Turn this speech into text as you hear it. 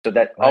So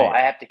that, Right.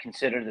 I have to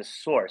consider the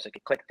source. Like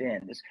it clicked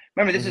in.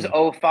 Remember, this is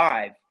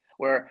 05,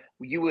 where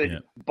you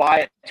would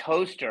buy a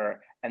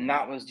toaster, and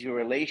that was your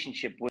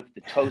relationship with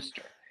the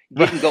toaster.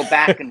 You didn't go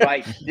back and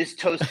write, this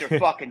toaster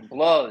fucking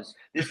blows.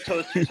 This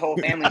toaster's whole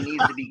family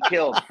needs to be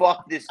killed.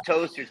 Fuck this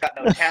toaster's got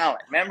no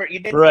talent. Remember, you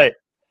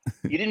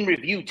didn't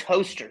review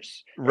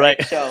toasters.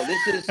 Right. So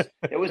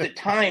there was a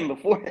time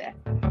before that.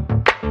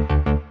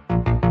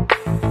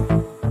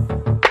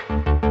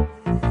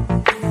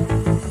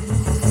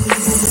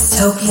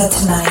 Dystopia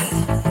Tonight.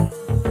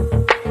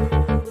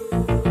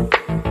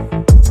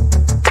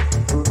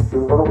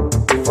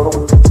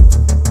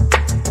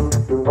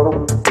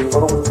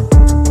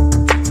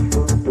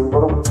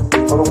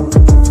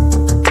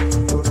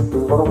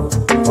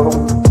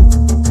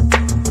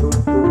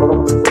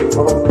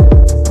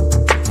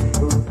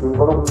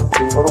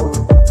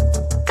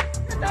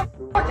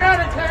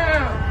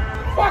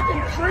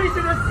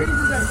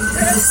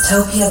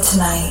 Dystopia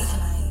Tonight.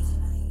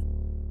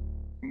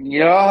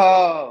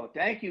 Yo,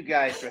 thank you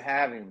guys for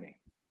having me.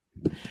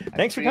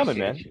 Thanks for coming,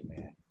 man.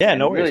 Yeah,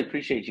 no worries. Really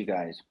appreciate you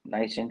guys.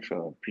 Nice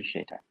intro.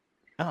 Appreciate that.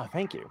 Oh,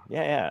 thank you.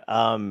 Yeah.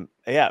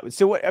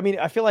 So what? I mean,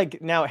 I feel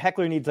like now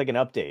Heckler needs like an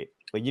update.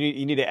 Like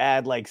you need to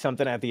add like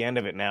something at the end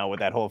of it now with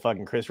that whole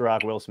fucking Chris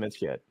Rock, Will Smith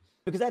shit.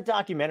 Because that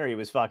documentary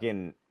was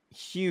fucking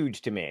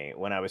huge to me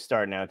when I was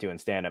starting out doing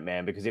stand-up,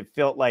 man. Because it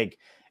felt like,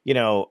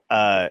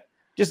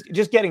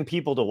 just getting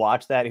people to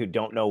watch that who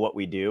don't know what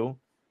we do,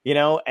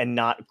 and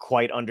not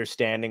quite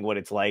understanding what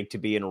it's like to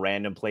be in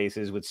random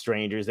places with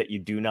strangers that you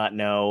do not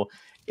know,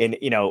 in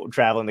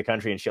traveling the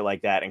country and shit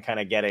like that, and kind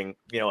of getting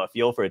a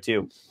feel for it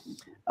too.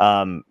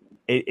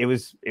 It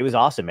was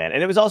awesome, man.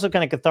 And it was also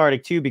kind of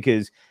cathartic too,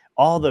 because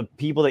all the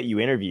people that you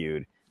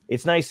interviewed,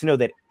 it's nice to know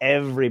that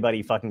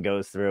everybody fucking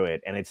goes through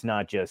it, and it's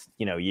not just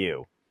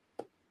you.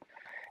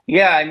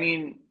 Yeah, I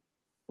mean,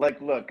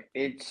 like, look,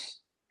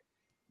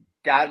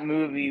 that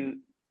movie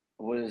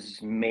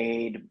was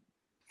made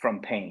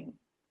from pain.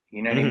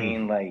 You know what I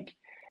mean? Like,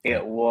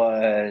 it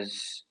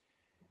was,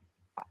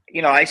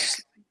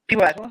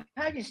 people ask, well,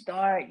 how'd you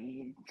start?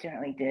 You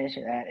start like this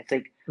or that. It's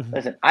like,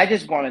 listen, I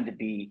just wanted to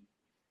be,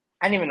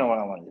 I didn't even know what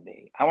I wanted to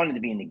be. I wanted to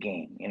be in the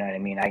game. You know what I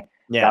mean? I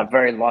got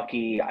very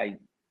lucky. A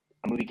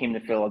movie came to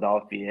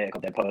Philadelphia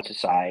called Dead Poets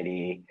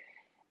Society.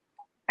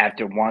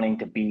 After wanting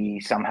to be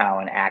somehow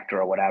an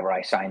actor or whatever,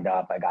 I signed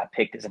up. I got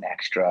picked as an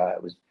extra.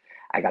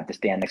 I got to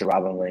stand next to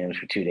Robin Williams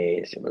for 2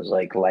 days. It was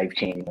like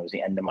life-changing. It was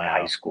the end of my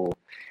high school.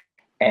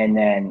 And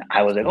then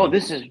I was like, oh,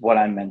 this is what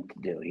I'm meant to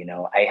do.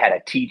 I had a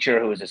teacher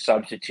who was a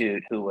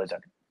substitute who was a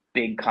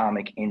big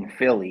comic in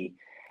Philly,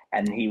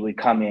 and he would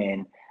come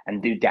in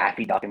and do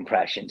Daffy Duck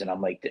impressions. And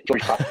I'm like,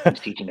 George Costanza's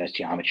teaching us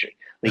geometry.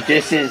 Like,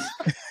 this is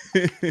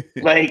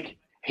like,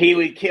 he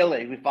would kill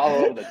it. We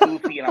follow over the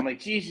Goofy. And I'm like,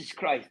 Jesus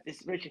Christ,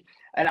 this is Richard.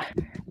 And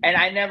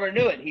I never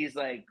knew it. He's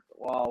like,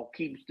 well,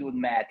 keep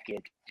doing math,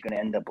 kid. You're going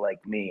to end up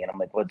like me. And I'm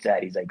like, what's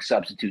that? He's like,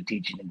 substitute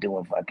teaching and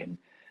doing fucking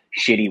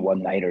shitty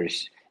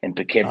one-nighters in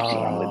Poughkeepsie.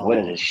 I'm like, what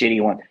is a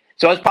shitty one?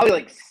 So I was probably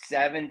like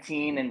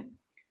 17,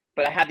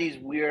 but I had these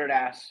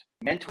weird-ass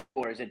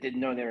mentors that didn't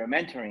know they were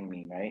mentoring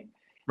me, right?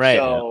 Right.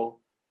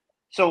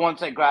 So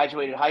once I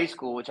graduated high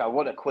school, which I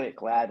would have quit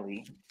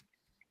gladly,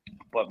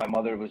 but my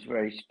mother was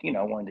very,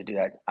 wanted to do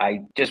that.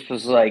 I just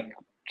was like,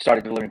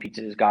 started delivering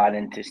pizzas, got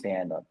into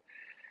stand-up.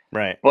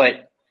 Right.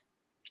 But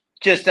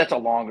that's a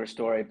longer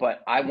story,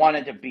 but I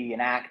wanted to be an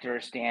actor,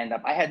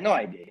 stand-up. I had no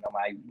idea.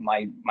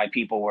 My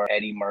people were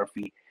Eddie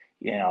Murphy.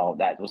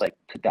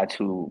 That's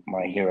who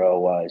my hero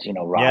was.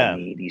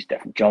 Rodney, these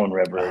different Joan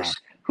Rivers,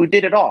 who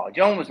did it all.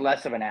 Joan was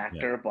less of an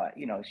actor, but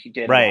she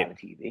did a lot of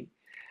TV.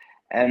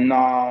 And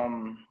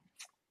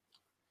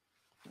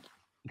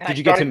did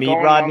you get to meet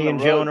Rodney and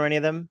Joan or any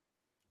of them?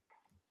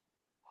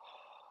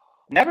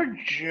 Never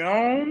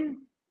Joan.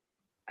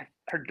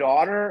 Her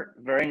daughter,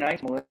 very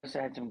nice.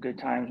 Melissa, had some good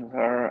times with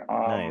her.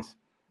 Nice.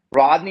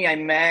 Rodney, I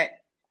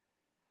met.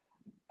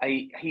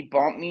 He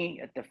bumped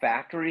me at the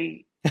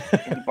Factory.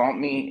 He bumped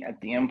me at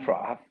the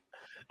Improv.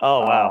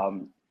 Oh, wow.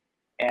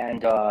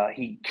 And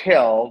he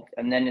killed.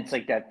 And then it's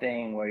like that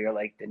thing where you're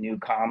like the new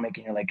comic,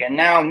 and you're like, and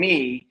now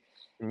me.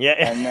 Yeah.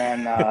 And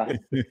then,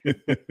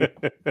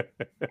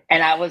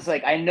 and I was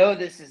like, I know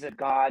this is a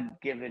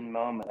God-given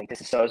moment. Like,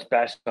 this is so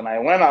special. And I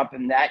went up,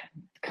 and that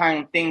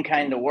kind of thing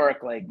kind of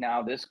worked. Like,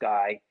 now this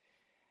guy.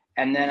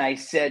 And then I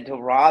said to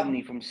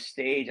Rodney from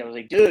stage, I was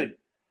like, dude,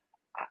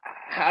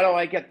 how do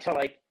I get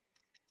to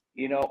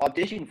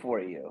audition for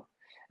you?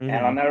 And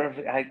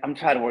I'm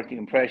trying to work the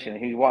impression.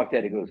 And he walked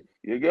out, he goes,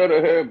 you got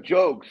to have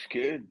jokes,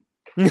 kid.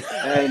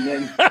 And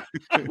then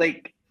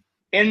like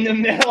in the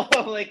middle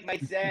of like my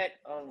set,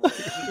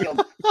 he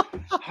killed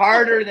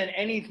harder than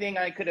anything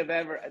I could have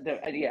ever.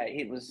 Yeah,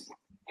 he was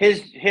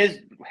his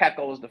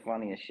heckle was the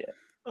funniest shit.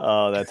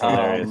 Oh, that's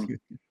hilarious.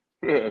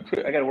 I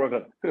got to work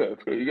on.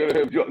 You got to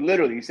have jokes.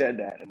 Literally, he said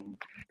that. And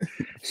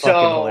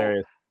so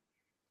hilarious.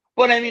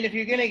 But I mean, if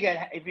you're gonna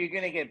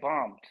get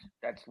bumped,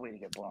 that's the way to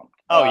get bumped.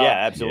 Oh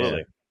yeah,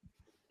 absolutely.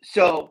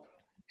 So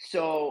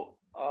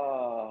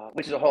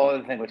which is a whole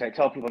other thing, which I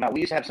tell people now. We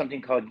used to have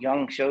something called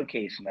Young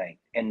Showcase Night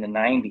in the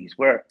 90s,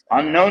 where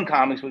unknown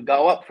comics would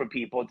go up for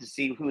people to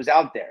see who's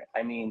out there.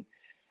 I mean,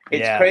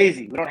 it's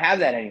crazy. We don't have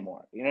that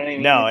anymore. You know what I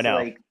mean? No,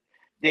 it's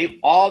like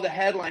all the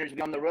headliners would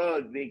be on the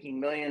road making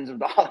millions of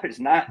dollars,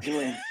 not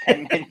doing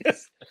 10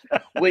 minutes,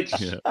 which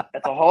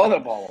that's a whole other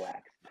ball of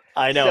wax.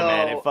 I know,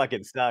 man. It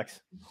fucking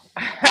sucks.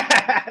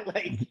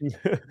 Like,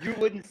 you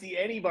wouldn't see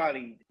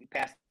anybody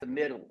past the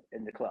middle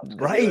in the clubs.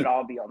 Right. They would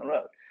all be on the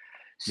road.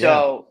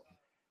 So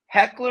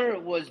Heckler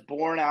was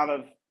born out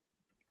of,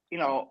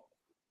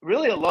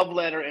 really a love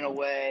letter in a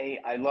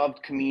way. I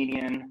loved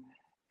Comedian,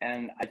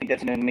 and I think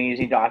that's an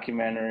amazing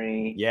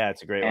documentary. Yeah,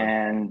 it's a great one.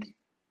 And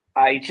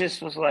I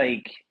just was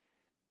like,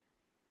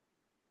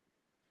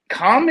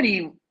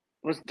 comedy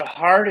was the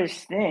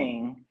hardest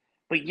thing,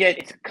 but yet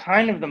it's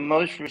kind of the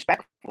most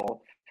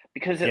respectful,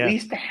 because at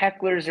least the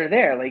hecklers are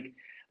there.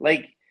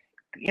 Like,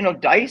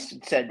 Dice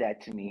said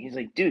that to me. He's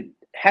like, dude,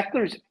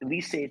 hecklers at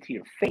least say it to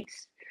your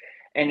face.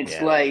 And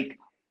it's like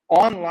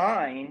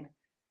online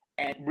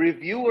and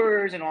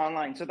reviewers and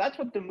online. So that's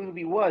what the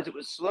movie was. It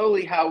was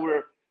slowly how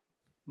we're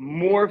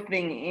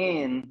morphing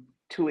in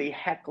to a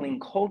heckling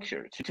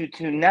culture.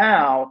 To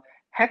now,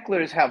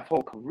 hecklers have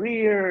whole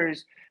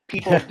careers.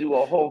 People do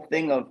a whole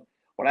thing of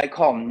what I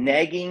call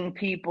negging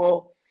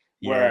people,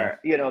 where,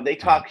 they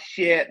talk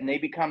shit and they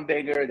become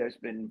bigger. There's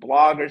been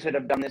bloggers that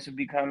have done this, have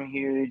become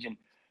huge. And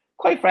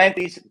quite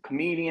frankly,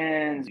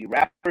 comedians,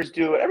 rappers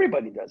do it.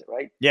 Everybody does it,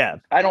 right? Yeah.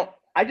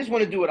 I just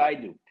want to do what I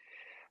do.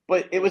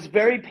 But it was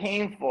very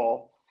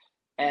painful.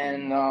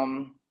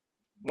 And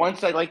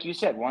once I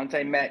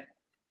met,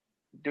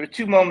 there were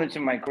two moments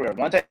in my career.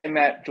 Once I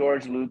met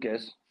George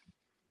Lucas.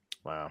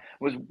 Wow.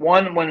 Was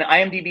one when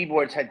IMDb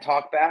boards had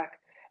talkback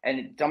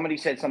and somebody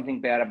said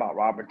something bad about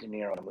Robert De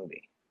Niro in the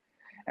movie.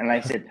 And I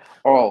said,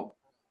 oh,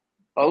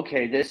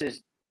 okay, this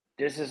is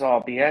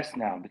all BS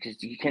now,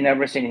 because you can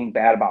never say anything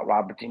bad about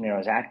Robert De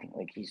Niro's acting.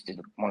 Like, he's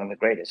one of the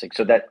greatest. Like,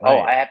 so that,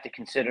 I have to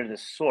consider the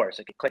source.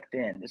 Like, it clicked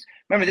in.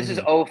 This is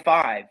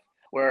 05,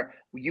 where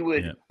you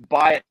would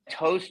buy a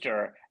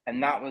toaster,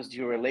 and that was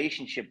your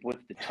relationship with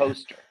the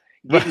toaster.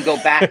 You didn't go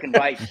back and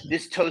write,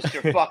 this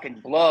toaster fucking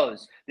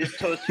blows. This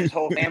toaster's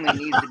whole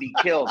family needs to be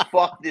killed.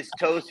 Fuck this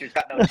toaster's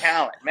got no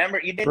talent.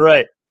 Remember? You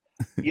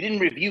didn't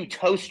review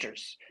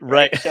toasters.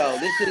 Right. So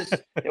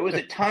there was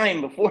a time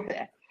before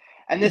that.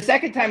 And the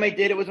second time I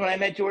did it was when I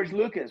met George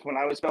Lucas, when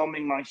I was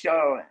filming my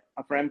show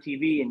for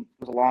MTV, and it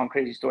was a long,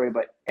 crazy story,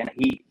 and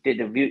he did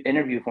an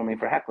interview for me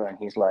for Heckler, and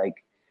he's like,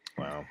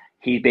 wow.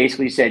 He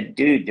basically said,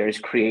 dude, there's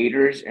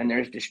creators and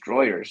there's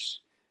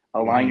destroyers.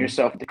 Align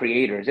yourself with the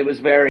creators. It was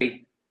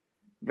very,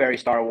 very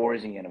Star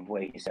Warsian of the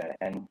way he said it.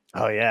 And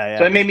so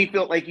it made me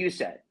feel like you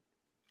said.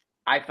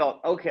 I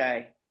felt,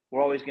 okay,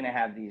 we're always going to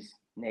have these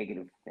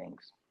negative things.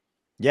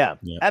 Yeah,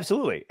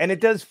 absolutely. And it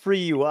does free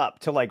you up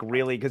to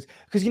really, because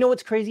you know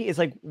what's crazy is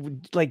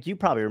like you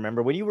probably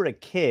remember when you were a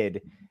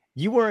kid,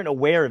 you weren't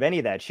aware of any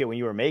of that shit when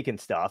you were making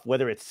stuff,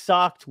 whether it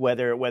sucked,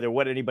 whether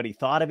what anybody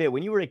thought of it.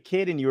 When you were a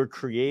kid and you were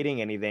creating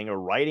anything or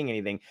writing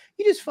anything,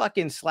 you just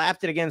fucking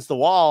slapped it against the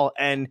wall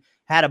and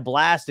had a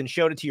blast and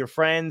showed it to your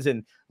friends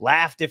and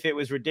laughed if it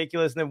was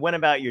ridiculous and then went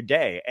about your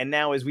day. And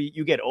now as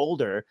you get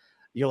older,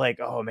 you're like,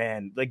 oh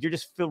man, like you're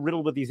just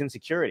riddled with these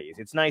insecurities.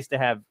 It's nice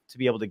to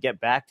be able to get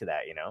back to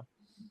that,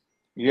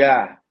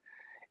 Yeah.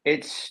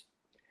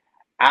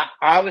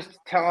 I was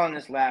telling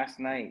this last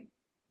night.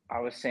 I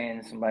was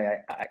saying to somebody,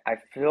 I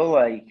feel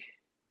like,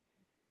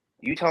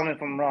 you tell me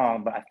if I'm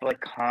wrong, but I feel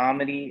like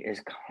comedy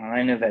is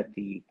kind of at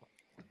the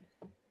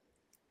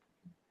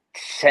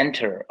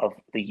center of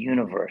the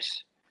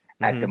universe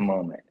at the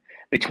moment.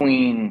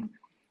 Between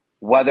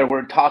whether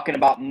we're talking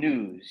about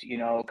news,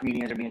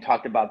 comedians are being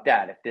talked about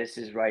that, if this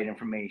is right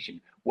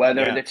information.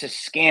 Whether it's a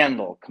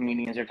scandal,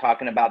 comedians are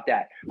talking about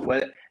that.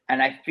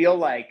 And I feel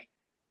like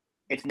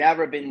it's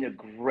never been the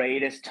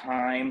greatest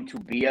time to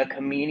be a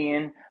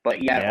comedian,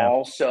 but yet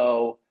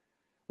also,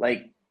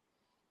 like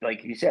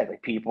you said,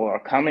 like people are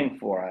coming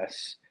for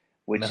us,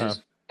 which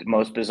is the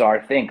most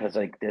bizarre thing, because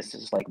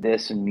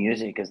this and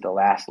music is the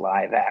last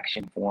live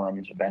action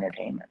forms of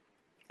entertainment.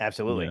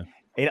 Absolutely.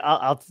 Yeah.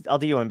 I'll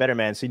do you one better,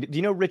 man. So do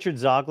you know Richard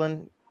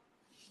Zoglin?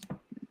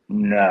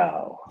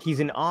 No. He's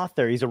an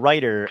author. He's a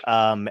writer.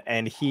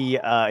 And he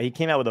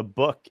came out with a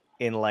book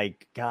in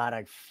God,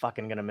 I'm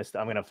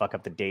gonna fuck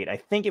up the date. I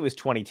think it was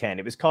 2010.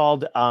 It was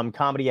called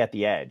Comedy at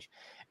the Edge,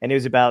 and it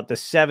was about the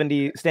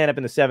stand-up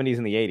in the 70s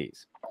and the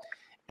 80s.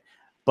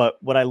 But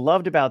what I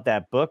loved about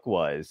that book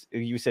was,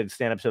 you said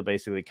stand-up, so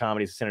basically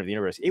comedy is the center of the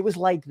universe. It was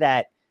like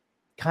that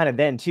kind of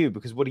then too,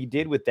 because what he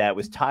did with that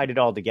was tied it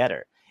all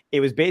together.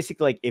 It was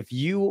basically like if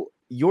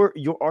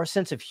our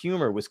sense of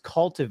humor was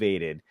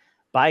cultivated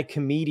by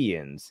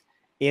comedians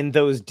in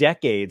those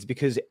decades,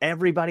 because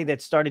everybody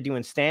that started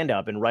doing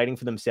stand-up and writing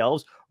for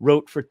themselves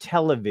wrote for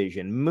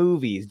television,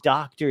 movies,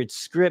 doctored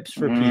scripts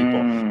for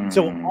people.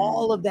 So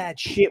all of that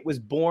shit was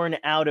born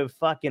out of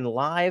fucking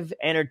live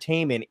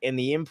entertainment in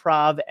the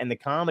Improv and the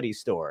Comedy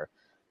Store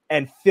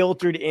and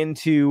filtered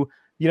into,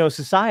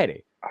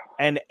 society.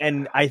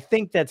 And I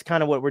think that's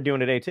kind of what we're doing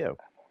today too.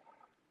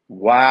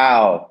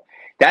 Wow.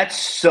 That's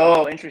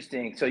so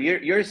interesting. So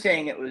you're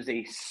saying it was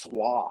a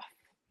swath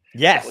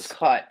that was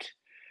cut.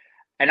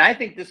 And I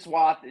think the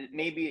swath,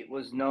 maybe it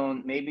was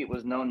known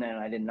then and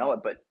I didn't know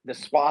it, but the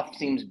swath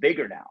seems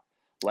bigger now.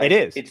 Like, it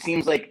is. It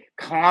seems like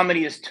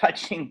comedy is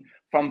touching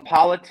from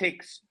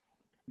politics,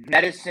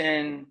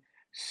 medicine,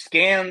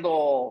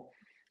 scandal,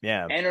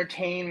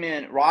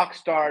 entertainment, rock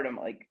stardom.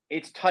 Like,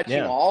 it's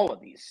touching all of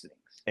these things.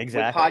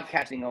 Exactly. With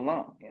podcasting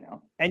alone,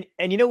 And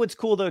you know what's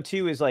cool though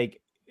too is like,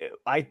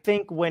 I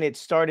think when it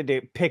started to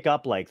pick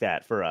up like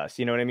that for us,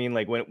 you know what I mean?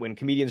 Like when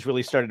comedians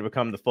really started to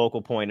become the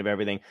focal point of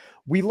everything,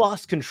 we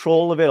lost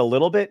control of it a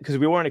little bit because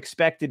we weren't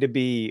expected to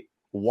be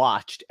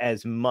watched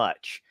as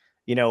much,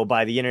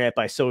 by the internet,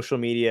 by social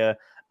media,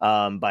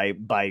 by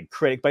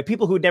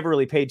people who had never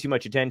really paid too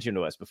much attention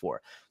to us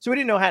before. So we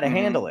didn't know how to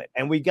handle it.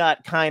 And we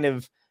got kind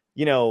of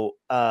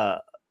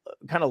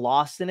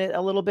lost in it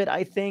a little bit,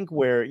 I think,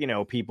 where,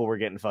 people were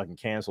getting fucking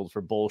canceled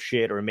for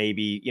bullshit, or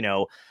maybe,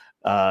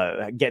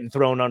 getting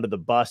thrown under the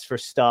bus for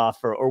stuff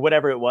or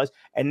whatever it was.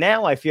 And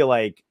now I feel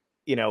like,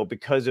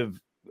 because of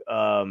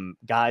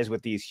guys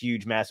with these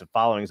huge, massive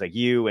followings like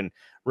you and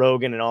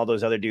Rogan and all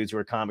those other dudes who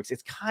are comics,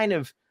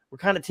 we're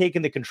kind of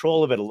taking the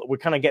control of it. We're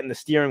kind of getting the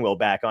steering wheel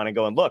back on and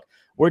going, look,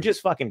 we're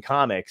just fucking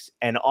comics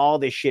and all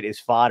this shit is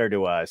fodder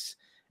to us.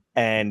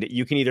 And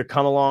you can either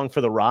come along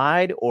for the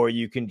ride or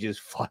you can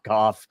just fuck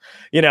off,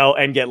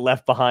 and get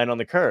left behind on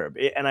the curb.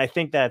 And I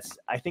think that's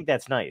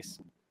nice.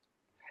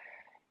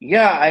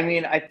 Yeah, I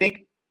mean, I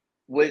think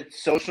with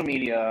social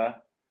media,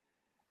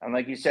 and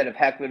like you said, if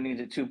Heckler needs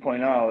a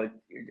 2.0,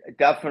 it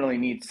definitely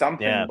needs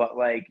something. Yeah. But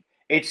like,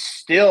 it's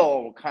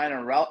still kind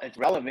of it's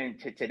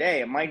relevant to today.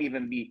 It might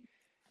even be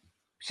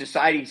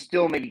society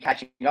still maybe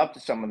catching up to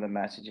some of the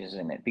messages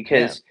in it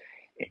because. Yeah.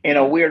 In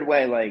a weird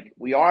way, like,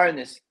 we are in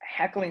this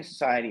heckling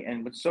society,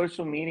 and what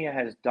social media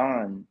has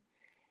done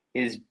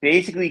is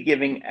basically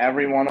giving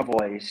everyone a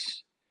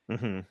voice,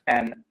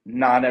 and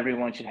not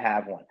everyone should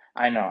have one.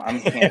 I know I'm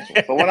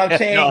canceled, but what I'm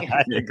saying,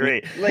 I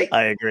agree.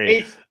 I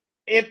agree.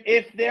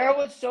 If there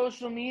was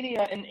social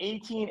media in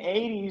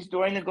 1880s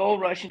during the gold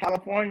rush in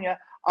California,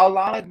 a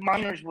lot of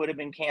miners would have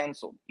been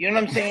canceled. You know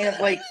what I'm saying?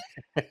 Like,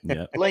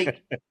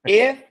 like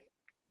if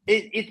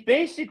it's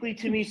basically,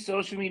 to me,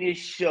 social media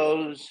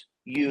shows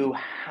you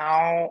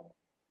how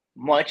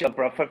much of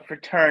a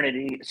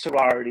fraternity,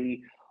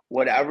 sorority,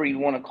 whatever you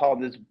want to call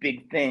this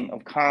big thing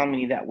of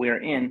comedy that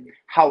we're in,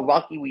 how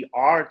lucky we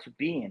are to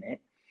be in it.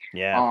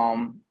 Yeah.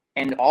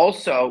 And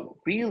also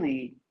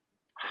really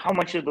how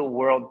much of the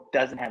world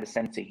doesn't have a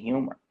sense of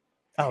humor.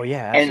 Oh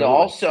yeah. Absolutely. And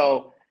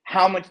also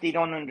how much they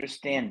don't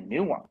understand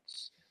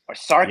nuance or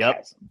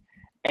sarcasm. Yep.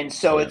 And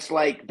so it's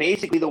like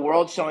basically the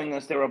world showing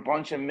us there are a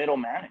bunch of middle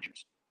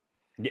managers.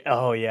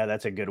 Oh yeah,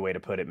 that's a good way to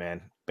put it, man.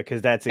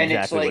 Because that's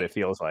exactly what it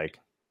feels like.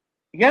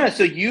 Yeah,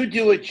 so you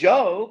do a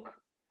joke,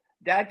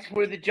 that's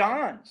for the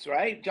Johns,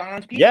 right?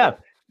 John's people. Yeah.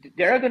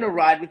 They're going to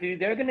ride with you.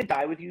 They're going to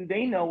die with you.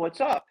 They know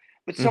what's up.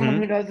 But someone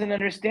who doesn't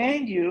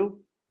understand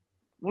you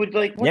would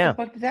like, what the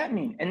fuck does that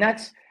mean? And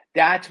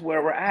that's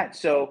where we're at.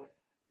 So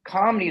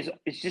comedy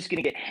is just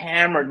going to get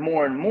hammered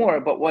more and more.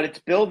 But what it's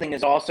building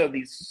is also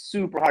these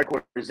super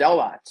hardcore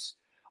zealots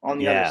on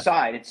the other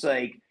side. It's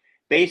like,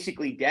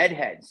 basically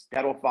deadheads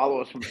that'll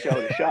follow us from show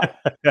to show.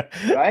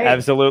 Right?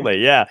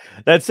 Absolutely. Yeah,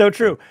 that's so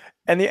true.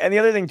 And the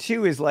other thing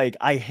too is like,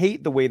 I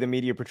hate the way the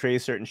media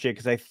portrays certain shit.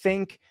 Cause I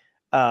think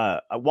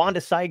Wanda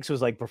Sykes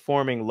was like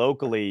performing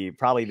locally.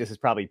 This is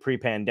probably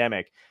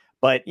pre-pandemic,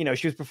 but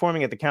she was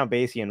performing at the Count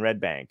Basie in Red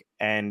Bank.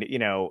 And,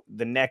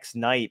 the next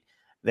night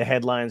the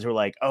headlines were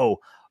like, oh,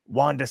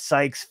 Wanda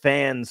Sykes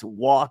fans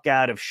walk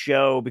out of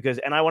show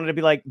and I wanted to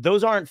be like,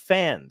 those aren't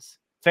fans.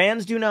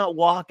 Fans do not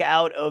walk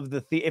out of the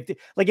theater.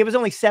 Like, it was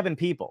only 7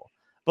 people,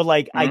 but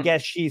like, I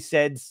guess she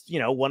said, they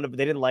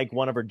didn't like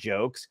one of her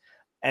jokes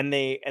and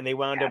they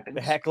wound up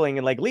heckling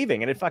and like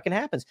leaving, and it fucking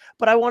happens.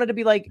 But I wanted to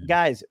be like,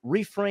 guys,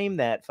 reframe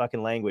that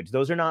fucking language.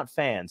 Those are not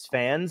fans.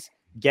 Fans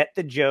get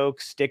the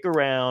joke, stick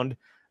around,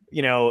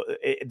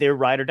 they're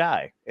ride or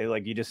die,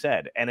 like you just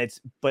said.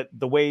 But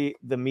the way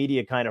the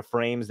media kind of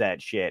frames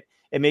that shit,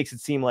 it makes it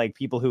seem like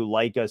people who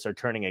like us are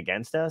turning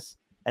against us.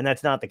 And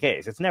that's not the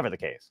case. It's never the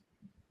case.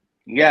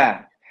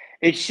 Yeah,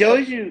 it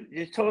shows you,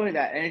 it's totally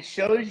that. And it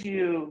shows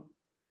you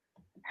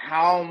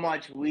how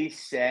much we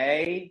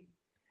say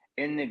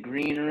in the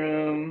green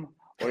room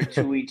or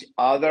to each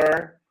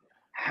other,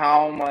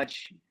 how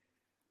much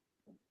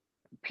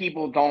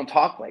people don't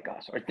talk like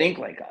us or think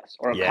like us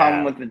or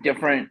come with a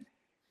different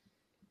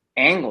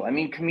angle. I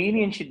mean,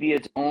 comedian should be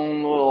its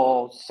own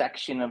little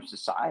section of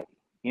society.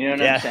 You know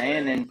what I'm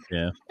saying? And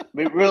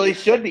it really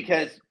should,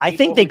 because I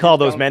think they call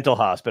those mental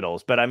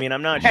hospitals, but I mean,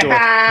 I'm not sure.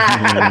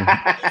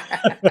 I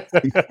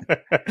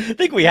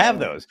think we have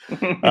those.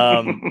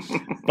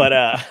 But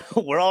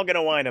we're all going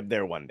to wind up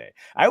there one day.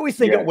 I always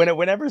think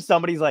whenever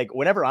somebody's like,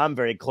 whenever I'm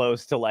very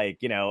close to like,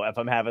 if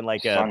I'm having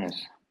like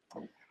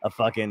a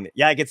fucking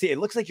I can see it.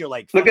 Looks like you're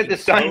like look at the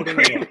sun.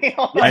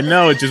 I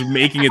know it's just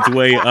making its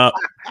way up.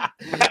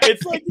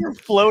 It's like you're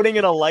floating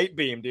in a light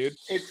beam, dude.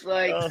 It's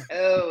like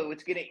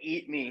it's gonna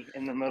eat me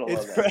in the middle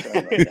of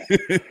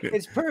that.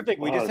 It's perfect.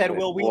 We just had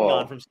Will Wheaton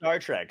on from Star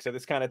Trek, so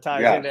this kind of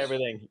ties into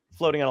everything.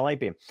 Floating on a light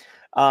beam.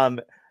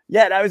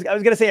 Yeah, and I was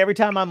gonna say every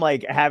time I'm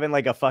like having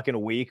like a fucking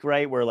week,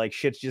 right, where like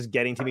shit's just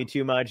getting to me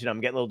too much and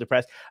I'm getting a little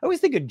depressed. I always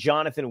think of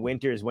Jonathan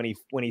Winters when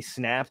he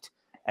snapped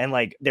and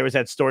like there was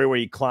that story where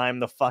he climbed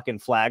the fucking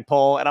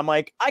flagpole and I'm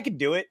like, I could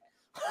do it.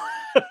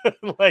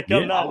 Like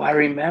I'm not. I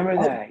remember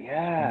that.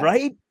 Yeah.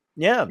 Right.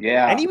 Yeah.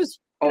 Yeah. And he was.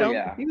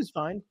 He was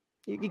fine.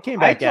 He came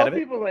back out of it. I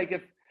tell people like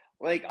if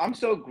I'm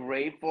so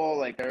grateful.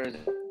 Like there's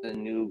a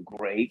new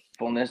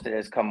gratefulness that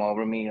has come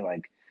over me.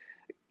 Like.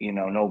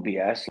 No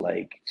BS,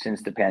 like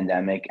since the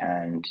pandemic.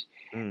 And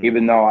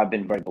even though I've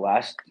been very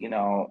blessed,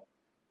 I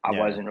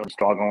wasn't really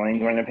struggling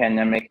during the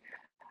pandemic,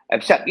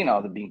 except,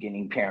 the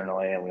beginning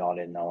paranoia, we all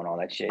didn't know and all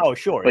that shit. Oh,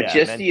 sure. But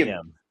just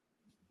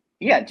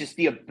just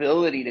the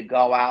ability to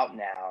go out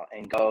now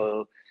and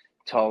go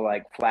to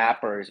like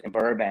Flappers in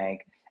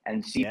Burbank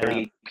and see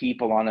 30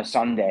 people on a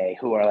Sunday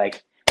who are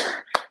like,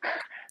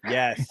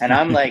 yes. And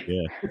I'm like,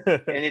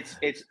 and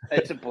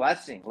it's a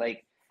blessing.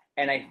 Like,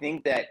 and I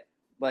think that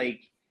like,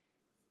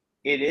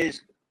 it is,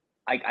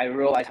 I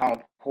realize how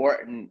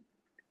important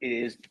it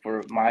is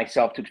for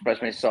myself to express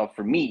myself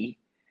for me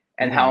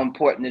and how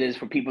important it is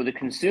for people to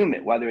consume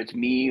it, whether it's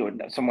me or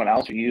someone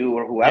else or you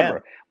or whoever.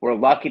 Yeah. We're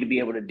lucky to be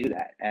able to do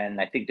that. And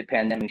I think the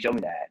pandemic showed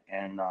me that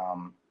and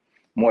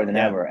more than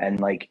ever. And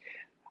like,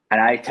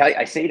 and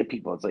I say to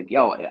people, it's like,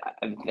 yo,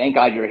 thank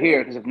God you're here.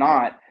 Because if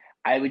not,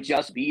 I would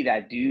just be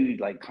that dude,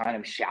 like kind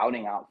of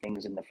shouting out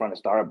things in the front of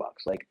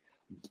Starbucks. Like,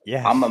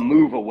 I'm a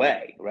move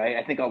away, right?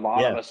 I think a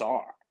lot of us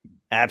are.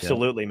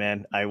 Absolutely,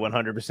 man. I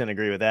 100%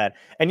 agree with that.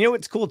 And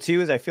what's cool too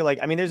is I feel like,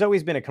 there's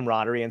always been a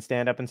camaraderie in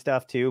stand-up and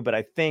stuff too, but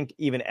I think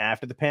even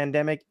after the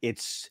pandemic,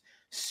 it's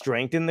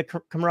strengthened the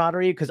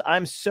camaraderie because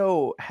I'm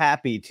so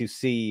happy to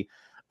see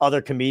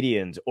other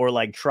comedians or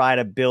like try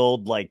to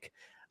build like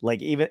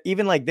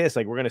even like this,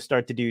 like we're going to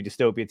start to do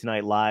Dystopia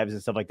Tonight lives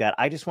and stuff like that.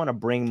 I just want to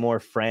bring more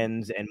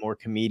friends and more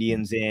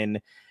comedians in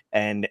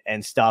and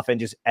stuff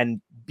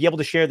and be able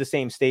to share the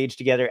same stage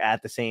together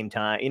at the same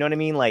time. You know what I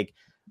mean? Like,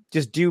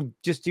 just do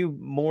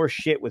more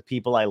shit with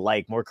people I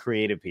like, more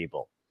creative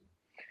people.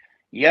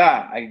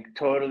 Yeah, I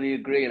totally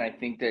agree. And I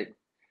think that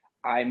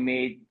I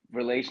made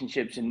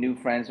relationships and new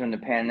friends during the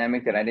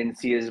pandemic that I didn't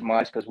see as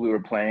much because we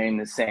were playing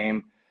the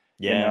same,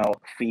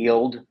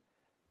 field,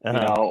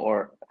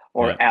 or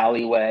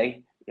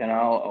alleyway,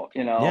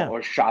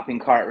 or shopping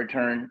cart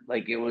return.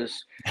 Like it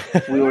was,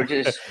 we were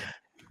just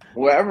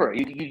wherever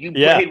you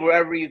played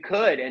wherever you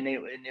could. And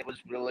it was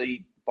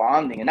really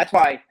bonding. And that's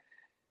why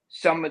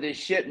some of this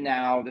shit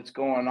now that's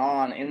going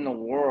on in the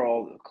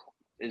world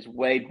is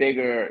way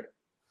bigger.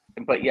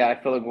 But I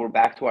feel like we're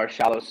back to our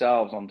shallow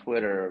selves on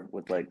Twitter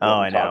with like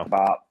what we talk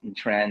about and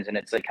trends. And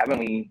it's like, haven't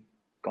we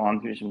gone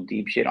through some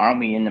deep shit?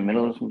 Aren't we in the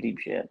middle of some deep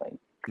shit? Like,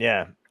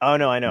 yeah. Oh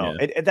no, I know.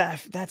 Yeah.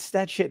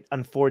 That shit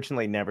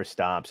unfortunately never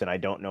stops, and I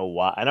don't know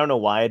why. I don't know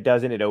why it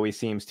doesn't. It always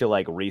seems to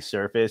like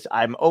resurface.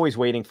 I'm always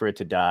waiting for it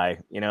to die.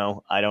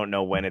 I don't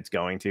know when it's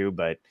going to,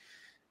 but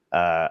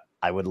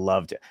I would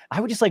love to. I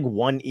would just like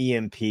one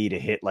EMP to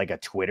hit like a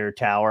Twitter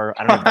tower.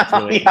 I don't know if that's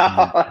really.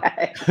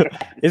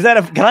 Is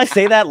that can I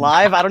say that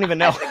live? I don't even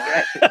know.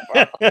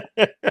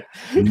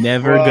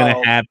 Never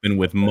gonna happen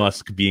with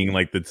Musk being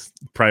like the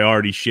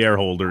priority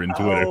shareholder in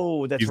Twitter.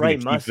 Oh, that's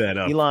right.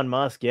 Elon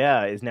Musk,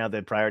 is now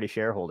the priority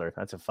shareholder.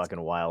 That's a fucking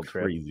wild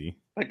trip. Crazy.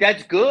 But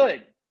that's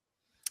good.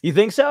 You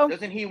think so?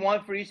 Doesn't he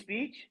want free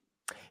speech?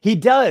 He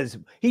does,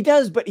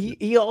 but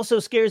he also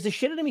scares the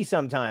shit out of me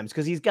sometimes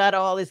because he's got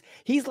all this.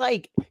 He's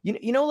like,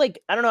 like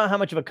I don't know how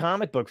much of a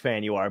comic book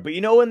fan you are, but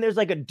when there's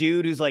like a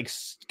dude who's like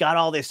got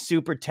all this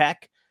super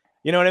tech,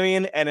 you know what I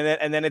mean?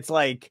 And then it's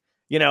like,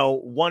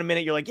 1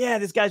 minute you're like, yeah,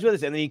 this guy's with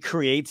us, and then he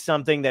creates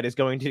something that is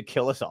going to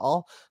kill us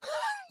all.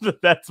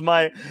 That's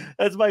my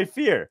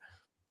fear.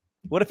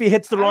 What if he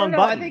hits the wrong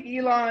button? I think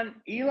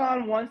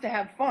Elon wants to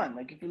have fun.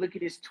 Like if you look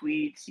at his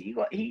tweets, he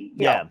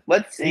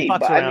let's see. He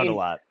fucks around a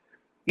lot.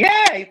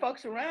 Yeah, he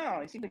fucks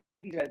around. He seems like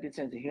he's got a good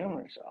sense of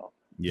humor. So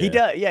he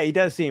does. Yeah, he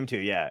does seem to.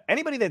 Yeah,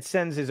 anybody that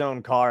sends his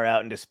own car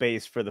out into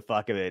space for the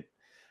fuck of it,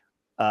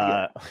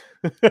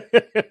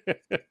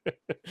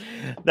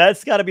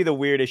 that's got to be the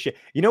weirdest shit.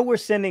 We're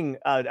sending.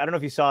 I don't know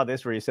if you saw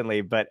this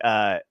recently, but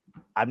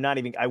I'm not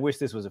even. I wish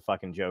this was a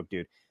fucking joke,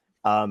 dude.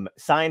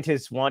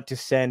 Scientists want to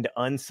send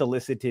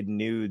unsolicited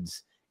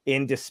nudes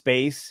into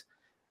space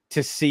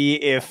to see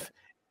if.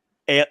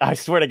 I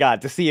swear to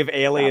God, to see if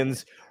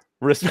aliens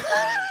respond.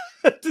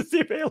 To see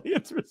if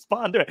aliens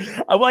respond to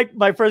it. I'm like,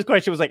 my first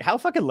question was like, how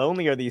fucking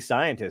lonely are these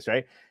scientists,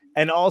 right?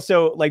 And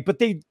also, like,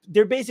 but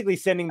they're basically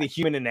sending the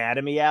human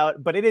anatomy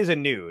out, but it is a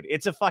nude.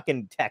 It's a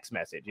fucking text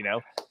message,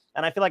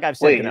 And I feel like I've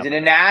said. Wait, is it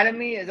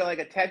anatomy? Is it like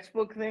a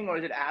textbook thing, or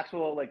is it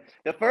actual? Like,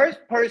 the first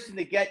person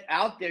to get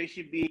out there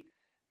should be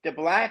the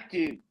black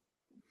dude,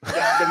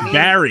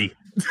 Barry.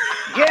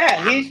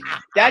 Yeah,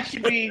 that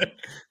should be.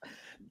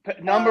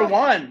 number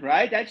one,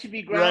 right? That should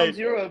be ground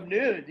zero of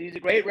nudes. He's a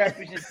great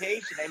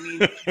representation. I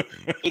mean,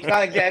 it's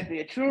not exactly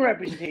a true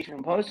representation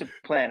from most of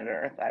planet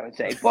Earth, I would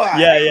say, but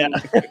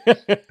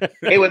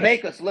it would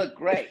make us look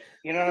great.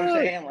 You know what I'm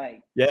saying?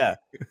 Like, yeah,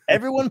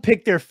 everyone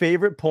pick their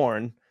favorite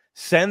porn,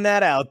 send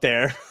that out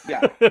there.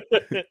 Yeah.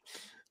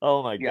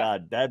 Oh my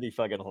God, that'd be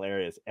fucking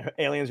hilarious.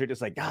 Aliens are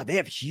just like, God, they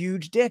have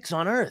huge dicks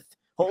on Earth.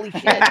 Holy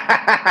shit. we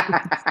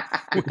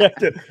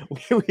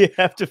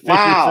have to figure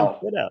some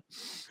shit out.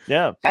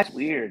 Yeah. That's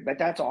weird, but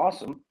that's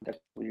awesome. That's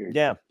weird.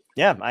 Yeah.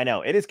 Yeah, I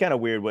know. It is kind of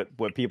weird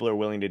what people are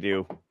willing to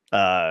do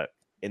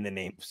in the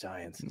name of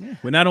science. Yeah.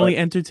 We're not only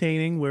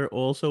entertaining, we're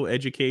also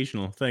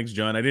educational. Thanks,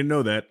 John. I didn't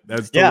know that.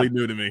 That's totally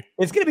new to me.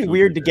 It's going to be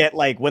weird to get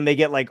like when they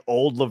get like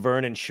old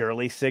Laverne and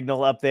Shirley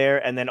signal up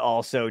there and then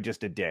also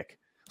just a dick.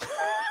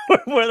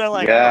 Where they're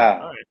like, yeah.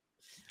 Oh, all right.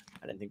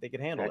 I didn't think they could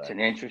handle that. That's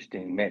an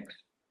interesting mix.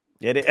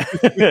 It is.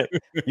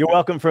 You're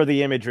welcome for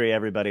the imagery,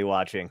 everybody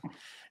watching.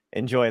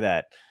 Enjoy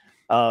that.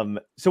 So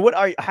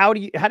how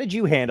did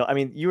you handle? I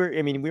mean,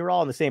 we were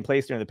all in the same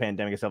place during the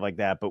pandemic and stuff like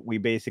that, but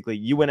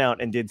you went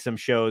out and did some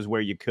shows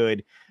where you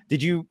could.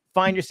 Did you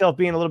find yourself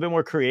being a little bit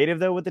more creative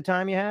though with the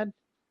time you had?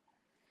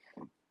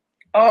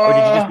 Or did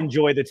you just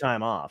enjoy the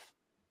time off?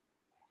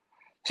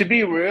 To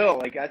be real,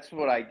 like that's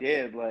what I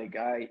did. Like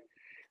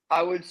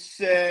I would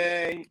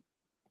say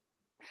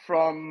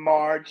from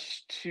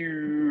March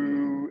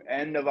to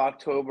end of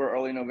October,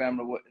 early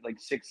November, like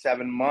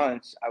 6-7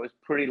 months, I was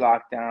pretty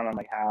locked down on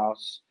my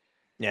house.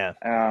 Yeah.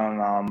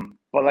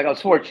 But like I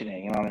was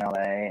fortunate, I'm in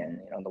LA and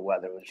the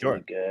weather was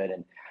really good,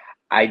 and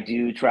I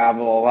do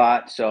travel a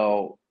lot,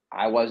 so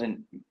I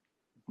wasn't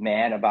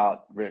mad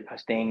about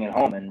staying at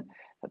home. And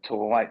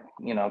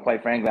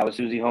quite frankly, I was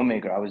Susie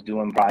Homemaker. I was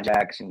doing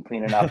projects and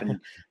cleaning up and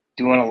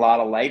doing a lot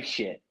of life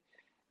shit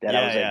that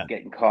I was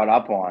getting caught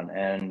up on,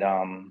 and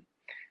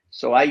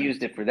so I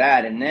used it for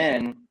that, and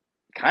then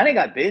kind of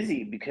got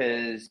busy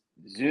because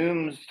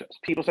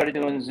people started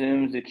doing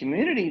Zooms. The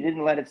community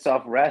didn't let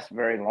itself rest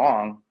very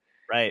long.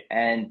 Right.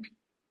 And,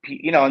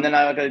 and then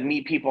I would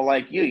meet people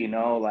like you,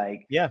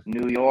 like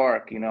New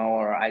York,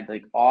 or I'd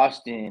like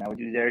Austin, I would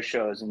do their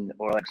shows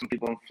or like some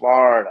people in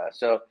Florida.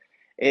 So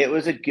it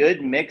was a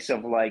good mix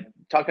of like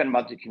talking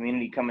about the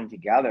community coming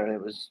together.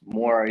 It was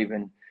more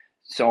even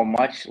so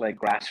much like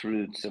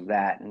grassroots of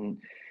that.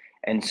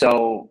 And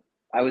so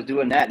I was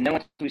doing that. And then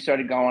once we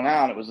started going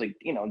out, it was like,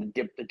 the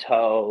dip the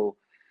toe,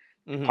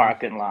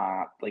 parking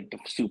lot, like the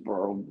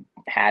super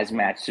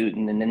hazmat suit,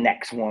 and then the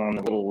next one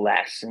a little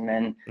less, and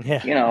then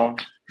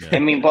I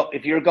mean, but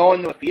if you're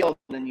going to a field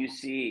and you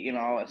see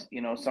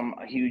some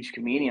huge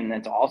comedian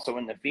that's also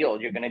in the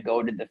field, you're gonna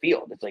go to the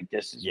field. It's like,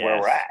 this is where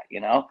we're at,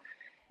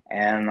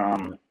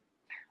 and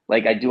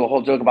like I do a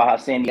whole joke about how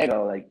San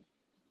Diego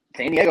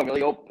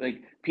really opened.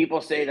 Like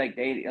people say like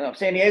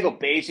San Diego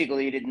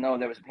basically didn't know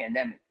there was a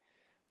pandemic.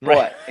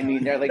 But I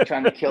mean, they're like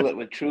trying to kill it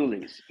with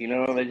Trulies.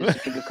 They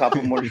just took a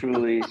couple more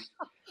Trulies.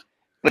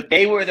 But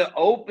they were the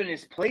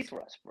openest place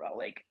for us, bro.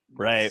 Like,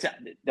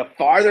 the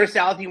farther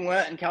south you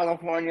went in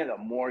California, the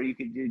more you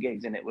could do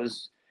gigs, and it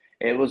was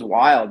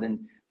wild.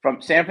 And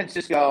from San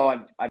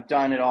Francisco, I've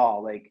done it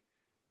all. Like,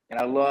 and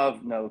I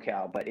love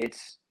NoCal, but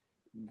it's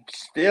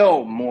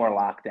still more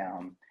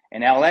lockdown.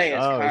 And LA is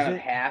kind of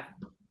half.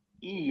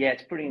 Yeah,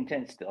 it's pretty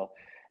intense still.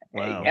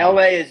 Wow.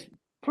 LA is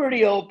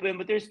pretty open,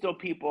 but there's still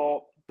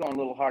people going a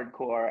little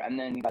hardcore, and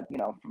then you got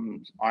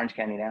from Orange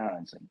County down,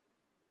 it's like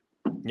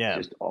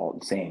just all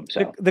the same.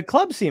 So the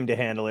clubs seem to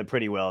handle it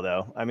pretty well,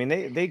 though. I mean,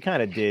 they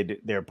kind of did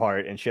their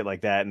part and shit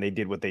like that, and they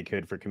did what they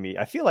could for comedy.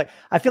 I feel like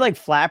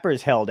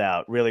Flappers held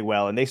out really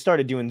well, and they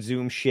started doing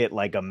Zoom shit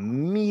like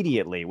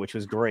immediately, which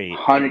was great.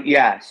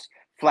 Yes,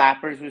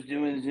 Flappers was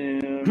doing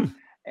Zoom,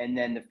 and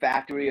then the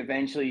Factory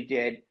eventually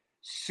did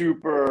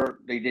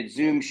they did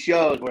Zoom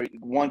shows where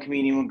one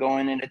comedian would go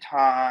in at a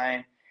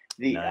time.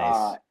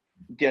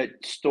 The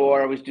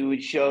store was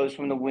doing shows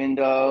from the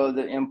window.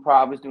 The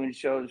Improv was doing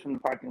shows from the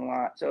parking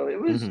lot. So it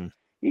was,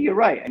 you're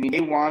right. I mean,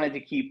 they wanted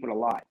to keep it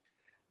alive,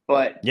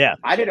 but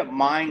I didn't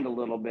mind a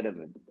little bit of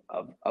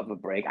a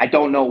break. I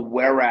don't know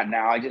where we're at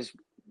now. I just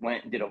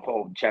went and did a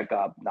whole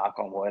checkup, knock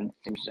on wood.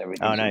 Seems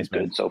everything's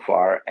good so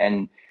far.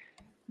 And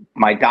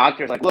my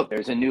doctor's like, look,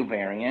 there's a new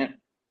variant.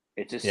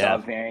 It's a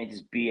sub-variant.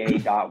 It's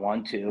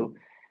BA.12.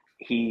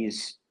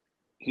 He's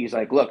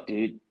like, look,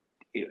 dude,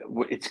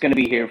 it's going to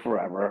be here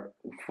forever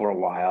for a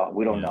while.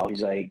 We don't know.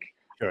 He's like,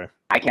 sure.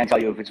 I can't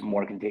tell you if it's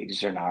more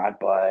contagious or not,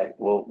 but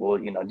we'll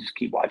just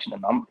keep watching the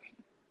numbers.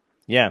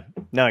 Yeah,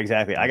 no,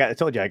 exactly. I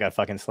told you I got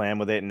fucking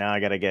slammed with it, and now I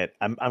got to get.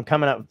 I'm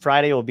coming up.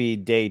 Friday will be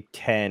day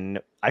 10.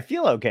 I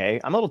feel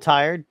okay. I'm a little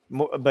tired,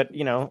 but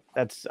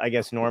that's I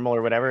guess normal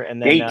or whatever.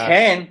 And then day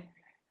 10,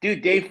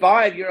 dude. Day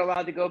 5, you're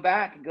allowed to go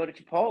back and go to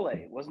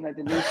Chipotle. Wasn't that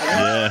the new thing?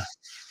 Yeah.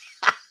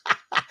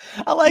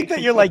 I like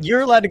that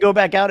you're allowed to go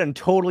back out and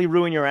totally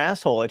ruin your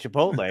asshole at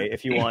Chipotle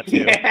if you want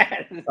to.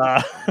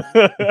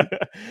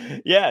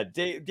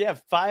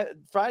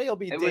 Friday will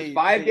be. It was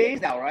 5 days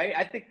now, right?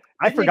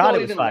 I forgot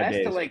it was 5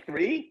 days. To like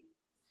 3.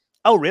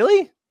 Oh,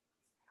 really?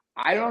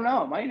 I don't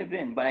know. It might have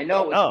been, but I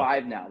know it was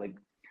 5 now. Like,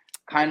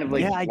 kind of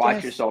like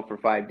watch yourself for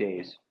 5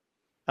 days.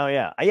 Oh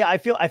yeah. I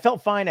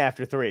felt fine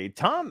after 3.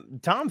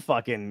 Tom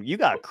fucking, you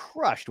got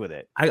crushed with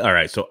it. All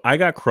right, so I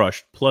got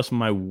crushed. Plus,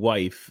 my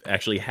wife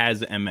actually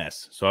has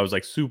MS, so I was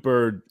like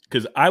super,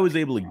 because I was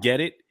able to get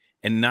it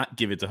and not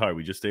give it to her.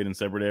 We just stayed in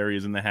separate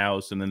areas in the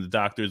house, and then the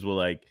doctors were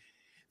like,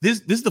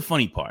 "This is the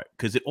funny part,"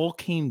 because it all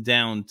came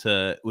down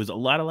to, it was a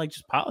lot of like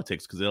just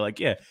politics. Because they're like,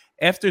 "Yeah,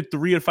 after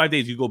 3 or 5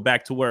 days, you go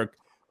back to work,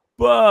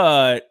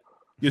 but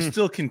you're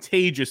still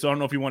contagious. So I don't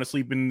know if you want to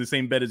sleep in the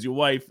same bed as your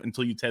wife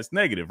until you test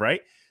negative,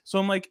 right?" So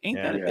I'm like, ain't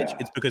that a bitch?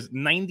 It's because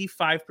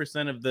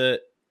 95% of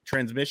the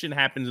transmission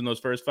happens in those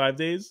first 5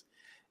 days,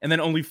 and then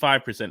only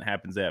 5%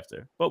 happens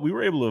after. But we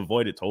were able to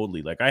avoid it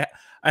totally. Like I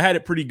had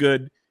it pretty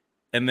good.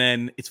 And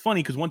then it's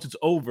funny because once it's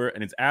over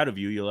and it's out of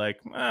you, you're like,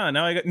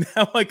 now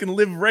I can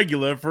live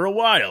regular for a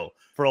while.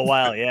 For a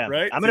while, yeah.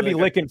 Right? I'm gonna be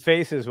licking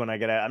faces when I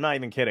get out. I'm not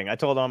even kidding. I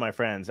told all my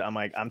friends, I'm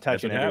like, I'm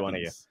touching every one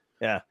of you.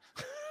 Yeah.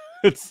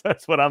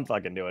 That's what I'm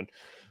fucking doing.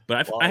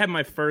 But I had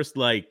my first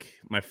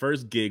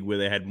gig where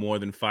they had more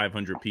than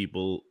 500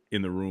 people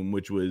in the room,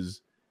 which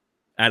was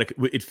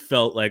it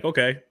felt like,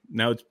 okay,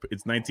 now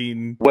it's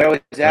 19. Where was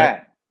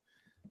that?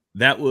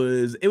 Right?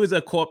 It was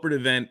a corporate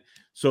event.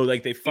 So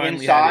like they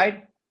finally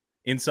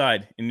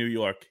inside in New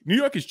York. New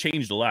York has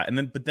changed a lot.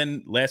 But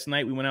then last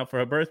night we went out for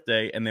her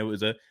birthday and there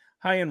was a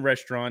high-end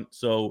restaurant.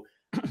 So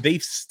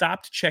they've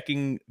stopped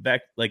checking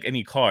back like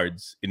any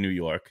cards in New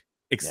York.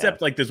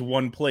 Except like this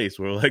one place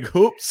where we're like,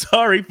 oops,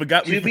 sorry,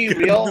 forgot to be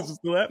real, this is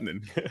still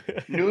happening.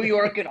 New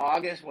York in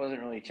August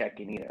wasn't really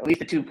checking either. At least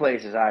the 2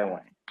 places I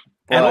went.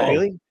 Oh,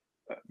 really?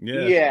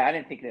 Yeah, I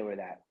didn't think they were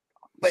that.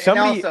 But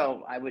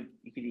also,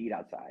 you could eat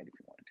outside if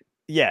you wanted to.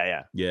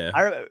 Yeah.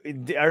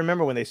 I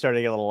remember when they started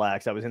to get a little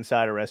lax. I was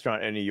inside a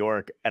restaurant in New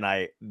York,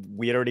 and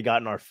we had already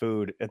gotten our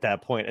food at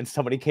that point, and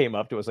somebody came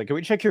up to us like, "Can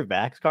we check your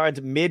Vax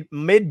cards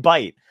mid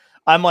bite?"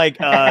 I'm like,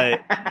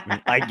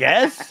 I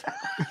guess.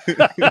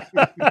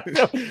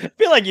 I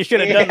feel like you should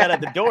have done that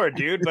at the door,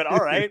 dude. But all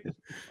right,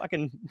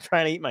 fucking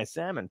trying to eat my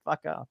salmon.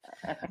 Fuck off.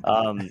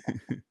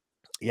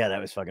 Yeah,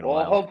 that was fucking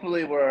wild.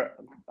 Hopefully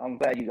I'm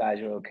glad you guys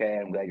are okay.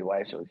 I'm glad your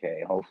wife's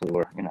okay. Hopefully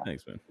we're,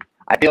 Thanks, man.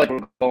 I feel like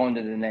we're going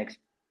to the next,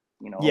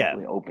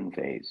 hopefully open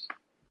phase.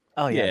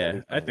 Oh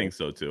yeah, I think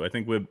so too. I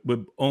think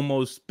we're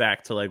almost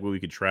back to like where we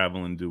could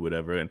travel and do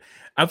whatever. And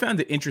I found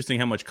it interesting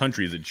how much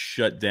countries had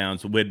shut down.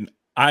 So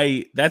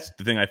that's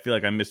the thing I feel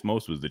like I missed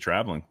most was the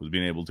traveling, was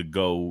being able to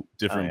go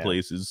different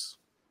places.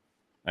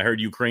 I heard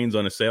Ukraine's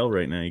on a sale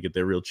right now. You get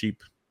there real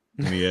cheap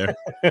in the air.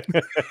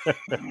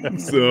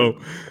 So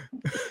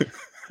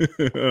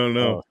I don't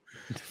know.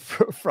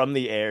 From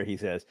the air, he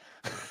says.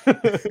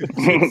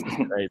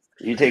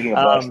 You're taking a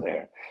bus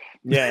there.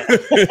 Yeah.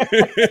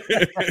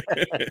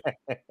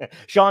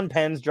 Sean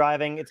Penn's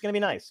driving. It's gonna be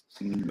nice.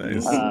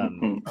 Nice.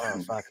 Oh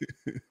fuck.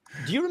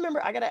 Do you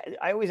remember?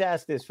 I always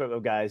ask this for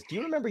guys. Do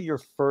you remember your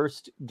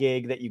first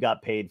gig that you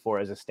got paid for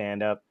as a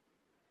stand-up?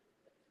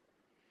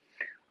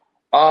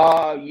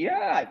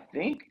 Yeah, I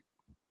think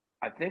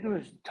it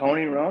was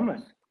Tony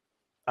Roma's.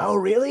 Oh,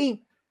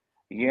 really?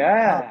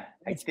 Yeah,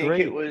 oh, I think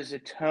it was a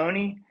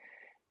Tony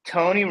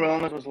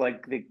Roma's was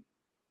like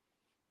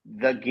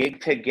the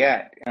gig to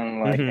get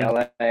in like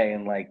LA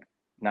in like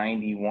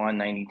 91,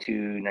 92,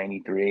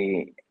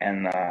 93.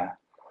 And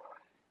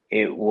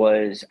it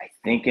was, I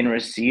think, in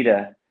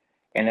Reseda.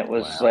 And it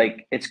was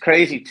like, it's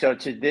crazy. So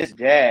to this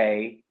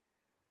day,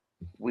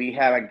 we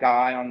have a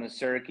guy on the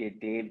circuit,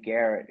 Dave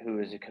Garrett, who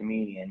is a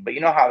comedian. But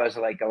you know how there's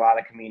like a lot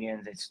of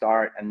comedians that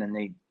start and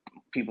then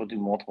people do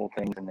multiple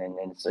things. And then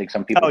it's like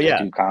some people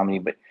just do comedy.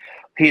 But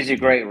he's a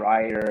great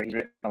writer. He's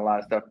written a lot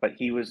of stuff. But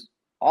he was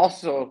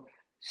also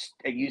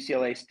at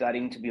UCLA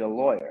studying to be a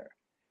lawyer.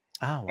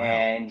 Oh, wow.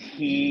 And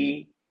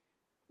he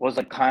was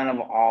like kind of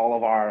all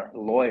of our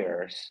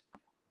lawyers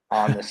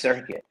on the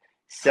circuit.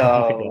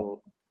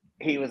 So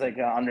he was like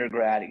an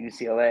undergrad at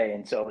UCLA.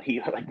 And so he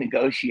would like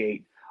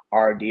negotiate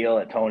our deal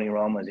at Tony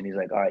Roma's. And he's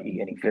like, all right,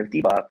 you're getting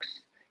 $50.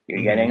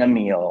 You're getting a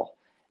meal.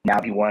 Now,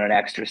 if you want an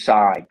extra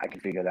side, I can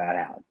figure that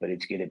out. But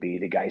it's going to be,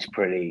 the guy's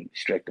pretty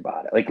strict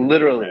about it. Like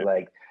literally,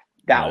 like,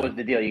 that was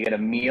the deal. You get a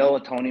meal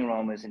at Tony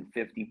Roma's and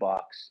 $50,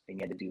 and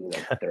you had to do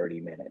like 30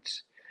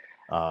 minutes.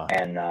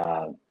 And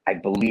I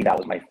believe that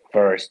was my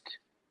first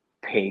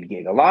paid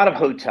gig. A lot of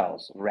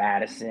hotels,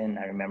 Radisson.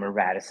 I remember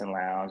Radisson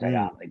Lounge. I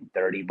got like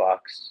 $30. A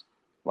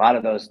lot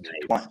of those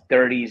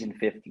 30s and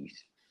 50s.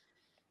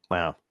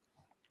 Wow.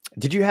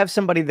 Did you have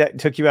somebody that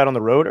took you out on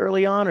the road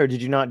early on, or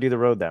did you not do the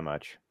road that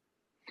much?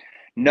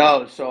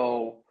 No.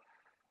 So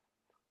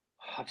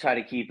I'll try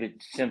to keep it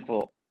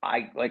simple.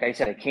 Like I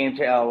said, I came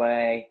to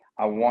LA.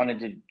 I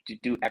wanted to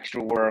do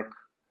extra work.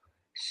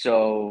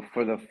 So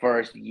for the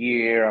first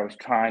year, I was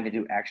trying to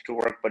do extra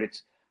work, but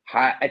it's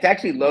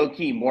actually low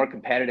key more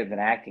competitive than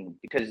acting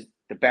because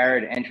the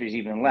barrier to entry is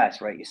even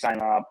less, right? You sign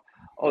up.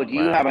 Oh, do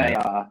you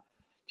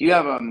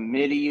have a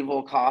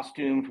medieval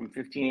costume from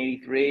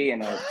 1583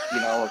 and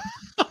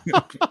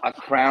a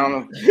crown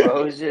of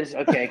roses?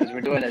 Okay, because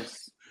we're doing a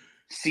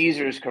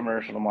Caesar's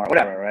commercial tomorrow,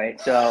 whatever, right?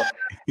 So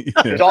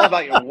it's all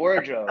about your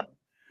wardrobe.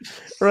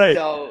 Right.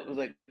 So it was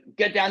like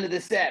get down to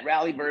the set.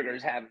 Rally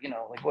Burgers have,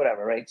 like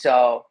whatever, right?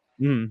 So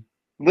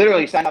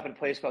literally sign up at a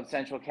place called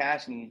Central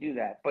Casting, and you do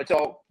that. But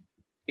so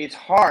it's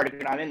hard if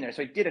you're not in there.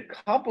 So I did a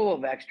couple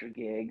of extra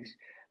gigs,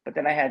 but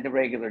then I had the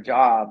regular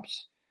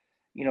jobs,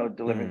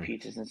 delivering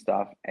pizzas and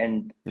stuff.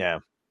 And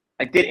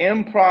I did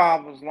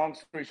improv. It was long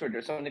story short.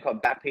 There's something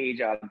called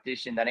Backpage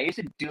Audition. Then I used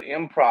to do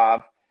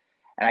improv,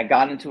 and I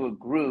got into a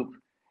group,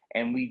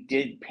 and we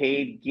did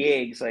paid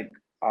gigs, like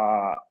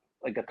a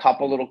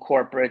couple little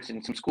corporates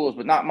and some schools,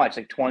 but not much,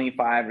 like $25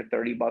 or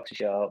 $30 a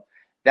show.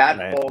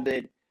 That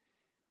folded.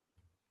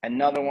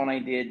 Another one I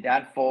did,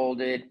 that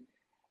folded.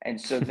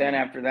 And so then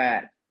after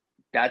that,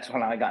 that's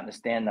when I got into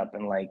stand-up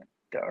in like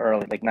the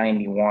early, like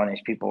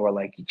 91-ish. People were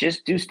like,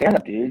 just do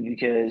stand-up, dude,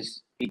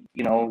 because,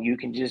 you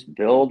can just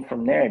build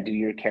from there, do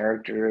your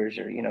characters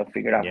or,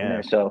 figure it out from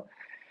there. So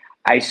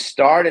I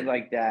started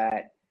like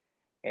that.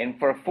 And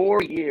for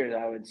 4 years,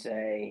 I would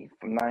say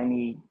from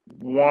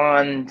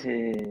 91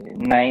 to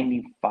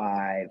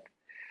 95,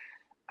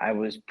 I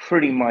was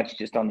pretty much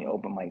just on the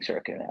open mic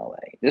circuit in LA.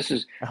 This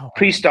was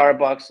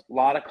pre-Starbucks, a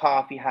lot of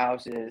coffee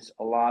houses,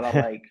 a lot of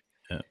like,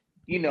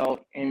 Indigo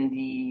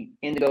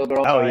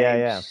Girl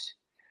types,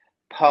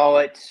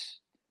 poets.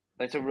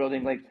 That's a real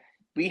thing. Like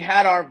we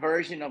had our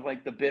version of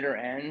like the bitter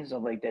ends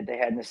of like that they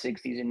had in the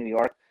 60s in New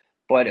York,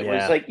 but it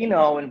was like,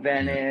 in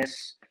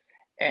Venice,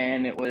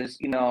 and it was,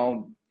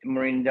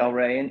 Marina Del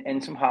Rey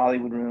and some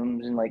Hollywood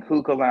rooms and like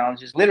hookah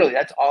lounges. Literally,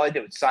 that's all I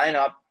did was sign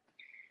up.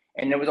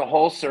 And there was a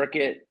whole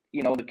circuit,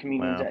 the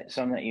comedians that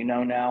some that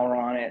now are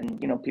on it,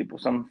 and people,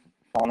 some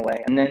falling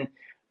away. And then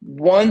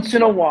once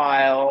in a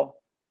while,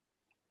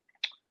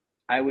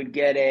 I would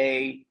get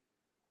a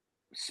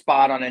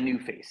spot on a New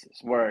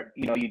Faces where,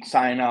 you'd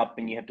sign up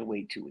and you have to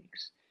wait 2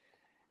 weeks.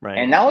 Right.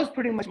 And that was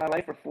pretty much my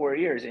life for 4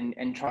 years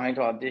and trying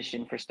to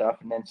audition for stuff.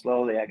 And then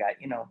slowly I got,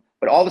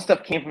 but all the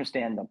stuff came from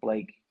stand-up.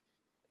 Like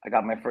I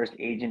got my first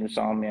agent who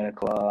saw me at a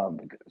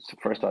club,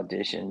 first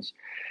auditions.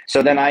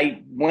 So then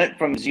I went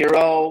from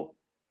zero.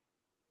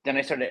 Then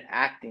I started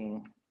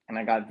acting, and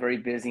I got very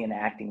busy in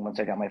acting. Once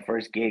I got my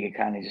first gig, it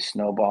kind of just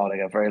snowballed. I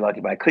got very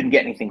lucky, but I couldn't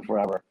get anything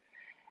forever.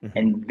 Mm-hmm.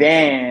 And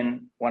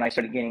then when I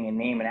started getting a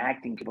name in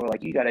acting, people were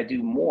like, you got to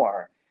do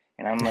more.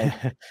 And I'm like,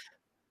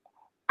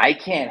 I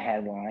can't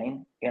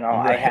headline.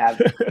 I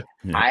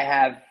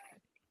have,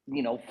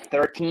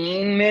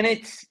 13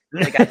 minutes.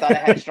 Like I thought I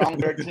had a strong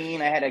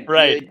 13. I had a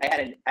good, I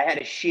had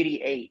a shitty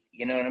 8.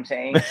 You know what I'm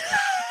saying?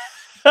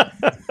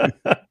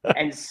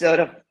 And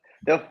so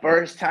the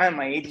first time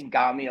my agent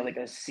got me like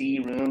a C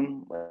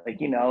room, like,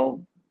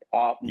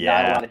 off,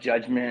 not a lot of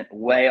judgment,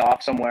 way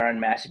off somewhere in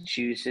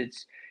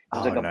Massachusetts. It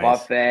was like a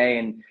buffet,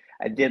 and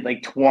I did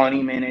like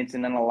 20 minutes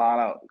and then a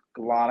lot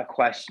of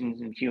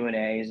questions and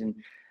Q&As. And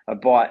I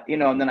bought,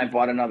 and then I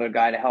bought another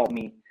guy to help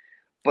me.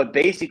 But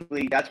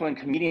basically that's when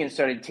comedians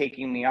started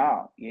taking me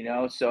out,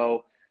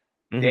 so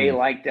they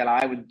liked that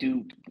I would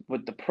do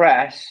with the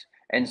press.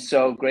 And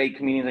so great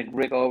comedians like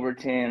Rick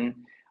Overton,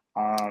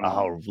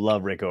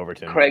 love Rick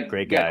Overton. Great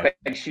guy.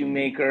 Craig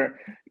Shoemaker,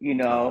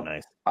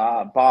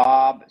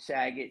 Bob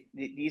Saget.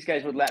 These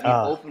guys would let me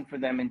open for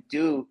them and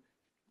do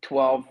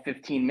 12,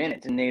 15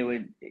 minutes. And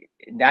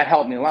that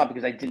helped me a lot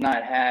because I did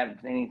not have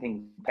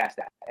anything past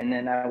that. And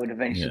then I would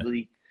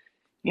eventually,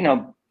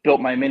 built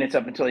my minutes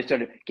up until they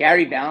started.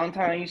 Gary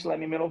Valentine used to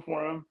let me middle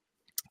for him.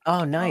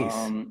 Oh, nice.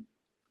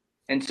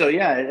 And so,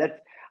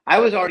 I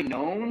was already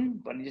known,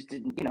 but I just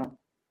didn't,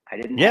 I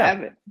didn't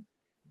have it.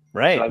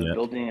 Right. So I was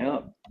building it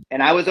up.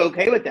 And I was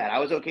okay with that. I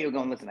was okay with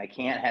going, listen, I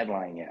can't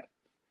headline yet.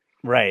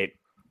 Right.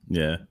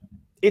 Yeah.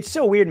 It's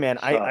so weird, man.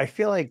 So, I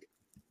feel like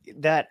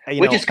that,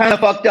 which is kind of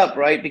fucked up,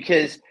 right?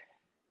 Because,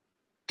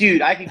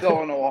 dude, I could go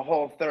on a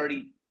whole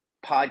 30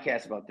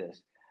 podcasts about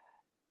this.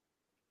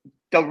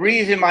 The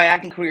reason my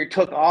acting career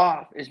took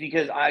off is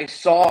because I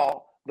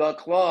saw the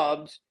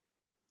clubs.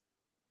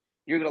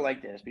 You're going to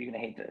like this, but you're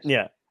going to hate this.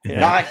 Yeah.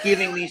 Not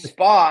giving me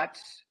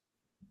spots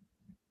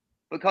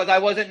because I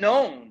wasn't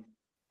known.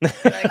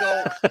 And I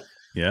go,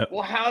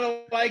 well, how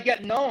do I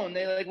get known?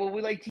 They're like, well,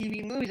 we like TV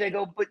and movies. I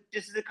go, but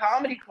this is a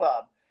comedy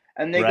club.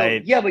 And they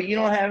go, yeah, but you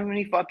don't have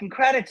any fucking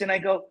credits. And I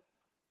go,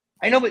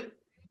 I know, but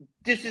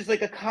this is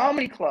like a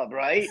comedy club,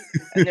 right?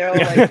 And they're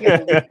like,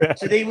 yeah.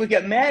 So they would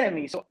get mad at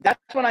me. So that's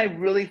when I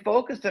really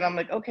focused, and I'm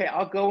like, okay,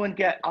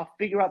 I'll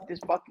figure out this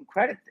fucking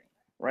credit thing,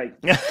 right?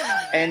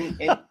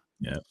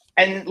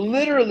 And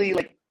literally,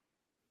 like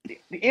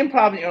the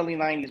improv in the early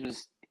 90s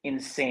was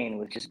insane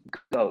with just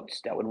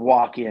goats that would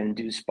walk in and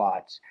do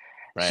spots.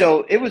 Right.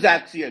 So it was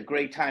actually a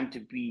great time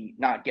to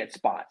not get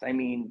spots. I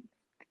mean,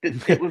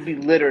 it would be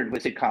littered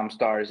with sitcom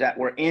stars that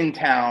were in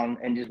town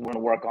and just want to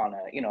work on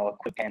a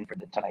quick end for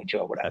the Tonight Show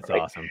or whatever. That's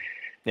awesome.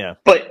 Yeah.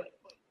 But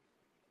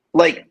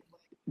like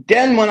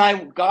then when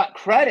I got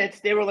credits,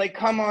 they were like,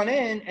 come on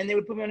in, and they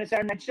would put me on a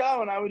Saturday Night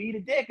Show and I would eat a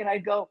dick and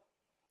I'd go,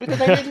 because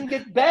I didn't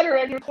get better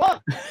at your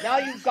club. Now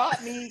you've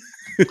got me.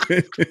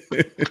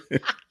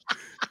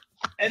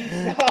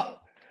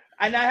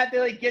 And I have to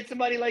like get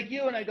somebody like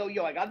you, and I go,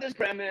 yo, I got this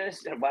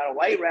premise about a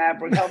white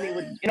rapper. Help me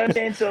with, you know what I'm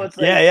saying? So it's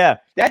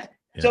like,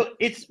 So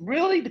it's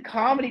really the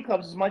comedy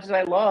clubs, as much as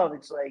I love,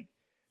 it's like,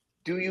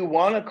 do you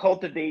want to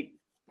cultivate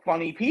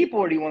funny people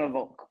or do you want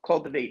to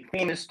cultivate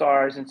famous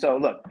stars? And so,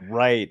 look,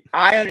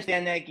 I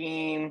understand that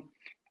game.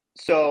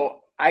 So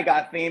I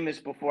got famous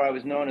before I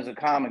was known as a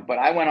comic, but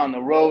I went on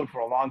the road for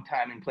a long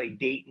time and played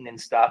Dayton and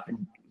stuff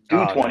and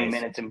do 20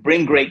 minutes and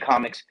bring great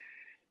comics.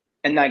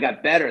 And I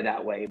got better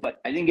that way,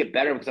 but I didn't get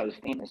better because I was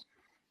famous.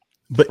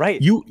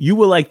 But you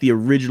were like the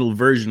original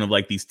version of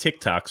like these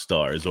TikTok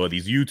stars or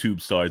these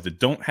YouTube stars that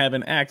don't have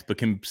an act but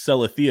can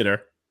sell a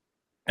theater,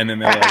 and then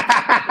they're like,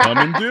 "Come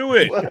and do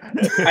it."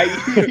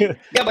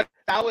 Yeah, but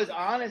I was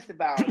honest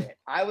about it.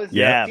 I was.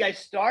 See, I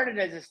started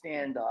as a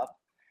stand-up,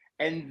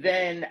 and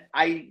then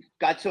I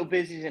got so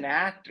busy as an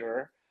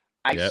actor.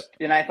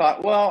 And I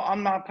thought, well,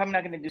 I'm probably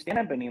not going to do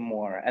stand-up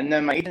anymore. And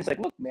then my agent's like,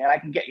 "Look, man, I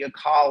can get you a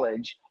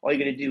college. All you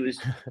got to do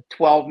is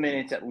 12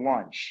 minutes at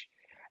lunch."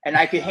 And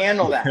I could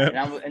handle that.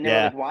 And they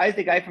were like, why is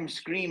the guy from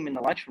Scream in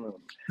the lunchroom?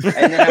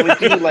 And then I would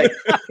do like...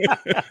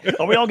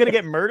 Are we all going to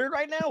get murdered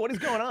right now? What is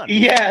going on?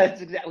 Yeah,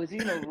 it was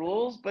even the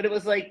rules. But it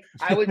was like,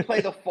 I would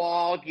play the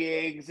fall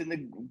gigs and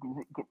the,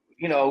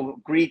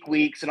 Greek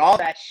weeks and all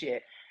that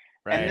shit.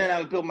 Right. And then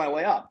I would build my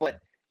way up. But,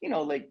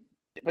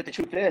 but the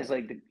truth is,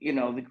 like, the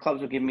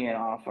clubs would give me an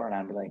offer and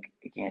I'd be like,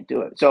 I can't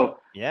do it. So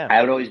I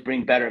would always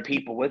bring better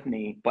people with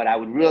me, but I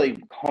would really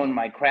hone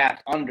my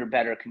craft under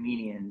better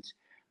comedians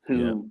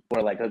who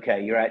were like,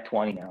 okay, you're at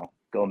 20 now,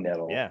 go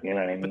middle. Yeah. You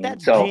know what I mean? But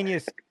that's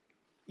genius.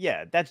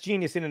 Yeah, that's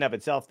genius in and of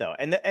itself, though.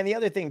 And the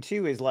other thing,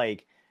 too, is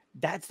like,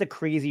 that's the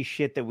crazy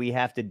shit that we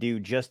have to do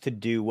just to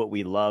do what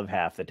we love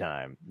half the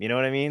time. You know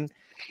what I mean?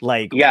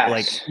 Like,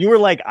 like you were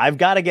like, I've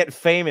got to get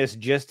famous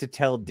just to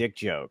tell dick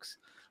jokes.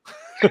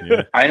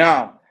 I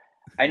know.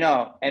 And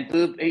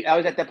I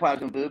was at that point, I was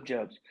doing boob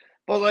jokes.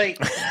 But like,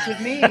 to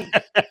me,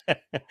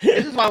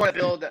 this is why I want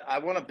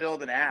to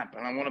build an app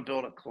and I want to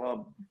build a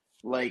club.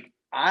 Like,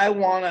 I'm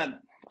going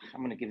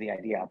to give the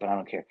idea out, but I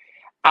don't care.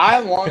 I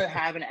want to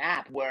have an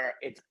app where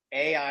it's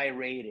AI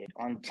rated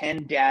on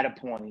 10 data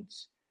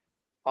points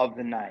of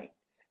the night.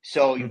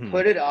 So you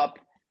put it up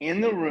in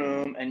the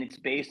room and it's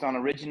based on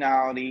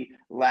originality,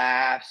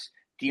 laughs,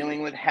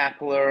 dealing with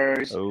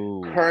hecklers,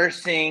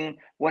 cursing,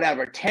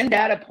 whatever. 10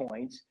 data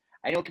points.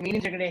 I know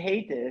comedians are going to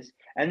hate this.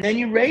 And then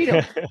you rate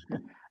them.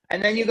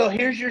 And then you go,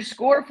 here's your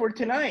score for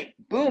tonight.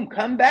 Boom,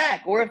 come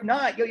back. Or if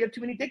not, you have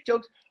too many dick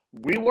jokes,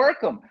 rework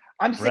them.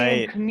 I'm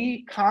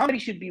saying comedy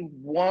should be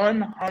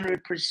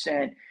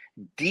 100%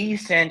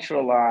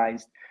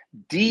 decentralized,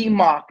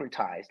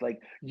 democratized.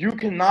 Like, you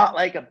cannot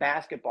like a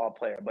basketball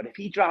player, but if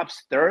he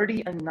drops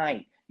 30 a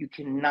night, you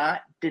cannot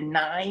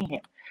deny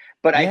him.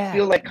 But I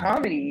feel like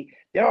comedy,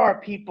 there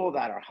are people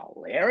that are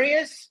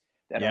hilarious,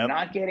 that are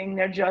not getting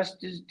their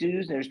justice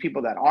dues. There's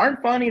people that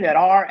aren't funny, that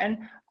are, and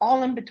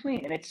all in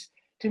between. And it's,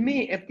 to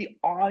me, if the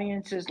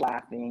audience is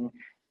laughing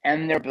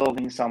and they're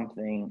building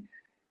something,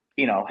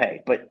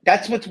 hey, but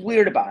that's what's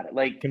weird about it.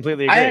 Like,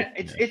 completely agree.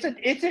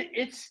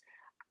 It's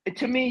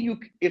to me,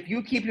 if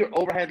you keep your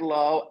overhead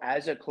low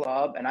as a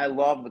club, and I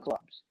love the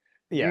clubs,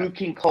 you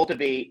can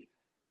cultivate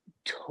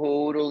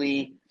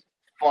totally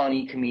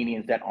funny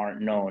comedians that aren't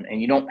known, and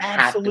you don't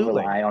have to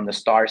rely on the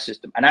star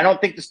system. And I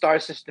don't think the star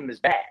system is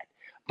bad,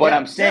 but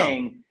I'm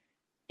saying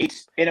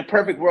it's, in a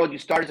perfect world, you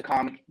start as a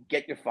comic,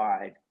 get your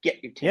 5,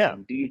 get your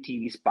 10, do your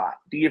TV spot,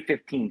 do your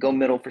 15, go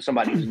middle for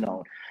somebody who's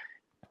known.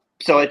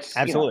 So it's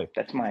absolutely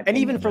that's my opinion. And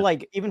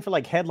even for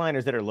like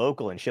headliners that are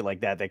local and shit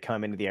like that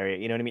come into the area,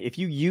 you know what I mean? If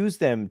you use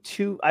them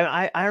to,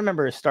 I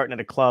remember starting at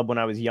a club when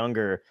I was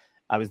younger.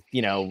 I was,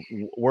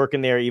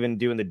 working there, even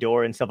doing the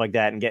door and stuff like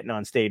that, and getting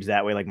on stage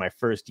that way, like my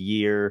first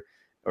year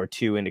or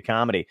two into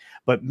comedy.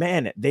 But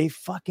man, they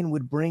fucking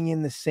would bring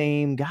in the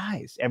same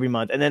guys every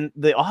month, and then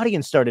the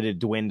audience started to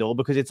dwindle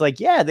because it's like,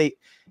 they,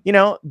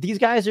 these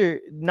guys are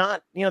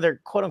not,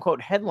 they're quote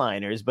unquote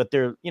headliners, but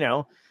they're,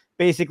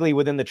 basically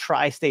within the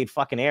tri-state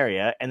fucking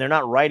area, and they're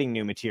not writing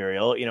new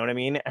material. You know what I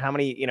mean? How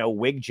many,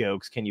 wig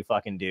jokes can you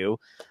fucking do?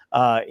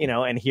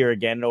 And hear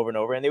again and over and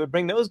over. And they would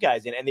bring those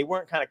guys in, and they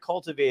weren't kind of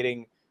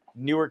cultivating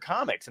newer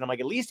comics. And I'm like,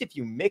 at least if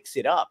you mix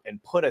it up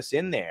and put us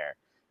in there,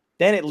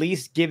 then at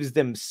least gives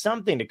them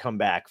something to come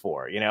back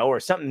for, or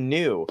something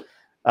new.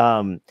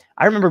 I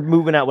remember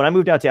moving out. When I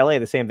moved out to LA,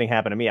 the same thing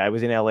happened to me. I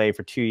was in LA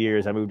for 2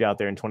 years. I moved out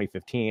there in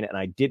 2015, and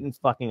I didn't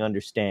fucking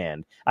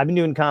understand. I've been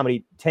doing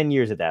comedy 10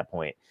 years at that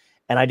point.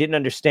 And I didn't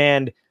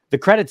understand the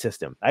credit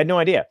system. I had no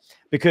idea,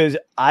 because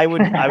I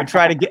would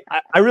try to get,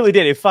 I really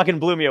did. It fucking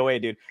blew me away,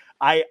 dude.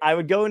 I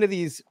would go into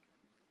these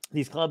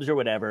clubs or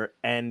whatever,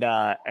 and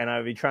I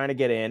would be trying to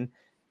get in.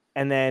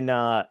 And then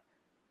I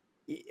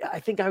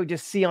think I would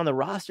just see on the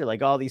roster,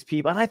 like, all these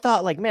people. And I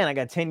thought, like, man, I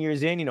got 10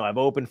 years in, I've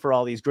opened for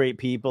all these great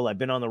people. I've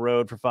been on the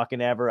road for fucking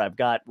ever. I've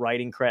got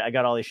writing credit. I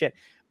got all this shit,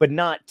 but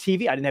not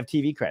TV. I didn't have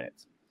TV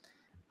credits.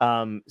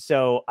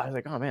 So I was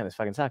like, oh man, this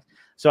fucking sucks.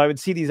 So I would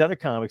see these other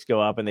comics go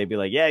up, and they'd be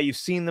like, yeah, you've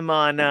seen them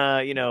on,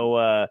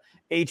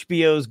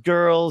 HBO's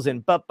Girls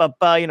and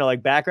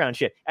like background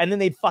shit. And then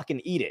they'd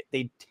fucking eat it.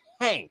 They'd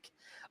tank.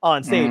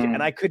 on stage,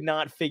 and I could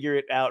not figure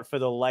it out for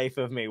the life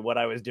of me what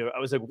I was doing. I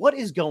was like, what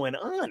is going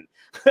on?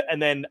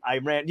 And then I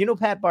ran. You know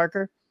Pat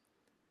Barker?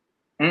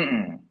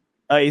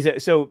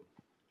 So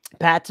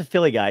Pat's a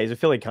Philly guy. He's a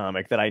Philly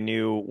comic that I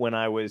knew when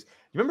I was.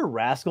 You remember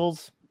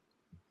Rascals?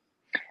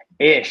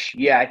 Ish.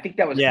 Yeah, I think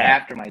that was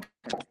after my.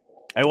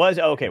 I was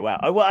okay. Wow.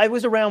 Well, I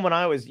was around when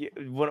I was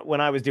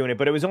doing it,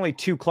 but it was only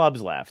 2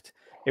 clubs left.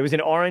 It was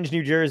in Orange,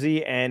 New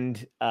Jersey,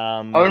 and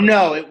oh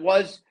no, it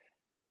was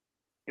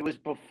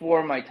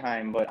before my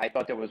time, but I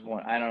thought there was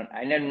one.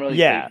 I didn't really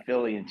play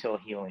Philly until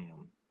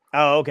Helium.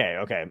 Oh, okay.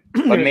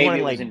 But maybe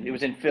it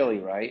was in Philly,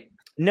 right?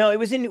 No, there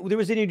was in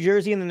New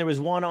Jersey, and then there was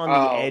one on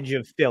the edge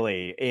of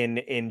Philly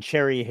in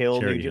Cherry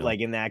Hill, like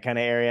in that kind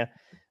of area.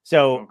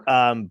 So,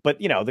 but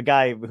the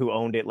guy who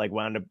owned it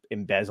wound up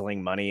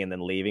embezzling money and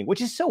then leaving,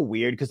 which is so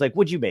weird because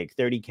what'd you make,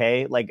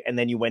 $30K? And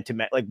then you went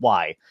to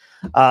why?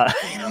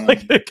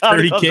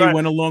 30K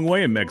went a long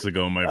way in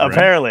Mexico, my friend.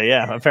 Apparently.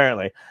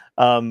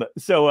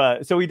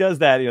 So he does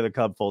that, the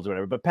club folds or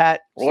whatever. But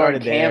Pat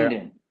started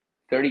Camden.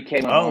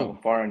 30K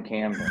went far in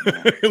Camden.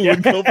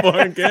 Would go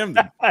far in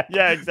Camden.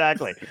 Yeah,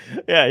 exactly.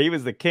 Yeah, he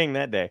was the king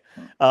that day.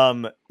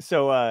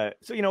 So I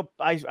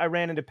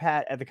ran into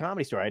Pat at the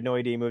Comedy Store. I had no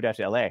idea he moved out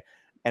to LA.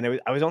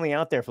 And I was only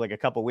out there for a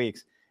couple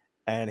weeks,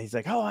 and he's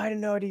like, "Oh, I didn't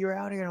know you were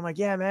out here." And I'm like,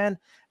 "Yeah, man."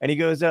 And he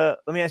goes, "Let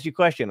me ask you a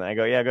question." And I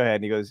go, "Yeah, go ahead."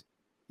 And he goes,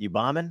 "You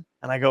bombing?"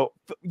 And I go,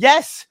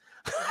 "Yes."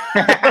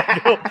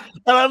 And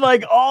I'm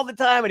like, all the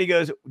time. And he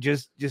goes,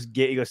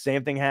 he goes,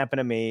 "Same thing happened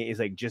to me." He's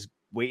like, "Just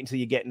wait until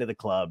you get into the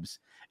clubs,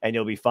 and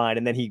you'll be fine."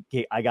 And then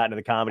I got into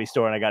the Comedy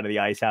Store, and I got into the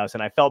Ice House,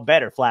 and I felt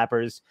better.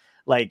 Flappers,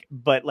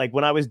 but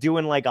when I was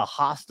doing a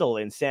hostel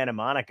in Santa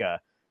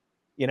Monica.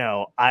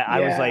 I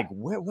was like,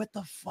 what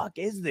the fuck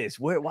is this?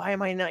 Why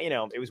am I not,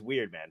 it was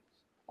weird, man.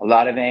 A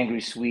lot of angry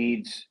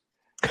Swedes,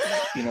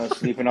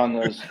 sleeping on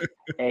those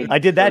egg. I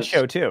did that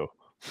show too.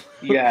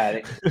 Yeah.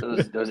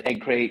 Those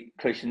egg crate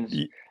cushions.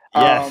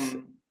 Yes.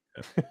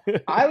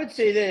 I would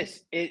say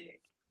this,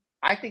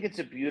 I think it's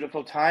a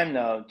beautiful time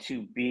though,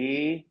 to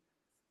be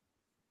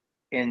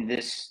in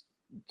this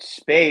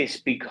space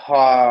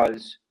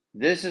because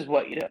this is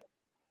what you do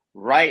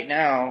right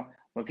now.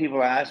 When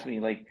people ask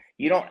me,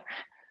 you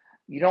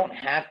don't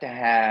have to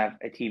have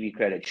a TV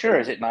credit. Sure,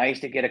 is it nice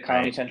to get a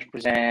Comedy Central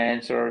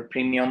Presents or a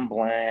Premium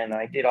Blend?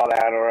 I did all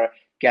that, or a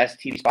guest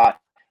TV spot.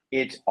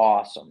 It's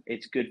awesome.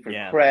 It's good for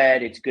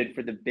cred. It's good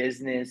for the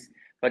business.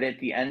 But at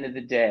the end of the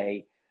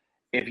day,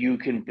 if you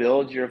can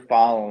build your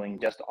following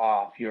just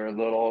off your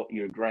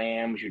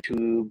grams, your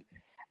tube,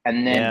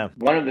 and then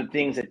one of the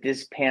things that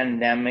this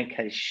pandemic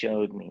has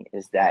showed me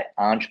is that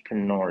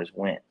entrepreneurs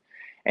win.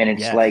 And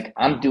it's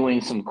I'm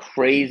doing some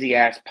crazy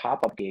ass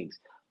pop-up gigs.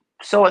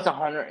 So it's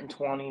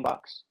 $120.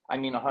 I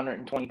mean,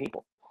 120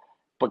 people.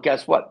 But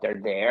guess what? They're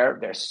there.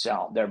 They're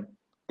selling. They're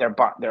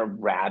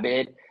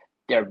rabid.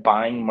 They're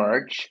buying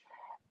merch,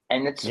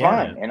 and it's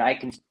fun. And I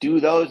can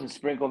do those and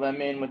sprinkle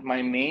them in with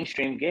my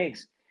mainstream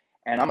gigs,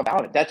 and I'm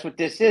about it. That's what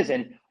this is.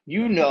 And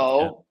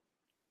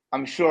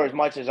I'm sure as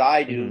much as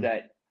I do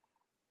that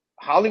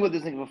Hollywood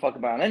doesn't give a fuck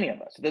about any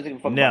of us. It doesn't give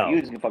a fuck about you.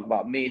 It doesn't give a fuck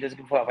about me. It doesn't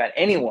give a fuck about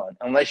anyone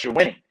unless you're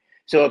winning.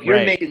 So if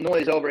you're making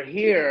noise over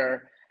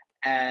here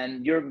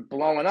and you're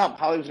blowing up,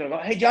 Hollywood's going to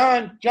go, "Hey,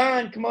 John,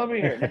 come over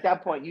here." And at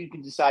that point, you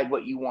can decide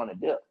what you want to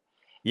do.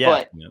 Yeah.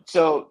 But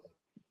so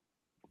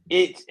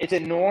it is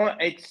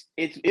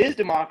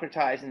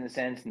democratized in the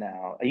sense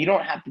now. You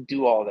don't have to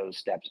do all those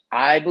steps,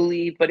 I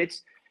believe, but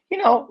it's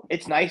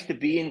nice to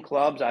be in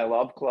clubs. I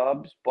love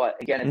clubs.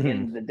 But again, at the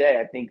end of the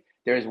day, I think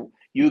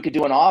you could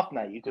do an off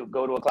night. You could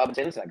go to a club and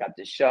say, "Listen, I got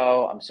this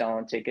show. I'm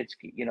selling tickets.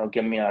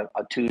 Give me a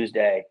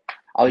Tuesday.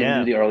 I'll even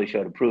do the early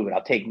show to prove it.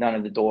 I'll take none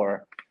at the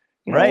door."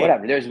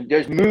 Whatever.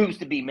 There's moves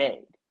to be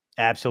made.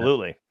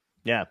 Absolutely.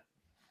 Yeah.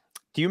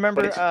 Do you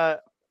remember? Tom,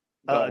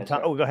 go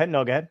ahead.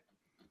 No, go ahead.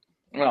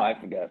 No, I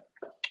forgot.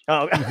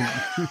 Oh.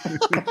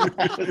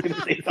 I was going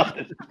to say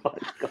something.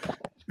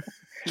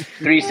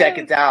 3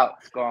 seconds out.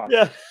 It's gone.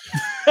 Yeah.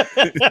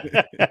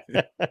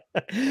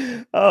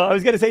 I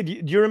was going to say,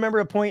 do you remember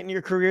a point in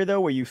your career though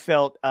where you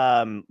felt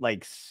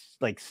like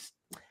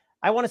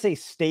I want to say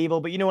stable,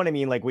 but you know what I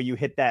mean? Like where you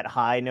hit that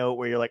high note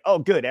where you're like, "Oh,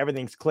 good,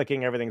 everything's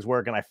clicking, everything's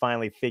working. I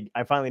finally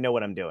know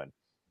what I'm doing."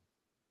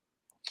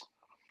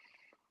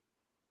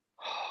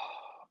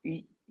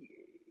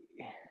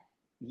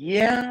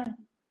 Yeah,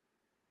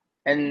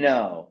 and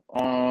no.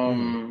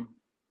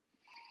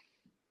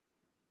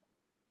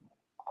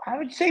 I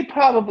would say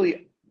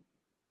probably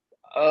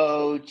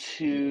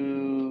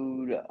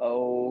 2002 to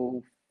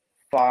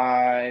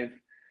 2005.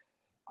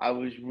 I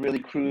was really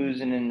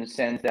cruising in the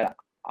sense that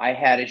I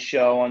had a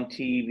show on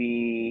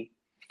TV,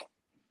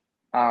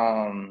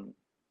 and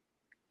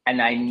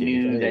I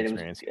knew that it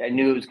was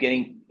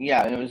getting,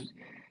 and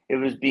it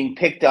was being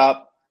picked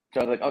up.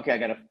 So I was like, okay, I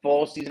got a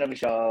full season of a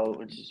show,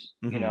 which is,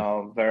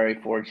 very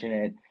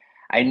fortunate.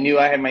 I knew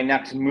I had my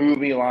next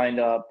movie lined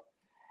up.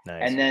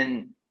 Nice. And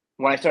then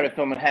when I started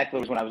filming Heckler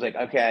was when I was like,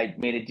 okay, I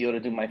made a deal to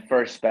do my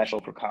first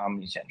special for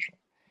Comedy Central.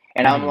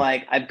 And I'm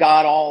like, I've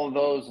got all of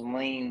those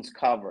lanes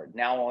covered.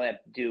 Now all I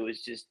have to do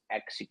is just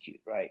execute,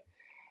 right?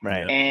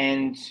 Right.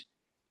 And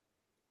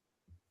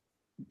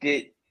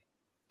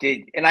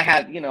and I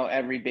had,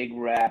 every big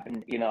rep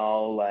and,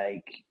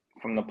 like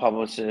from the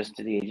publicist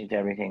to the agent to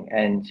everything.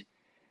 And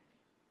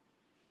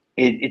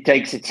it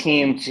takes a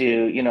team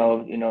to,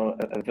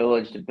 a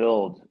village to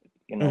build,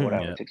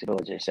 whatever. It takes a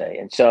village, they say.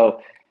 And so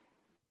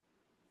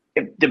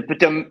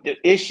the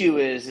issue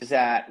is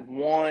that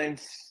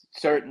once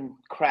certain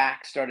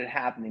cracks started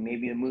happening,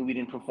 maybe the movie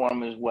didn't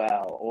perform as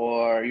well,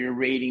 or your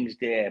ratings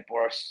dip,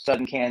 or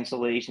sudden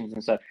cancellations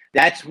and stuff,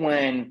 that's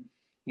when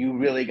you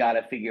really got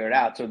to figure it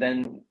out. So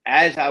then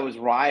as I was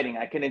riding,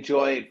 I can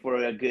enjoy it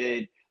for I've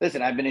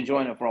been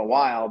enjoying it for a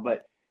while,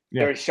 but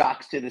there are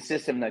shocks to the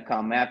system that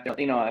come after,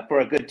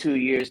 for a good 2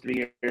 years,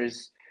 3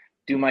 years,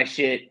 do my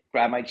shit,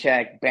 grab my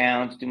check,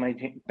 bounce, do my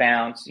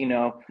bounce,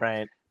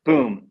 Right.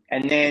 Boom.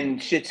 And then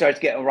shit starts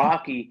getting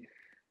rocky.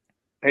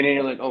 And then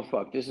you're like, oh,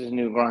 fuck, this is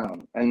new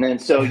ground. And then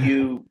so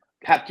you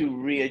have to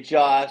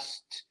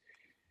readjust.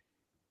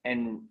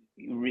 And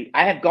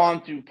I have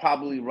gone through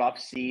probably rough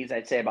seas,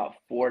 I'd say about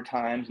 4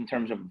 times in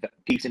terms of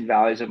peaks and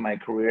valleys of my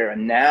career.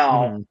 And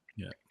now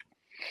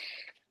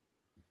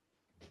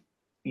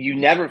you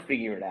never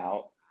figure it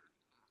out.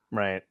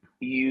 Right.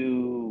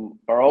 You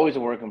are always a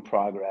work in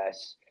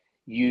progress.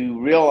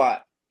 You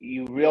realize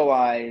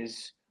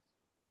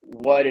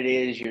what it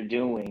is you're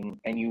doing,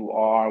 and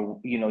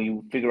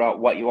you figure out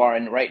what you are.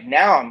 And right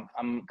now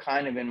I'm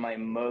kind of in my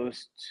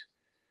most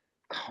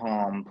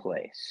calm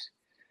place.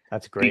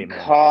 That's great,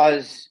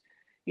 because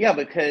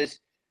the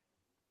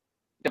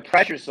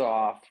pressure's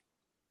off,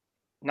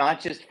 not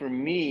just for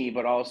me,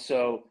 but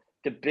also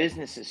the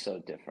business is so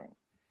different.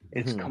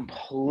 It's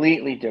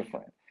completely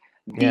different.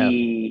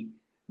 The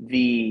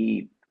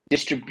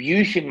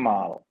distribution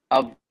model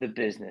of the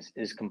business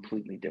is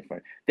completely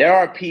different. There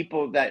are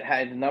people that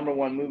had the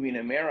 #1 movie in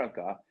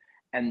America,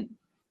 and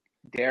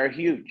they're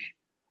huge.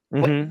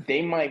 But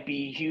they might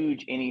be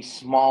huge in a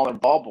smaller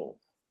bubble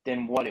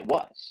than what it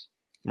was.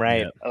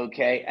 Right.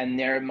 Okay. And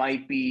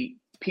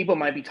people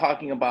might be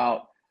talking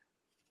about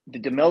the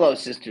DeMillo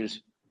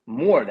sisters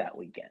more that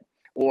weekend.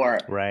 Or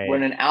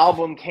when an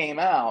album came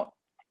out,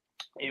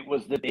 it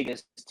was the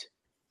biggest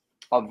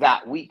of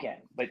that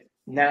weekend. But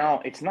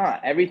now it's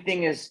not.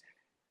 Everything is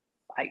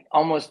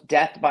almost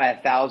death by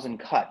 1,000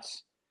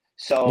 cuts.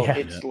 So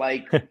it's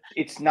like,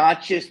 it's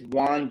not just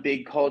one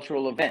big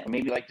cultural event,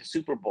 maybe like the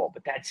Super Bowl,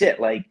 but that's it.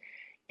 Like,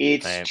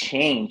 it's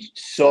changed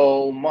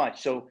so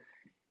much. So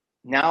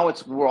now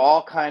we're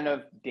all kind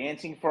of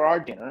dancing for our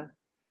dinner.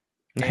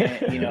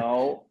 And,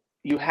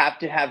 you have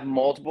to have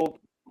multiple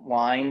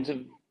lines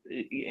of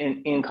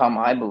income,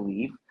 I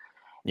believe.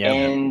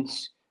 And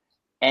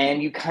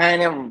you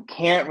kind of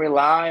can't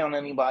rely on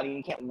anybody.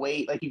 You can't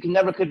wait. Like, you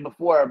never could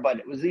before, but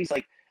it was at least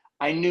like,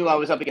 I knew I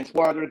was up against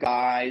 4 other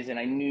guys, and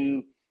I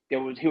knew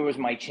here was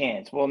my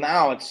chance. Well,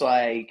 now it's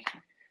like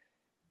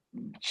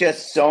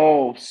just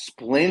so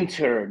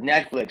splintered.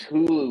 Netflix,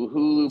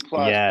 Hulu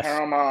Plus,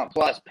 Paramount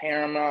Plus,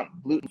 Paramount,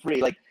 gluten-free.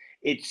 Like,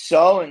 it's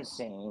so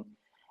insane.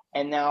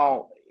 And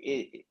now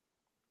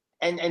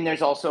and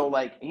there's also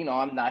like,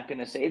 I'm not going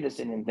to say this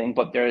in anything,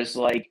 but there's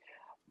like,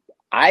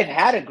 I've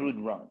had a good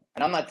run,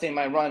 and I'm not saying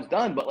my run's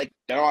done, but like,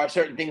 there are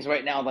certain things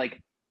right now,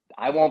 like,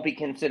 I won't be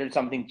considered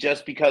something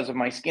just because of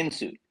my skin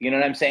suit. You know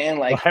what I'm saying?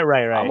 Like,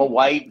 right. I'm a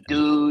white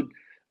dude,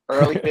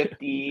 early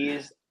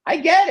 50s. I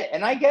get it.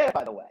 And I get it,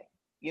 by the way.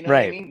 You know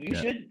what I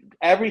mean?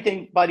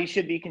 Everybody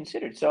should be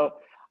considered. So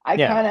I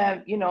kind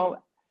of,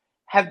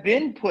 have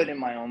been put in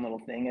my own little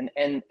thing.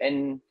 And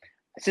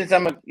since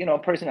I'm a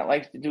person that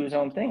likes to do his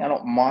own thing, I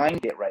don't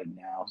mind it right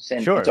now. So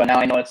now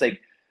I know it's like,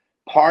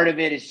 part of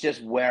it is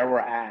just where we're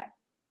at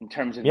in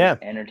terms of the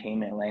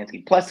entertainment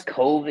landscape. Plus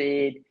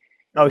COVID.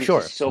 Oh,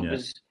 sure.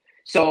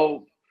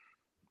 So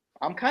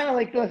I'm kind of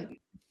like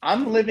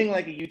I'm living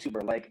like a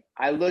YouTuber. Like,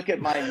 I look at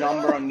my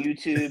number on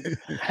YouTube.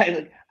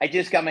 I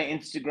just got my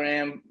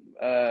Instagram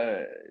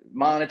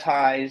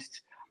monetized.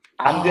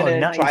 I'm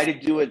gonna try to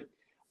do it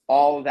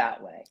all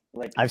that way.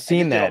 Like, I've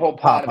seen that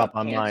pop up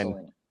on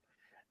mine.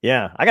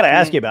 Yeah, I gotta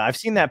ask you about. I've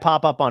seen that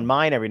pop up on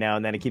mine every now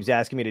and then. It keeps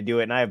asking me to do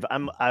it, and I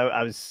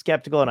was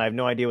skeptical, and I have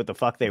no idea what the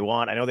fuck they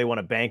want. I know they want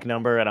a bank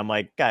number, and I'm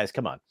like, guys,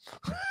 come on.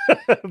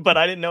 But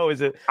I didn't know it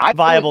was a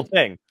viable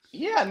thing.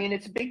 Yeah, I mean,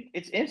 it's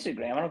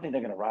Instagram. I don't think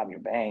they're gonna rob your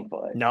bank,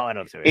 but no, I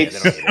don't think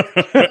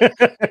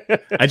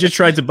it. I just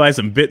tried to buy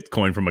some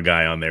Bitcoin from a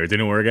guy on there. It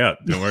didn't work out.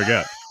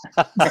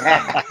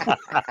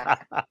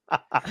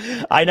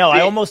 I know.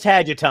 I almost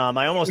had you, Tom.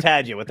 I almost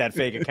had you with that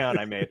fake account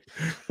I made.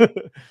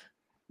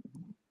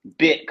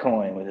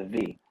 Bitcoin with a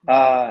V.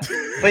 But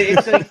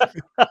it's like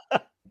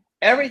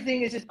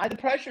everything is just the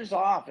pressure's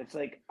off. It's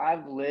like,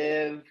 I've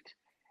lived.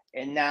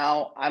 And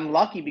now I'm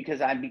lucky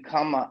because I've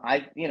become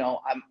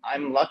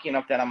I'm lucky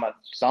enough that I'm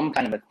some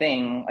kind of a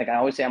thing. Like, I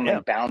always say, I'm a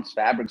bounce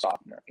fabric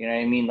softener. You know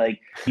what I mean? Like,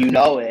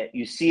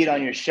 you see it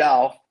on your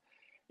shelf.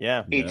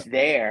 Yeah. It's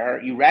there.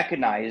 You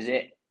recognize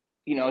it.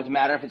 It's a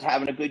matter if it's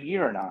having a good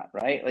year or not,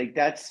 right? Like,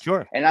 that's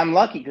sure. And I'm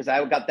lucky because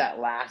I got that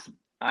last,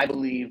 I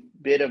believe,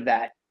 bit of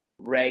that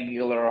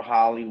regular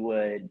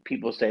Hollywood,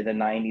 people say the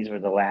 90s were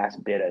the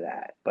last bit of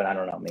that, but I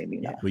don't know, maybe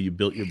not. Where you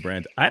built your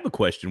brand. I have a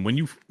question. When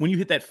you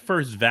hit that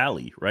first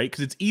valley, right?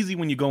 Because it's easy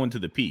when you go into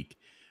the peak.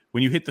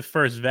 When you hit the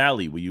first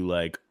valley, were you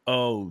like,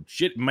 oh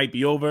shit, it might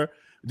be over?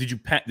 Did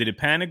it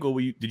panic, or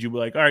did you be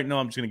like, all right, no,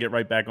 I'm just gonna get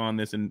right back on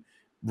this and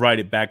ride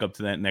it back up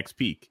to that next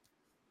peak?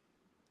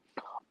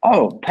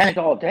 Oh, panic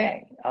all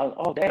day,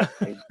 all day.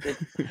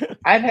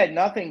 I've had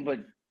nothing but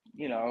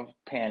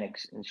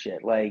panics and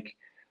shit. Like,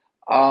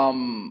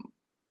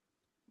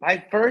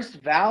 my first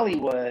valley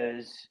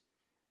was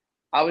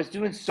I was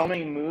doing so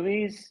many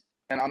movies,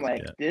 and I'm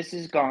like, this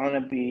is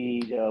gonna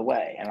be the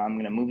way, and I'm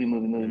gonna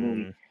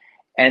movie.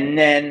 And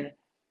then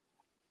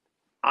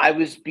I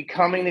was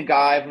becoming the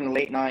guy from the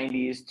late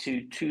 90s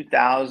to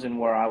 2000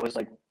 where I was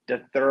like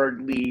the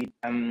third lead,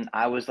 and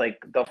I was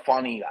like the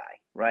funny guy,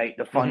 right?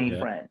 The funny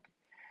friend.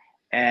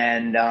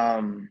 And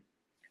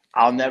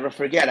I'll never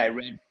forget, I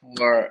read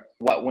for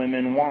What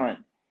Women Want,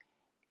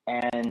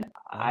 and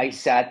I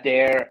sat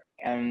there,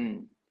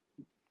 and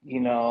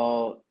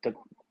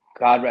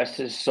God rest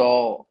his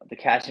soul, the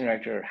casting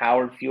director,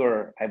 Howard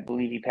Fuhrer, I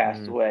believe he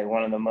passed away,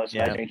 one of the most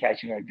legendary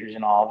casting directors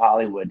in all of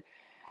Hollywood.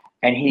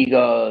 And he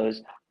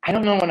goes, I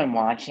don't know what I'm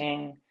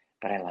watching,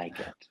 but I like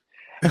it.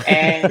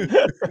 And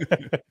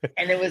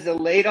and it was a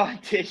late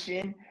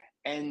audition,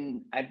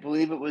 and I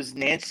believe it was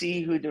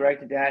Nancy who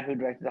directed that, who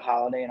directed The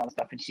Holiday and all that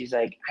stuff. And she's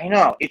like, I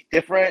know, it's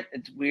different,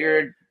 it's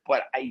weird,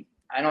 but I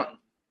don't,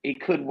 it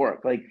could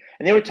work. Like,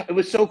 and they were, it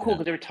was so cool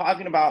because they were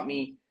talking about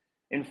me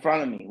in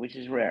front of me, which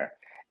is rare.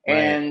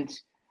 Right.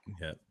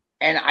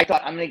 And I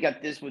thought, I'm gonna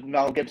get this with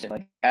Mel Gibson.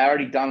 Like, I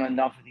already done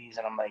enough of these,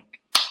 and I'm like,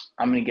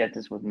 I'm gonna get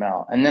this with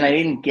Mel. And then I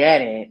didn't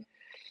get it.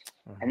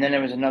 And then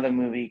there was another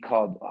movie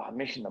called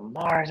Mission to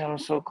Mars. I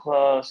was so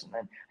close. And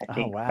then I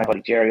think my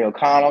buddy Jerry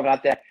O'Connell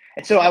got that.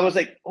 And so I was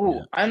like,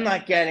 I'm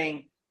not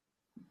getting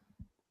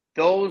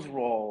those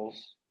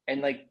roles.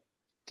 And like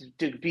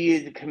to be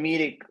the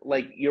comedic,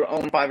 like your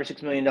own $5 or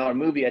 $6 million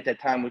movie at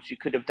that time, which you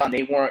could have done.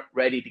 They weren't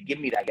ready to give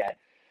me that yet.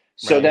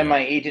 So then my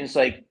agent's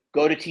like,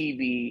 go to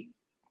TV,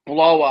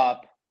 blow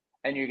up,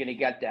 and you're going to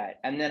get that.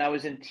 And then I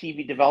was in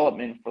TV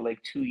development for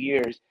like 2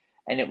 years,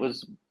 and it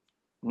was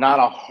not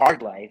a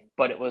hard life,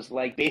 but it was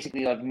like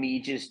basically of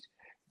me just,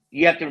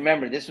 you have to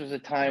remember, this was a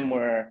time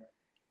where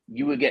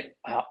you would get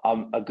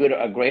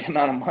a great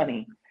amount of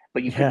money,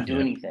 but you couldn't do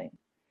anything.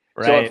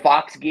 Right. So if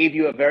Fox gave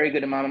you a very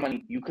good amount of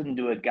money, you couldn't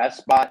do a guest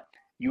spot.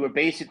 You were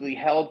basically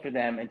held for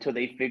them until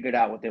they figured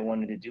out what they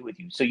wanted to do with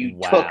you. So you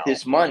took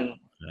this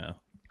money,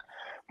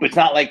 but it's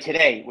not like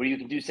today where you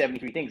can do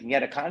 73 things and you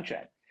had a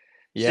contract.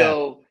 Yeah.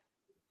 So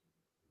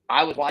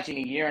I was watching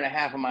a year and a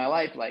half of my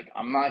life, like,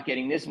 I'm not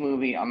getting this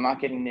movie, I'm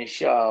not getting this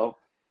show,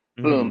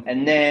 boom.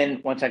 And then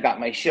once I got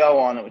my show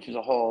on it, which was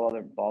a whole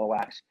other ball of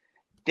wax,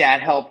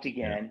 that helped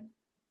again.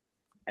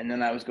 And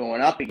then I was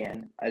going up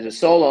again as a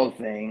solo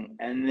thing.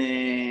 And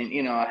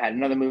then, I had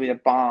another movie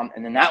that bombed,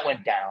 and then that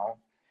went down.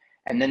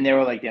 And then they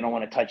were like, they don't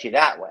want to touch you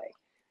that way.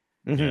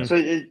 So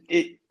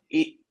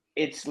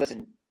it's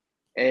listen,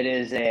 it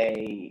is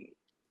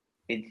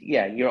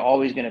you're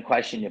always going to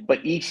question it,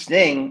 but each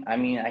thing, I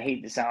mean, I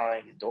hate to sound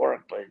like a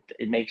dork, but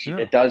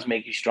it does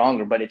make you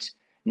stronger. But it's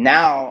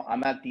now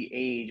I'm at the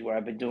age where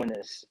I've been doing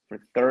this for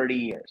 30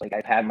 years. Like,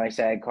 I've had my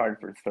SAG card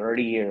for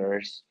 30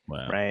 years.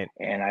 Wow. Right.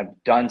 And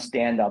I've done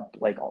stand up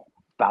like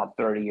about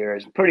 30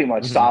 years, pretty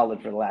much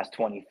solid for the last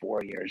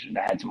 24 years. And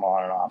I had some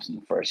on and offs in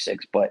the first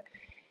 6, but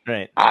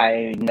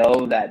I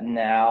know that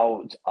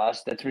now it's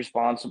us that's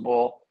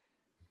responsible.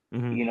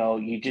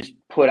 You just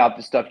put out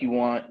the stuff you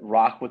want,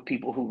 rock with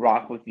people who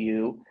rock with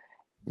you,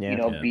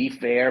 be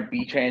fair,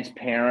 be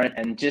transparent,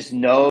 and just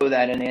know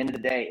that at the end of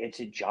the day,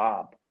 it's a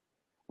job.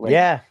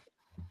 Like,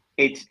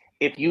 it's,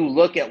 if you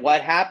look at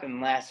what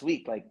happened last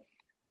week, like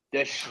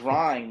the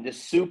shrine, the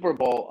Super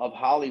Bowl of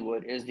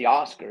Hollywood is the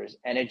Oscars,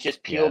 and it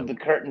just peeled the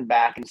curtain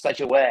back in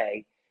such a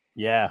way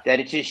that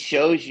it just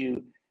shows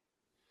you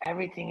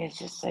everything is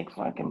just like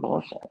fucking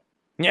bullshit.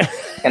 Yeah.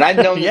 And I've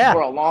known this for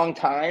a long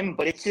time,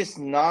 but it's just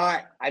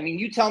not, I mean,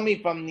 you tell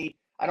me from the,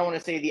 I don't want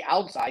to say the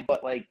outside,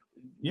 but like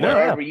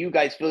wherever you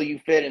guys feel you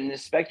fit in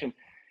this spectrum,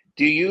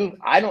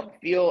 I don't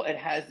feel it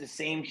has the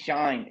same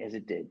shine as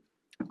it did.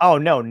 Oh,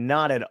 no,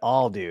 not at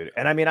all, dude.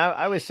 And I mean,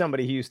 I was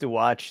somebody who used to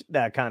watch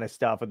that kind of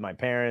stuff with my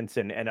parents,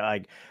 and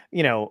like,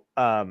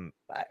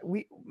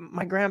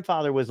 my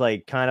grandfather was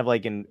like kind of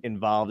like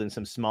involved in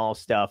some small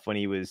stuff when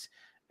he was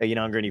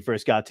younger and he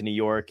first got to New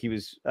York. He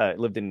was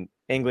lived in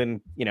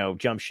England,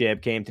 jumped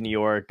ship, came to New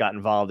York, got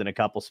involved in a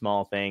couple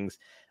small things.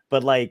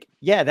 But like,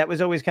 that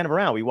was always kind of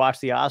around. We watched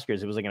the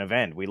Oscars. It was like an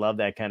event. We love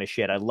that kind of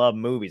shit. I love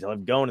movies. I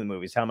love going to the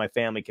movies, how my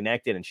family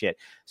connected and shit.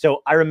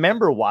 So I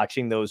remember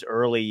watching those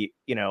early,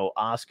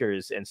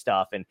 Oscars and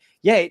stuff. And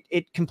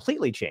it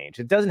completely changed.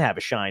 It doesn't have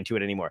a shine to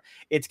it anymore.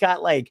 It's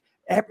got like,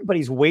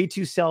 everybody's way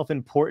too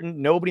self-important.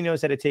 Nobody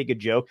knows how to take a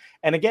joke.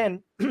 And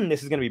again,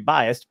 this is going to be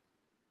biased,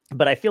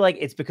 but I feel like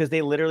it's because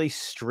they literally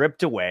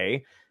stripped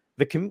away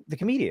the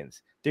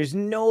comedians. There's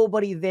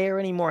nobody there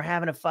anymore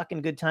having a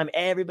fucking good time.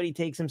 Everybody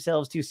takes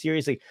themselves too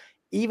seriously.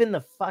 Even the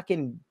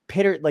fucking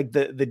like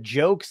the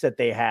jokes that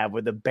they have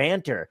with the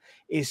banter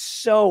is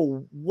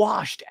so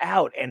washed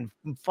out and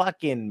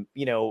fucking,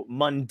 you know,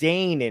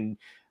 mundane and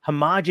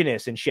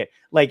homogenous and shit.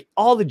 Like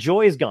all the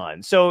joy is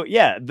gone. So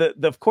yeah, the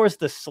of course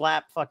the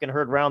slap fucking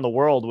heard around the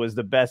world was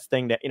the best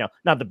thing that, you know,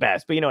 not the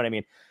best, but you know what I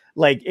mean?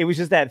 Like it was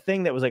just that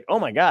thing that was like, oh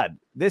my God,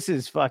 this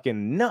is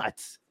fucking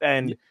nuts.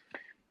 And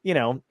you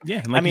know, yeah,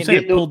 and like you said,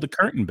 it pulled the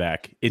curtain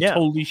back. It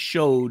totally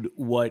showed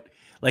what,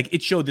 like,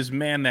 it showed this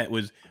man that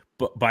was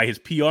by his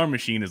PR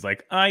machine is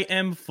like, I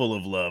am full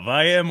of love.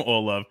 I am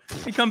all love.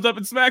 He comes up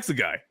and smacks a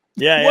guy.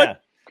 Yeah, what? Yeah,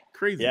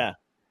 crazy. Yeah,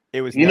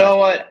 it was. You know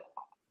what?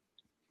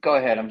 Go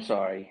ahead. I'm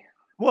sorry.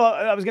 Well,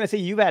 I was gonna say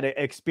you've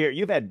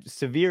had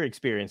severe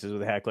experiences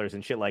with hecklers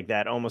and shit like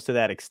that, almost to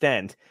that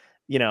extent.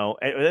 You know,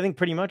 I think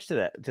pretty much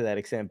to that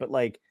extent. But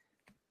like,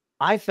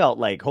 I felt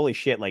like, holy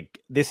shit, like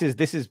this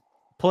is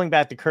pulling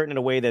back the curtain in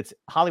a way that's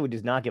Hollywood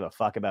does not give a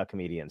fuck about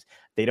comedians.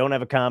 They don't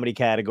have a comedy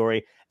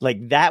category.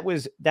 Like that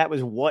was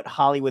what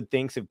Hollywood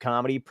thinks of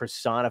comedy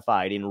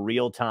personified in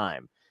real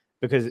time,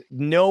 because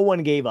no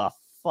one gave a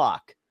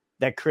fuck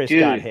that Chris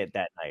got hit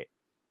that night.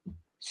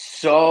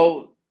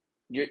 So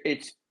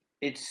it's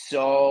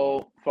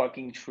so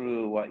fucking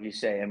true what you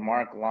say. And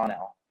Mark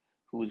Lonnell,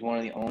 who was one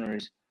of the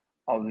owners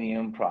of the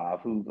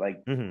Improv, who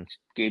like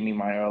gave me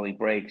my early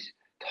breaks,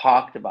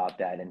 talked about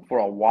that. And for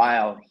a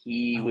while,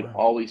 he would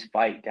always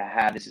fight to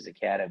have this as a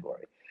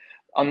category.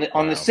 On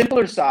the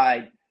simpler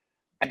side,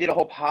 I did a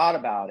whole pod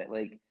about it.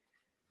 Like,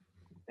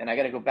 and I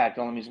got to go back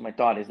to only using my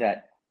thought is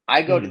that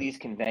I go to these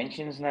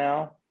conventions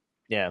now.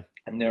 Yeah.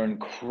 And they're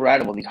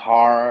incredible. These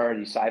horror,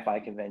 these sci-fi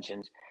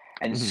conventions,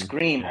 and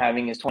Scream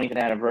having its 20th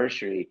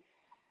anniversary.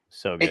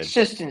 So good. It's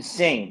just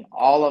insane.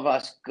 All of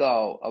us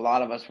go. A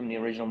lot of us from the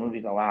original movie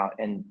go out,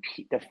 and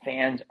the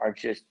fans are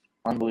just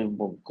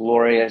unbelievable,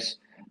 glorious,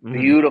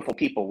 beautiful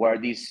people. Where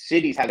these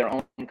cities have their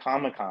own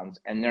Comic-Cons,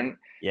 and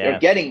they're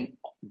getting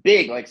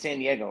big, like San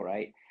Diego,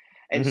 right?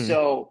 And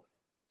so,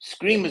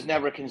 Scream was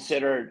never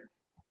considered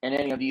in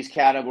any of these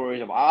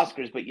categories of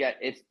Oscars, but yet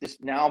it's this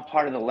now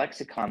part of the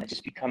lexicon that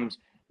just becomes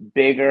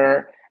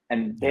bigger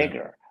and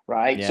bigger,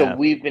 right? Yeah. So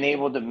we've been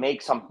able to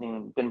make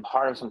something, been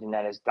part of something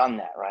that has done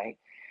that, right?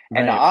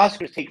 And the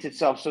Oscars takes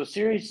itself so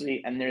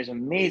seriously, and there's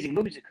amazing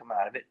movies that come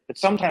out of it, but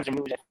sometimes they're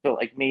movies that feel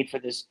like made for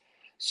this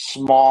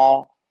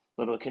small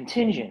little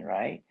contingent,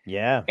 right?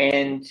 Yeah.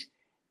 And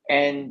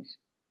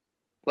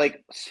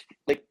like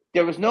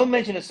there was no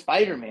mention of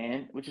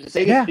Spider-Man, which is the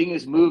second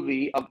biggest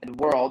movie of the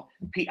world.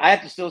 I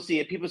have to still see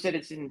it. People said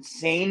it's an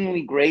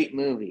insanely great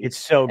movie. It's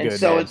so good. And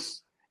so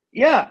it's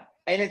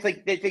and it's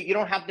like they think you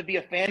don't have to be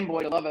a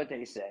fanboy to love it.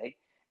 They say,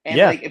 and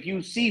like if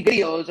you see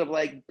videos of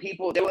like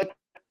people, they were like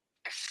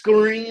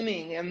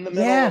screaming in the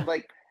middle of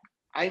like,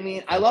 I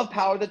mean, I love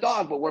Power of the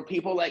Dog, but where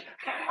people like,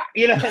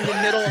 you know, in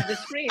the middle of the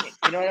screaming,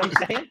 you know what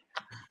I'm saying?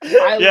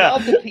 I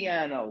love the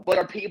piano, but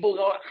are people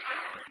going,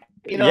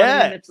 you know what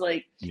I mean? It's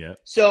like,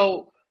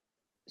 so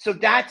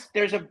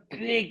there's a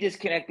big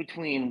disconnect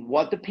between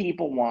what the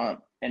people want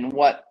and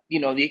what, you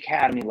know, the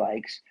Academy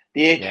likes.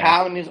 The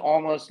Academy is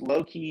almost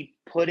low-key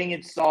putting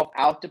itself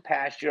out to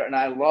pasture, and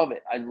I love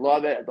it. I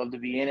love it. I'd love to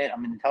be in it.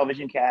 I'm in the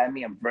Television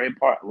Academy. I'm very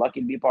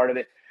lucky to be part of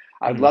it.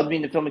 I'd love to be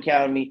in the Film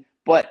Academy.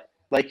 But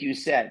like you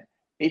said,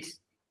 it's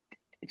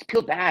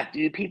peeled back,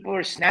 dude. People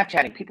are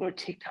Snapchatting. People are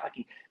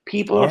TikToking.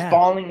 People are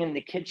falling in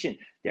the kitchen.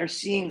 They're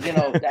seeing, you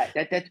know,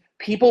 that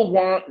people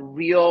want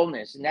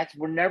realness, and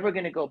we're never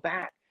going to go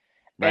back.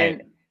 Right.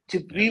 And to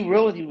be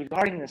real with you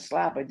regarding the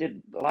slap, I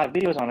did a lot of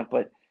videos on it,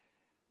 but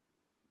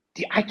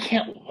I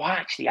can't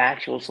watch the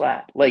actual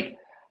slap. Like,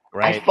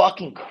 I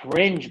fucking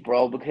cringe,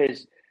 bro,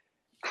 because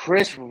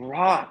Chris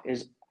Rock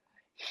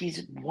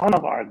he's one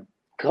of our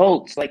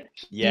GOATs. Like,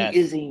 he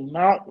is a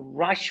Mount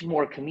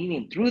Rushmore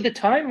comedian through the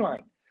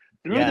timeline,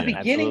 through the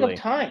beginning of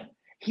time.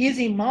 He is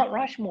a Mount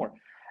Rushmore.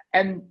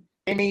 And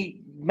in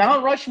a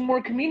Mount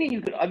Rushmore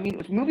comedian,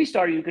 movie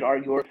star, you could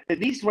argue, or at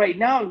least right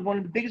now, one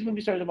of the biggest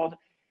movie stars of all time,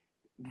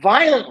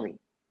 violently.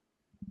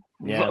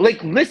 Yeah.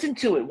 Like, listen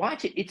to it,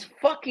 watch it. It's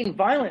fucking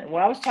violent.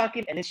 When I was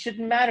talking, and it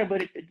shouldn't matter,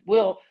 but it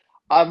will.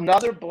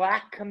 Another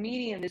black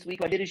comedian this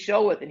week I did a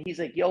show with, and he's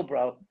like, yo,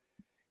 bro,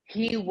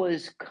 he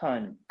was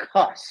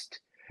concussed.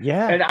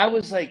 Yeah. And I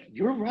was like,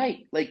 you're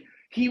right. Like,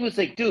 he was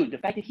like, dude, the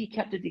fact that he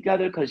kept it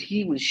together because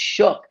he was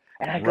shook.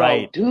 And I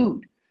go,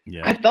 dude,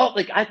 I felt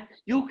like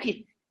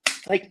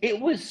it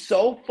was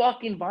so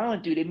fucking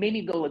violent, dude. It made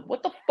me go like,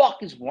 what the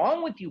fuck is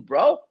wrong with you,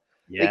 bro?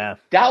 Yeah. Like,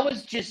 that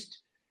was just,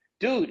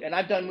 dude. And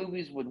I've done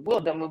movies with Will,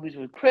 done movies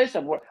with Chris.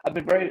 I've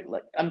been very,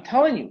 like, I'm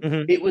telling you,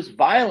 it was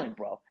violent,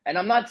 bro. And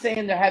I'm not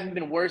saying there haven't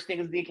been worse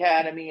things at the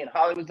Academy and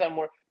Hollywood's done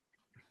more.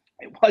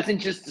 It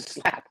wasn't just a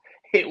slap.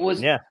 It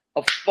was a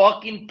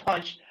fucking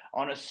punch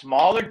on a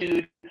smaller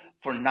dude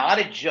for not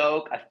a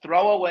joke, a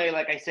throwaway.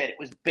 Like I said, it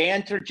was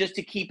banter just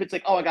to keep it's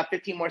like, oh, I got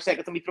 15 more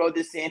seconds. Let me throw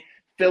this in.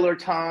 Filler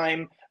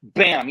time.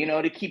 Bam, you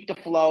know, to keep the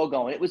flow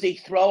going. It was a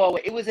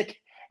throwaway. It was a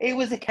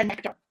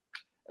connector.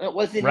 It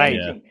wasn't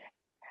anything.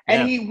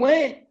 And he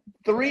went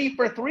 3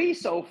 for 3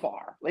 so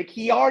far. Like,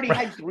 he already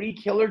had 3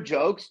 killer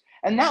jokes.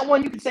 And that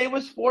one you could say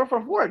was 4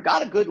 for 4. It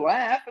got a good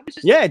laugh. It was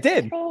just it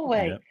did.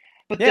 Throwaway. Yeah.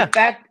 But the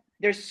fact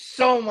there's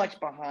so much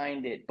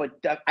behind it.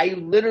 But I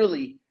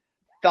literally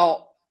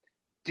felt,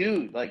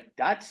 dude, like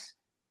that's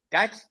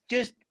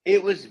just,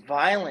 it was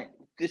violent.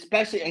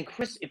 Especially, and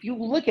Chris, if you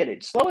look at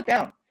it, slow it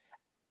down.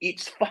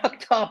 It's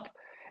fucked up.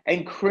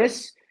 And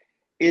Chris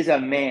is a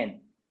man.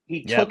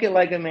 He took it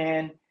like a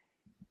man.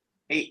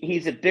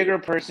 He's a bigger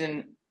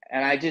person.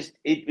 And I just,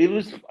 it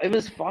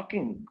was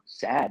fucking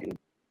sad, dude.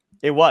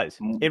 It was.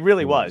 It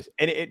really was.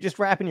 And it just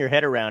wrapping your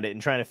head around it and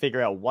trying to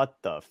figure out what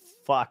the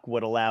fuck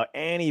would allow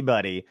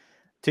anybody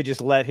to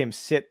just let him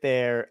sit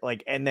there,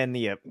 like, and then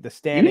the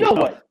standing. You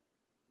know what?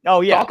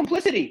 Oh, yeah. It's all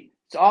complicity.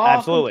 It's all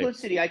Absolutely.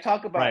 complicity. I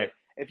talk about it.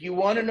 If you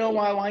want to know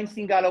why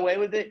Weinstein got away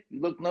with it,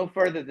 look no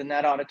further than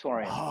that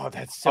auditorium. Oh,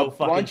 that's so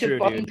fucking bunch true, of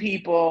fucking dude.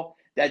 people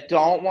that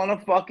don't want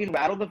to fucking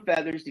rattle the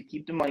feathers to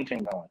keep the money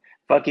train going.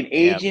 Fucking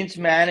agents,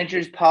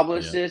 managers,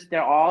 publicists,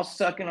 they're all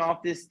sucking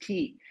off this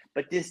teat.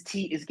 But this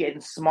teat is getting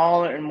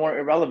smaller and more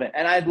irrelevant.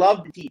 And I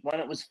loved the teat when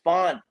it was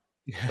fun,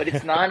 but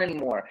it's not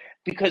anymore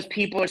because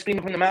people are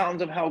screaming from the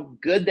mountains of how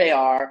good they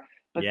are.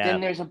 But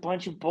then there's a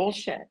bunch of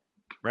bullshit.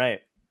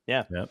 Right.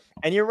 Yeah. Yep.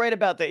 And you're right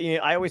about that. You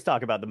know, I always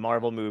talk about the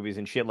Marvel movies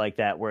and shit like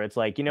that, where it's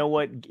like, you know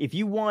what, if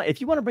you want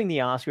to bring the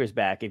Oscars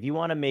back, if you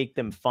want to make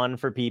them fun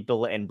for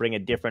people and bring a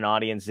different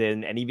audience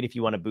in, and even if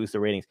you want to boost the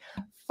ratings,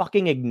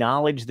 fucking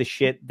acknowledge the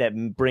shit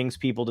that brings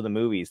people to the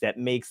movies, that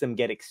makes them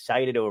get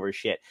excited over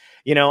shit.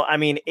 You know, I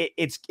mean,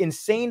 it's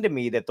insane to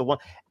me that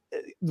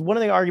one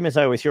of the arguments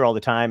I always hear all the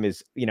time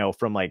is, you know,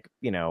 from like,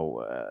 you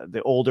know,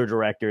 the older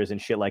directors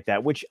and shit like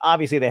that, which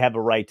obviously they have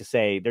a right to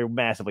say they're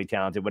massively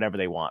talented, whatever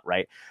they want.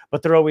 Right.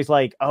 But they're always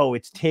like, oh,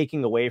 it's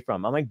taking away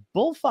from. I'm like,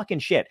 bull fucking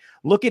shit.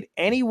 Look at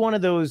any one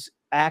of those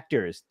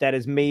actors that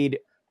has made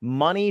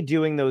money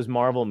doing those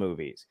Marvel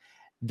movies.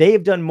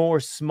 They've done more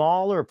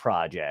smaller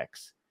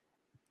projects,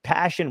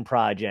 passion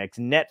projects,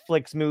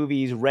 Netflix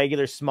movies,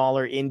 regular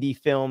smaller indie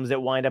films that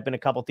wind up in a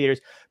couple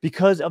theaters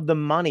because of the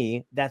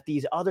money that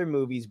these other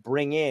movies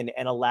bring in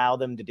and allow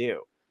them to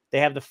do. They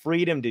have the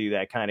freedom to do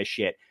that kind of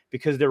shit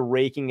because they're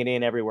raking it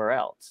in everywhere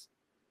else.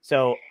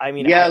 So, I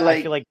mean, I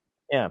feel like,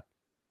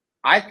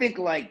 I think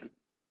like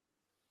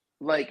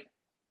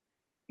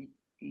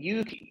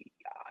you,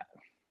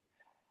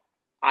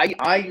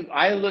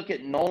 I look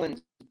at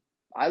Nolan's,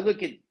 I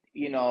look at,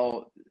 you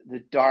know, the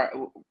Dark,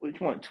 which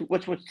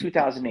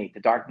 2008, The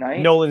Dark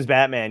Knight? Nolan's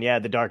Batman,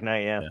 The Dark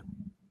Knight, yeah.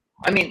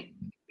 I mean,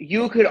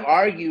 you could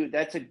argue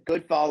that's a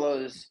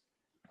Goodfellas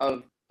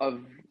of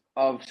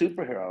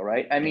superhero,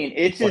 right? I mean,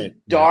 it's as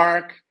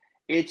dark,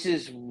 it's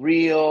as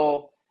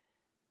real,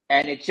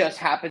 and it just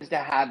happens to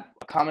have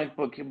a comic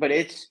book, but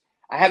I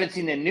haven't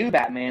seen the new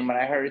Batman, but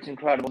I heard it's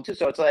incredible too.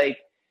 So it's like,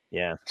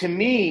 to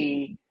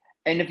me,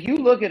 and if you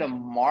look at a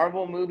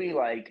Marvel movie,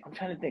 like, I'm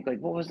trying to think, like,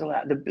 what was the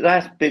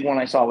last big one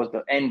I saw was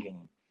the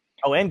Endgame.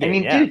 Oh, Endgame, I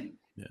mean,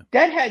 dude,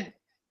 that had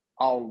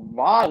a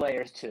lot of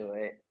layers to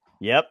it.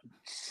 Yep.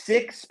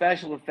 6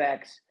 special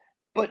effects,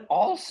 but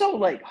also,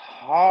 like,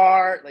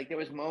 hard. Like, there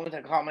was moments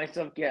I caught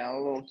myself getting a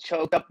little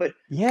choked up. But,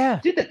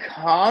 dude, the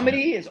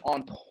comedy is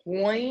on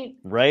point.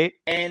 Right.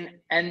 And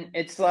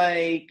it's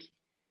like,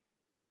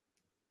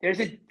 there's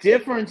a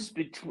difference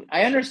between,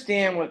 I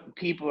understand what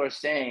people are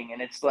saying,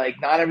 and it's like,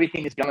 not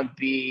everything is going to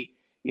be,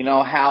 you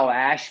know, Hal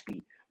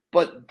Ashby.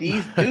 But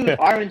these dudes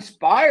are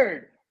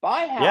inspired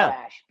by Hal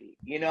Ashby,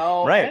 you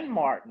know, and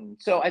Martin.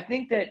 So I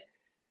think that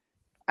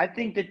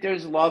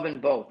there's love in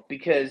both,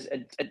 because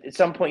at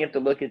some point you have to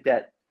look at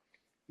that.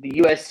 The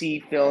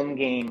USC film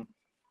game,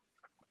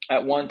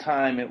 at one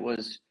time it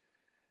was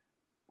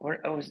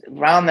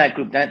around that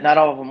group. Not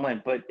all of them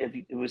went, but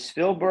it was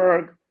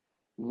Spielberg,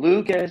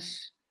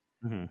 Lucas,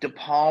 De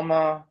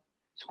Palma,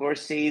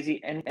 Scorsese,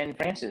 and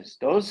Francis.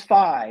 Those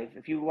 5,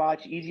 if you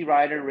watch Easy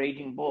Rider,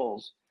 Raging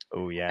Bulls.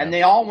 Oh, yeah. And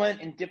they all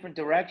went in different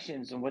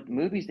directions in what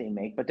movies they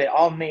make, but they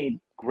all made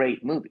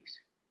great movies.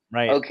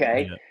 Right.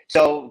 Okay. Yeah.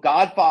 So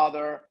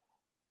Godfather,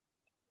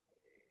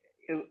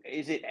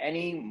 is it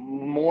any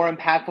more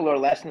impactful or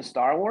less than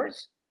Star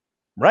Wars?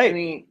 Right. I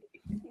mean,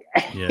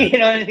 you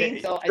know what I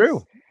mean? So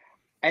true.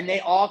 And they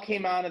all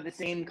came out of the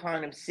same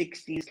kind of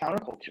 60s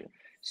counterculture.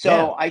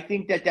 So I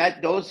think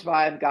that those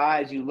 5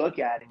 guys you look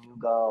at and you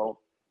go,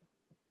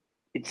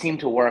 it seemed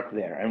to work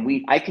there.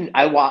 And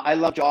I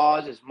love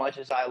Jaws as much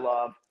as I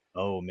love.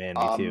 Oh man,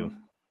 me too.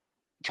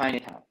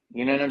 Chinatown.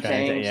 You know what I'm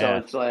saying? So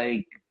it's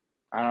like,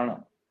 I don't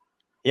know.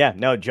 Yeah,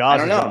 no, Jaws.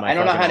 I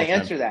don't know how to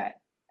answer that.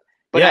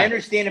 But I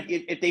understand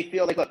if they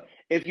feel like, look,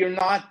 if you're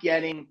not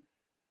getting,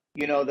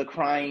 you know, The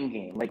Crying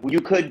Game, like you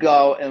could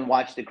go and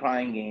watch The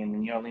Crying Game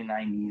in the early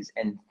 90s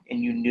and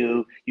you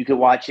knew you could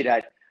watch it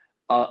at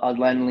a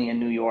Lenley in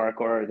New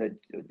York, or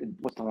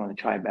what's the one, the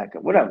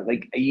Tribeca, whatever.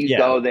 Like you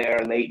go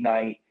there late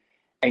night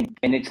and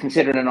it's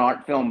considered an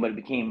art film, but it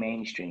became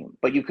mainstream.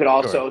 But you could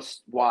also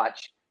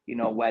watch, you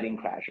know, Wedding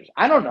Crashers.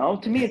 I don't know.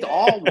 To me, it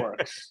all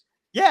works.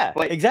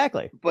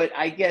 Exactly. But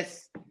I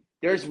guess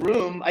there's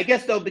room. I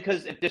guess, though,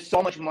 because if there's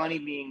so much money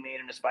being made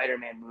in a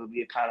Spider-Man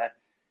movie, it kind of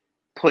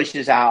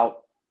pushes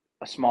out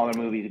a smaller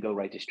movie to go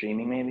right to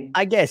streaming, maybe.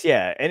 I guess,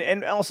 yeah,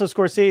 and also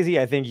Scorsese,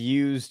 I think,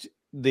 used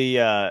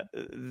the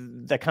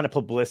kind of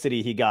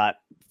publicity he got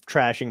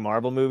trashing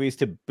Marvel movies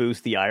to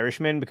boost The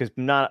Irishman, because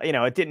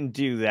it didn't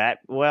do that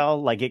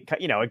well. Like it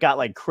got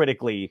like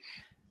critically,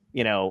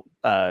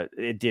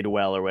 it did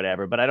well or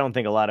whatever. But I don't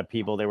think a lot of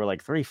people, they were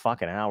like 3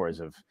 fucking hours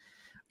of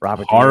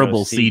Robert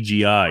horrible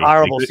CGI.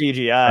 Horrible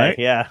CGI. Right?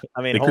 Yeah.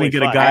 I mean, they couldn't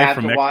get a guy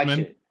from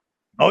X-Men.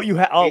 Oh, you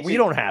have? Oh, we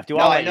don't have to.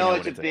 No, I know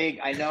it's a big.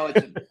 I know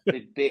it's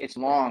big. It's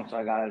long, so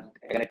I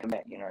gotta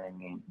commit. You know what I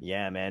mean?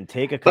 Yeah, man.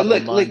 Take a couple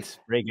months,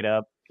 break it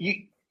up.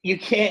 You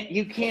can't.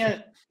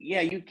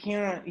 Yeah, you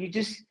can't. You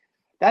just.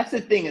 That's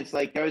the thing. It's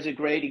like there was a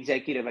great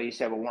executive I used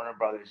to have at Warner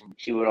Brothers, and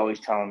she would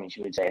always tell me,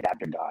 she would say,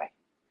 "Adapt or die,"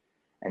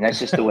 and that's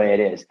just the way it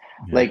is.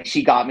 Yeah. Like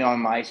she got me on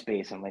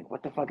MySpace. I'm like,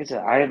 "What the fuck is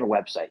that?" I have a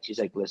website. She's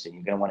like, "Listen,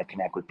 you're gonna want to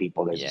connect with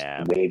people. There's just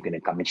a wave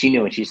gonna come," and she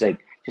knew it. She's like,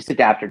 "Just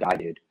adapt or die,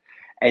 dude."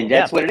 And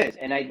that's what it is.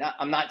 And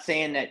I'm not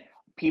saying that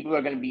people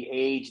are going to be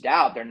aged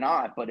out. They're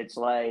not. But it's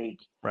like,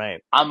 right.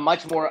 I'm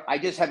much more. I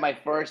just had my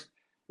first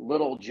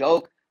little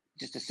joke,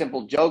 just a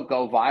simple joke,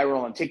 go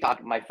viral on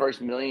TikTok. My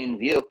first million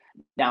view.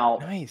 Now,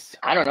 nice.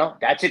 I don't know.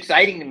 That's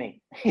exciting to me.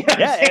 You know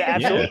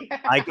absolutely.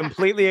 I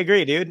completely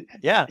agree, dude.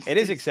 Yeah, it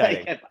is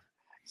exciting. Like,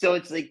 so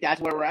it's like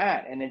that's where we're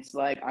at, and it's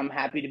like I'm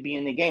happy to be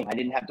in the game. I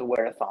didn't have to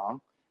wear a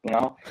thong,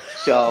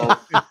 So,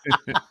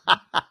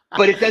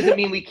 but it doesn't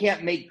mean we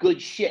can't make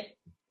good shit.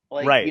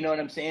 Like, right. You know what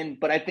I'm saying?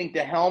 But I think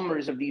the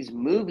helmers of these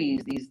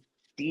movies,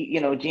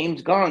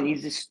 James Gunn,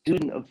 he's a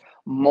student of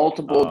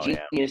multiple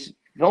genius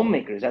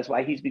filmmakers. That's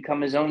why he's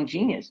become his own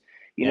genius.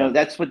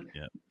 That's what.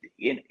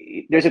 Yeah.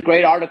 There's a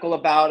great article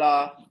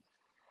about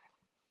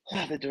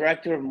the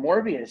director of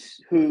Morbius,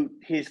 who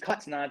his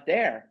cut's not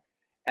there,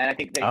 and I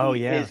think that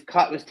his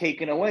cut was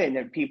taken away, and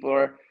there people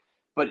are,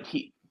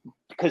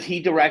 because he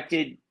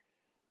directed.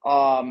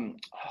 Oh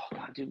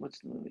God, dude, what's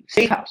the movie?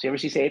 Safe House. You ever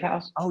see Safe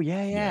House? Oh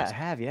yeah, yes. I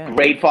have. Yeah,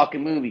 great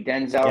fucking movie.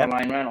 Denzel and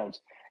Ryan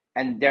Reynolds,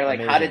 and they're like,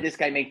 "How did this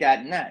guy make that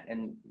and that?"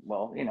 And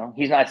well,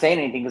 he's not saying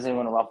anything because they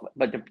want to rough,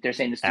 but they're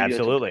saying the studio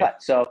took the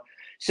cut.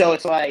 So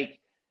it's like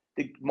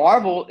the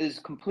Marvel is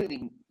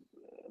completely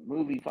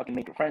movie fucking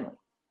maker friendly.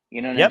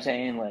 You know what I'm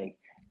saying? Like,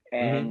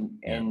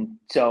 and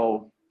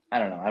so I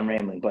don't know. I'm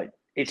rambling, but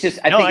it's just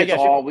I think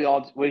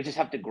we just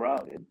have to grow.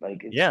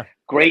 Like,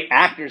 great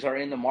actors are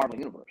in the Marvel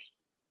universe.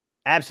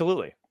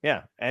 Absolutely.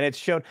 Yeah. And it's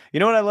shown,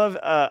 what I love?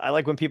 I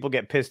like when people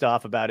get pissed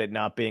off about it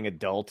not being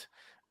adult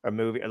or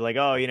movie, like,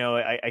 oh,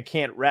 I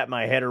can't wrap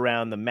my head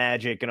around the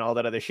magic and all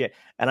that other shit.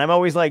 And I'm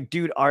always like,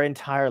 dude, our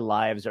entire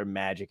lives are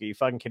magic. Are you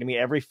fucking kidding me?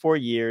 Every 4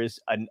 years,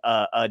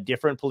 a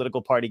different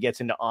political party gets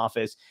into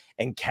office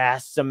and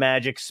casts a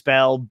magic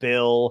spell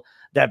bill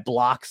that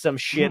blocks some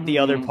shit the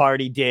other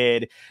party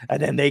did,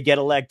 and then they get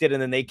elected,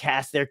 and then they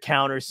cast their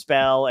counter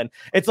spell, and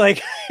it's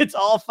like it's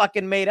all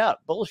fucking made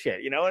up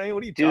bullshit. You know what I mean?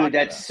 What are you talking about? Dude,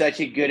 that's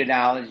such a good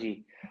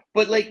analogy.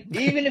 But like,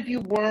 even if you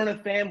weren't a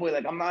fanboy,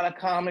 like I'm not a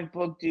comic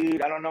book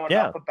dude, I don't know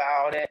enough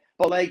about it.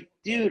 But like,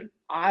 dude,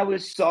 I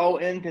was so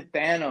into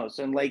Thanos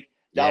and like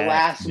the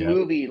last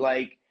movie,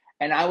 like,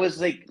 and I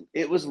was like,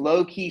 it was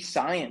low key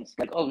science.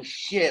 Like, oh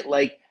shit,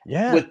 like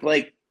with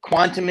like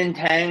quantum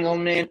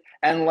entanglement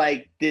and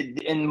like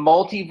in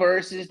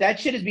multiverses, that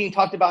shit is being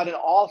talked about in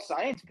all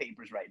science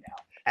papers right now.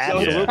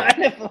 Absolutely. So it's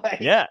kind of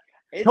like,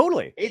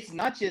 totally. It's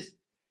not just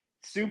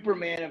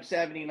Superman of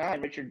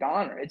 '79, Richard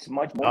Donner. It's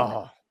much more.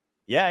 Oh.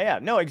 Yeah.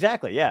 No,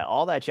 exactly. Yeah.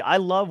 All that shit. I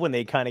love when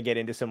they kind of get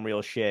into some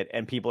real shit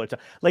and people are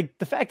like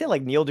the fact that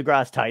like Neil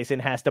deGrasse Tyson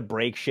has to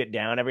break shit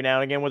down every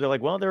now and again where they're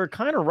like, well, they were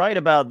kind of right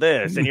about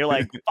this. And you're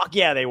like, fuck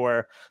yeah, they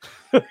were.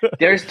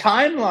 There's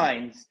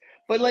timelines.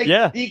 But like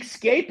the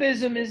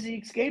escapism is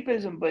the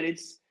escapism, but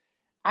it's,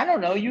 I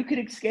don't know, you could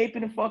escape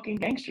in a fucking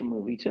gangster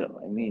movie too.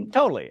 I mean,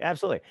 totally,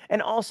 absolutely.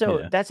 And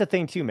also that's the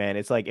thing too, man.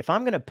 It's like if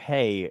I'm gonna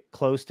pay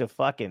close to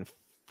fucking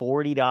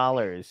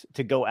 $40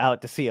 to go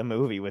out to see a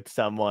movie with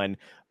someone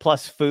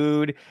plus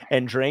food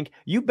and drink,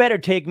 you better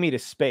take me to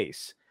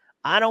space.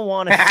 I don't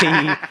want to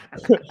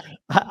see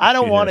I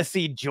don't want to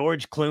see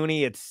George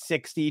Clooney at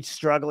 60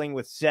 struggling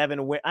with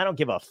 7 I don't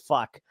give a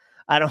fuck.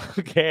 I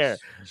don't care.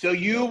 So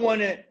you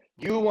want to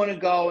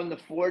go in the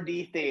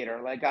 4D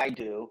theater like I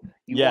do.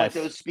 You want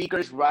those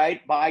speakers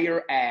right by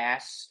your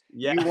ass.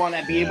 Yeah. You want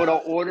to be able to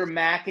order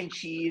mac and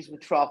cheese with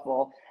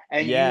truffle.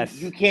 And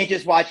you can't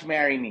just watch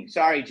Marry Me.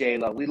 Sorry,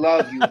 J-Lo. We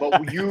love you.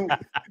 But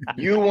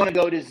you want to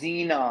go to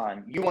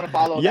Xenon. You want to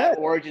follow that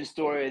origin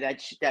story of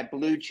that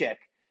blue chick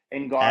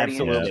in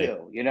Guardians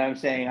 2. You know what I'm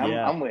saying?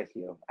 I'm with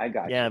you. I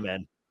got you. Yeah,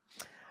 man.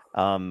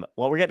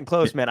 Well, we're getting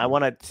close, man. I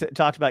want to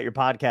talk about your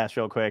podcast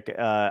real quick.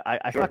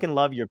 I fucking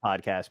love your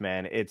podcast,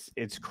 man.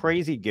 It's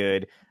crazy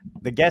good.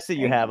 The guests that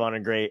you have on are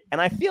great,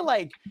 and I feel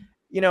like,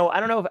 I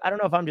don't know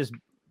if I'm just,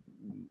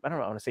 I don't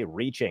want to say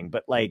reaching,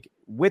 but like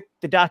with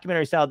the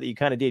documentary style that you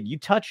kind of did, you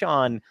touch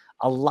on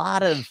a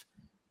lot of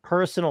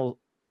personal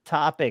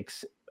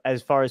topics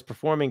as far as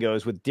performing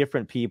goes with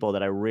different people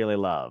that I really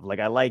love. Like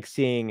I like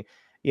seeing,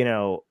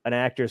 an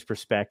actor's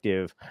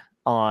perspective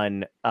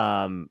on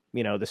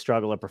the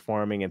struggle of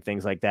performing and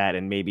things like that,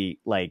 and maybe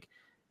like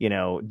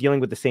dealing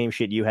with the same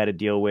shit you had to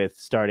deal with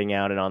starting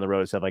out and on the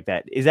road, stuff like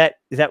that. Is that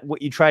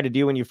what you tried to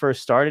do when you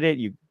first started it?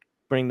 You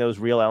bring those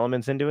real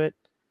elements into it?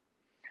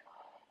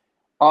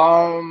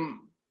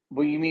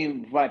 Well, you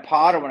mean my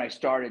pod or when I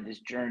started this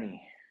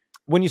journey?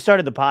 When you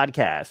started the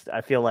podcast,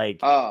 I feel like.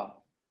 Oh,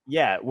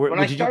 yeah. When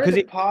I started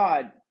the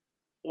pod,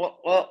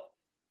 well,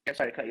 I'm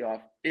sorry to cut you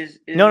off.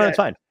 No, it's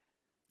fine.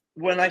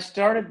 When I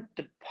started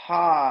the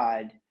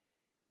pod,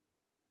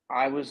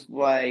 I was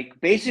like,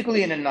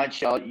 basically in a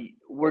nutshell,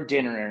 we're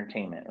dinner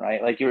entertainment,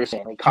 right? Like you were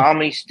saying, like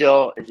comedy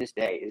still to this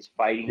day is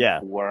fighting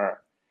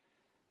for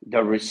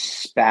the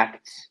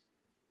respect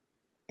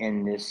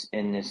in this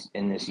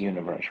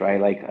universe, right?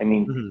 Like, I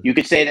mean, you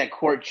could say that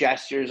court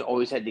jesters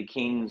always had the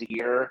king's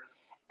ear,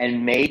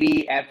 and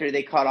maybe after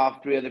they cut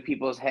off 3 other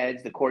people's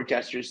heads, the court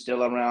jester's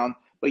still around.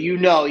 But he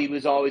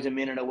was always a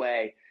minute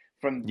away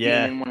from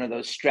being in one of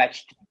those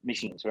stretched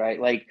machines, right?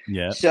 Like,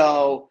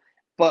 so,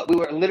 but we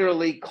were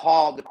literally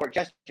called the court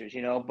jesters,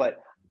 But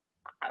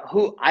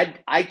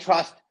I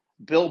trust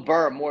Bill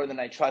Burr more than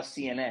I trust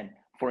CNN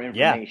for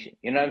information.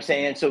 You know what I'm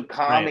saying? So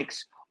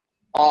comics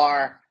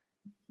are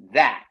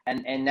that,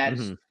 and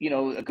that's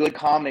a good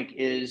comic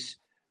is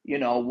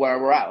where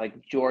we're at,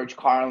 like George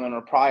Carlin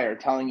or Pryor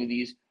telling you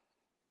these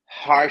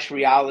harsh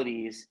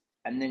realities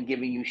and then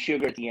giving you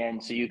sugar at the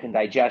end so you can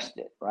digest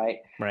it, right?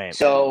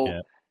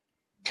 So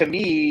to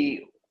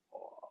me,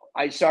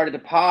 I started the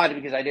pod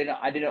because I didn't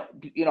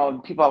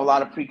people have a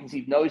lot of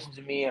preconceived notions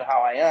of me and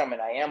how I am,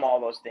 and I am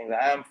all those things.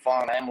 I am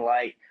fun, I am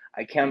light,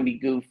 I can be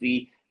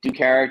goofy, do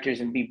characters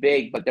and be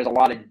big, but there's a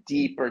lot of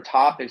deeper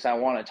topics I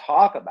want to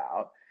talk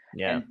about.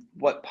 And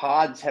what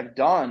pods have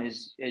done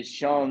is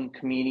shown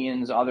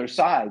comedians' other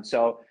side.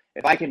 So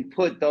if I can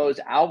put those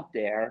out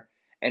there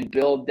and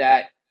build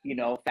that,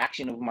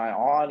 faction of my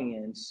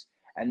audience,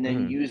 and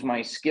then use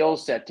my skill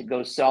set to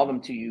go sell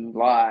them to you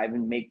live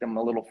and make them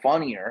a little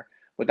funnier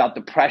without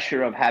the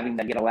pressure of having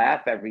to get a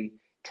laugh every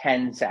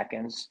 10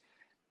 seconds,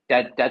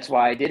 that's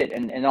why I did it.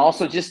 And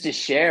also just to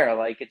share,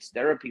 like, it's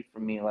therapy for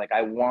me. Like,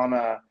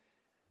 the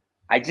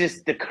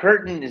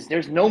curtain is,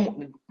 there's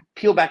no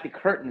peel back the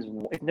curtains.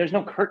 There's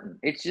no curtain.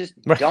 It's just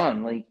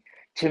done. Like,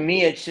 to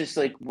me, it's just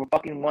like, we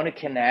fucking want to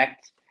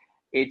connect.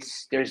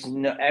 There's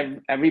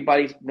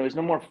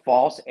no more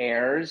false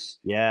airs.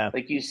 Yeah.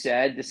 Like you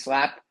said, the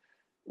slap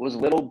was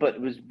little, but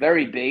it was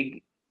very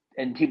big.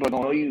 And people are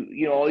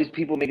going, all these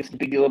people make a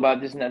big deal about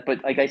this and that.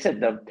 But like I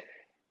said,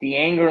 the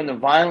anger and the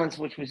violence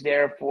which was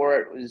there for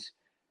it was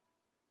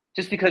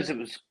just because it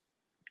was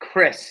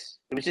Chris.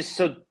 It was just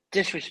so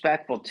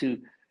disrespectful to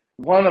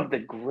one of the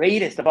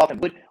greatest of all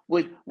time.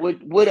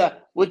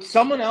 Would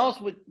someone else,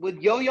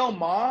 would Yo-Yo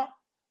Ma,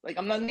 like,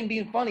 I'm not even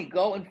being funny,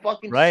 go and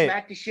fucking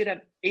smack the shit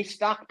at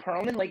A-Stock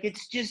Perlman? Like,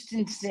 it's just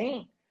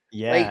insane.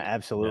 Yeah, like,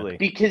 absolutely.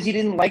 Because he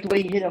didn't like the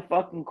way he hit a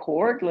fucking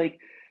chord. Like,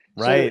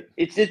 so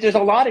there's a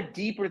lot of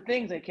deeper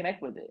things that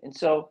connect with it. And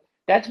so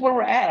that's where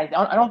we're at.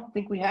 I don't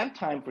think we have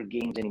time for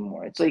games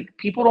anymore. It's like,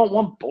 people don't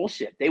want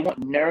bullshit. They want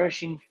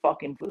nourishing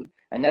fucking food.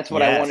 And that's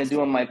what I want to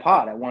do in my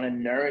pod. I want to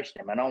nourish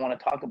them. I don't want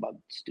to talk about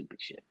stupid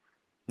shit.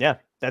 Yeah,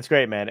 that's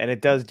great, man. And it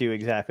does do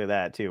exactly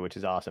that too, which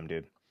is awesome,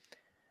 dude.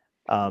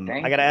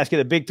 I got to ask you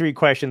the big 3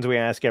 questions we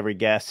ask every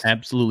guest.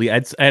 Absolutely.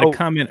 I had a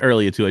comment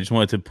earlier too. I just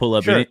wanted to pull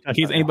up in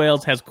case anybody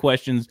else has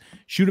questions.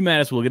 Shoot them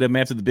at us. We'll get them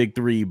after the big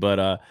 3.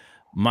 But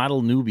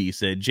Model Newbie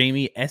said,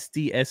 Jamie,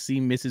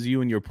 SDSC misses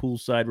you in your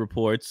poolside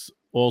reports.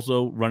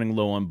 Also running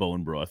low on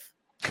bone broth.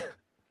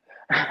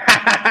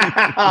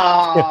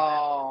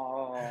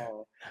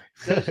 Oh,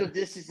 social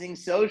distancing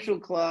social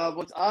club.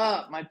 What's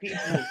up, my people?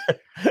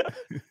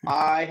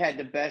 I had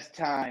the best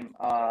time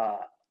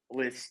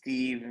with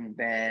Steve and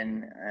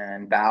Ben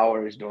and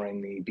Bowers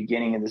during the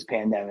beginning of this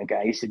pandemic.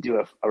 I used to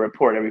do a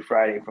report every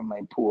Friday from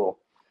my pool.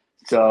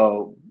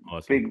 So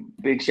awesome.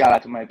 Big shout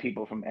out to my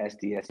people from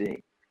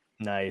SDSC.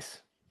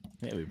 Nice.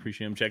 Yeah, we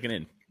appreciate them checking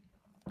in.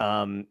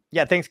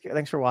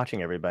 Thanks for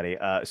watching, everybody.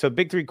 So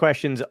big 3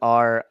 questions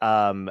are,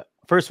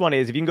 first one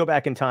is, if you can go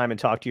back in time and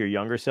talk to your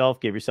younger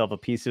self, give yourself a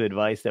piece of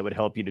advice that would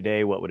help you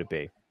today, what would it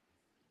be?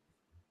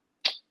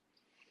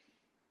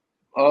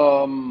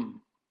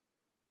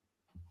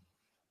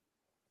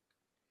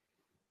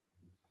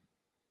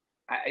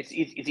 It's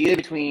either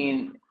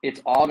between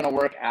it's all going to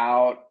work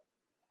out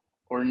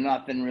or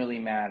nothing really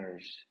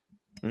matters.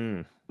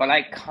 But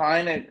I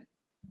kind of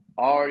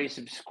already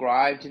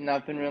subscribe to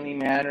nothing really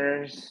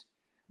matters,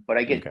 but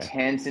I get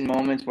tense in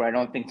moments where I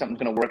don't think something's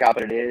going to work out,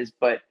 but it is.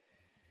 But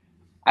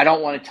I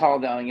don't want to tell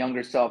the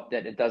younger self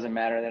that it doesn't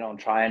matter, they don't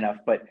try enough.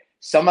 But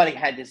somebody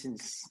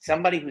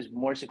who's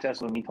more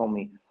successful than me told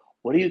me,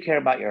 what do you care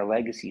about your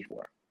legacy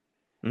for?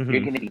 You're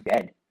going to be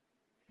dead.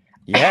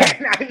 Yeah.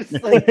 And I was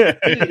like,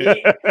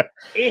 dude,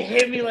 it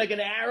hit me like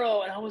an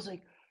arrow. And I was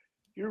like,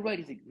 you're right.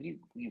 He's like,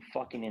 you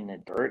fucking in the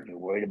dirt. You're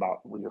worried about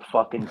your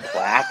fucking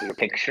plaque or your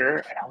picture.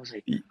 And I was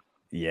like,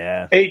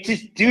 yeah. It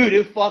just, dude,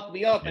 it fucked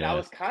me up. And I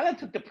was kind of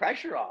took the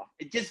pressure off.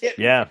 It just hit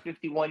me at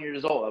 51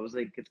 years old. I was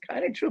like, it's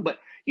kind of true. But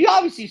you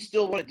obviously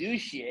still want to do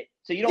shit.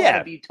 So you don't want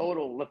to be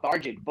total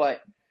lethargic.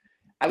 But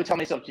I would tell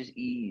myself, just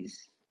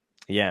ease.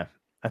 Yeah.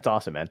 That's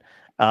awesome, man.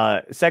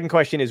 Second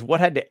question is, what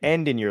had to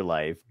end in your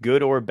life,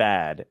 good or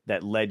bad,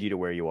 that led you to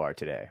where you are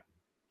today?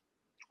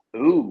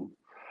 Ooh.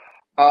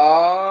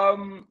 I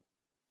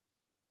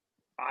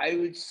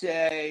would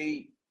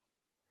say,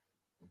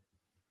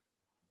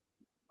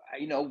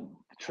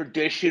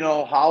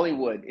 traditional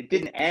Hollywood. It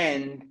didn't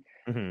end,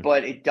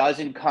 but it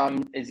doesn't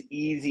come as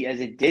easy as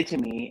it did to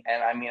me.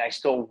 And I mean, I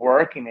still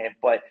work in it,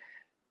 but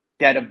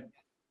that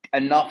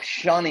enough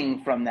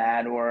shunning from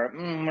that, or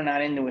we're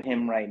not into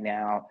him right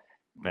now,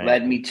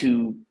 led me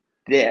to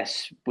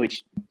this,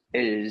 which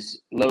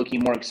is low-key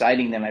more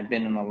exciting than I've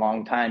been in a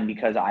long time,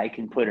 because I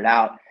can put it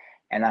out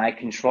and I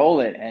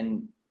control it,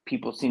 and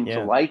people seem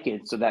to like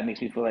it. So that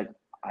makes me feel like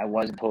I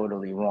wasn't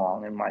totally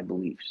wrong in my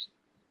beliefs.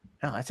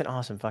 Oh, that's an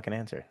awesome fucking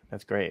answer.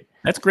 That's great.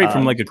 That's great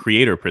from like a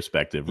creator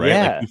perspective, right?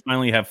 Yeah. Like you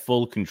finally have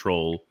full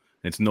control.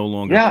 It's no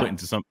longer put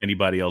into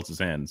anybody else's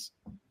hands.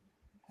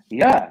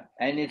 Yeah.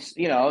 And it's,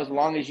 as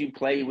long as you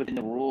play within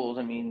the rules.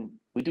 I mean,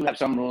 we do have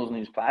some rules on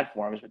these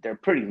platforms, but they're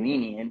pretty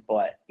lenient.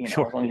 But, as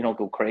long as you don't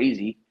go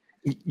crazy.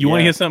 You want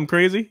to hear something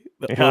crazy?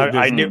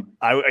 I do.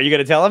 Are you going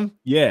to tell him?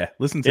 Yeah.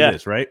 Listen to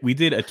this, right? We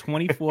did a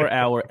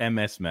 24-hour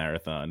MS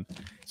marathon.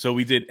 So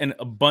we did, and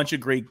a bunch of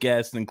great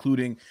guests,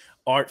 including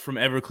Art from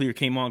Everclear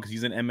came on because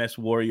he's an MS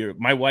warrior.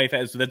 My wife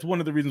has, so that's one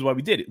of the reasons why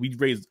we did it. We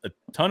raised a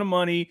ton of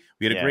money.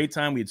 We had a great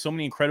time. We had so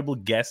many incredible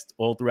guests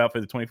all throughout for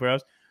the 24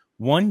 hours.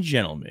 One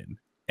gentleman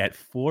at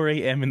 4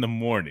 a.m. in the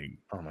morning,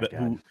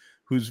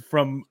 who's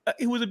from,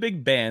 he was a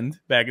big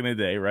band back in the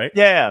day, right?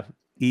 Yeah.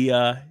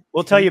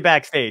 We'll tell you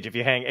backstage if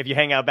you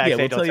hang out backstage.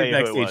 Yeah, we'll I'll tell you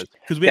backstage, who it was,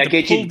 because we had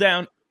to pull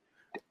down.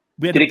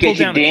 We had to pull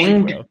down. Did it get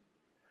you dinged?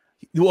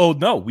 Oh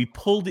no, we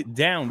pulled it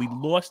down. We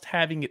lost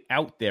having it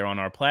out there on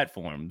our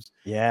platforms.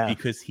 Yeah,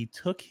 because he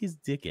took his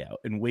dick out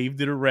and waved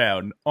it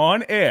around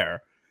on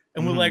air,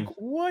 and we're like,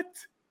 "What?"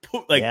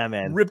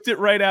 Man, ripped it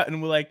right out,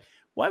 and we're like,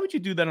 "Why would you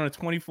do that on a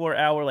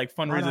 24-hour like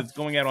fundraiser that's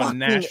going out on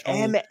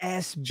national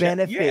MS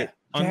benefit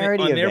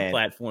charity on their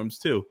platforms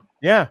too?"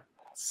 Yeah,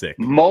 sick.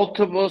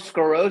 Multiple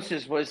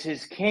sclerosis was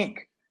his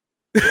kink.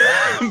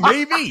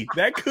 Maybe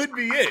that could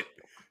be it.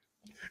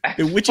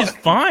 Which is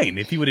fine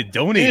if he would have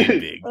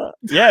donated big.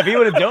 If he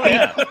would have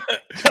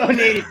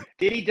donated.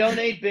 Did he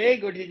donate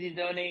big, or did he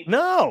donate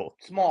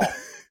small?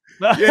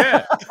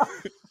 Yeah.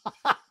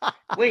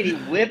 Wait, he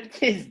whipped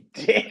his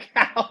dick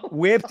out?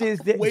 Whipped his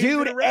dick.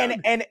 Dude,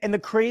 and the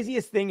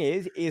craziest thing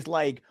is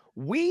like,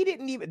 we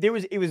didn't even,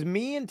 it was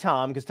me and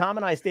Tom, because Tom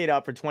and I stayed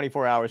up for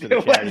 24 hours for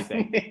the charity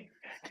thing.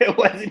 There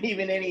wasn't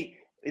even any.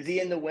 Is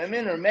he into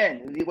women or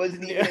men? He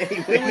wasn't even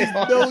any women.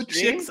 There was no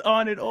chicks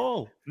on at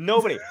all.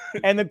 Nobody.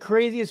 And the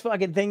craziest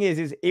fucking thing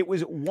is it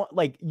was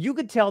like, you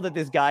could tell that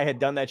this guy had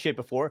done that shit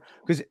before,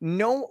 because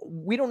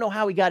we don't know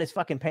how he got his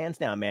fucking pants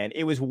down, man.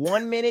 It was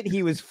 1 minute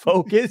he was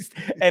focused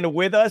and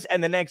with us,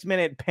 and the next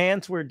minute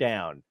pants were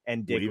down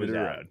and dick was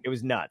out. It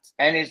was nuts.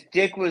 And his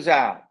dick was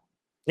out.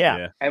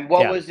 Yeah. And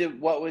what was it?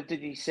 Did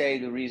he say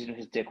the reason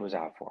his dick was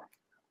out for?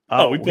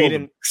 We pulled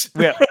him.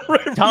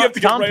 Tom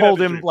pulled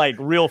him like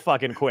real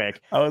fucking quick.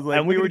 I was like,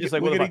 and we were just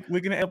like, we're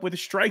gonna end up with a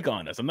strike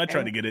on us. I'm not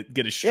trying to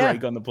get a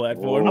strike on the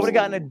platform. I would have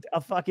gotten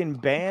a fucking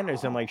ban or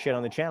some like shit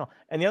on the channel.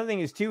 And the other thing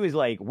is too, is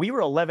like, we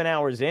were 11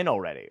 hours in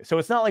already, so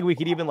it's not like we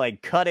could even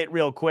like cut it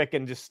real quick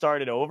and just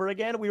start it over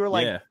again. We were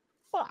like,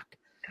 fuck.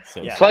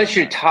 So, plus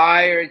you're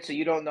tired, so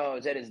you don't know,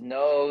 is that his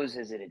nose?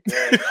 Is it a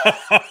dick?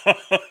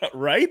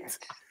 Right?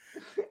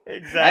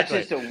 Exactly.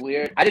 That's just a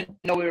weird. I didn't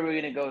know we were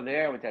going to go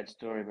there with that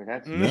story, but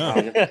that's you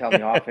have to tell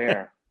me off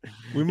air.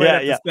 I'm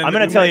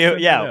going to tell you.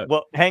 Yeah,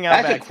 well, hang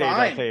out backstage.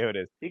 I'll tell you who it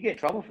is. You get in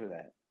trouble for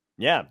that.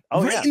 Yeah.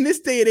 In this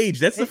day and age,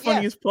 that's the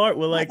funniest part.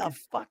 We're like, what the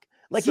fuck?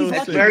 Like, so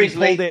that's very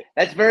late.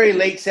 That's very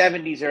late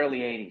 70s, early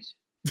 80s.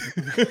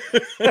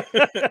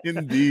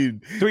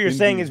 Indeed. So what you're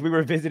saying is we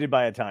were visited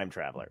by a time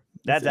traveler.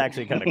 That's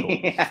actually kind of cool.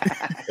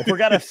 If we're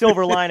got a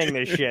silver lining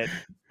this shit.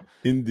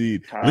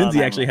 Indeed.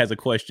 Lindsay actually has a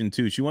question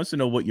too. She wants to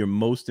know what your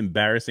most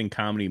embarrassing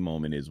comedy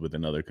moment is with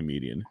another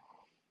comedian.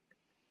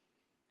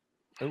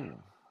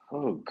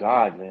 Oh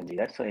God, Lindsay,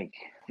 that's like,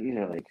 these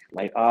are like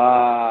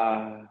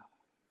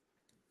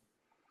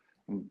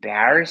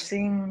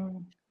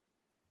embarrassing.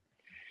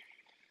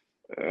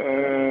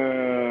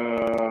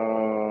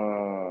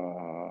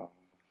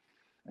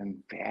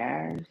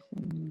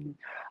 Embarrassing.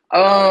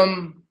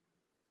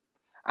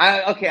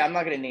 I'm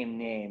not gonna name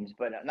names,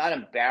 but not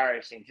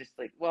embarrassing. Just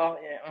like,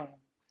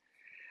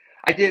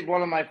 I did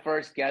one of my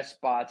first guest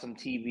spots on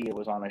TV. It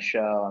was on a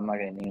show. I'm not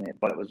gonna name it,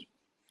 but it was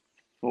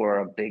for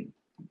a big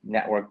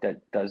network that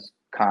does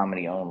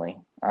comedy only.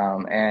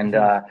 And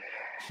the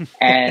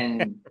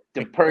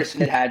person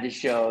that had the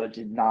show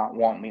did not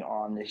want me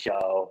on the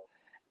show,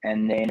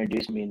 and they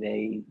introduced me.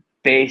 They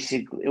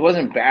basically, it was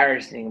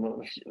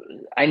embarrassing.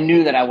 I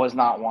knew that I was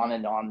not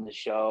wanted on the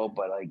show,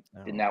 but like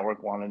the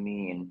network wanted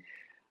me, and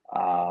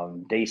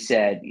they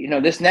said,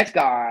 this next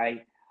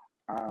guy,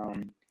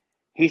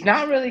 he's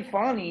not really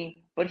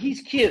funny, but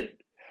he's cute.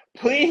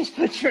 Please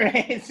put your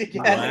hands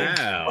together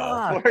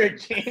for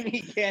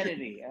Jamie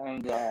Kennedy.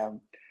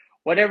 And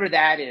whatever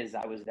that is,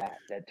 I was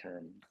that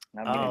term.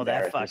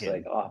 That fucking.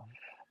 Like,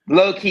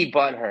 Low key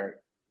butthurt.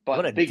 But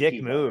what a big dick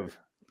key move.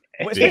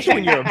 butthurt. Especially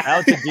when you're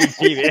about to do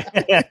TV.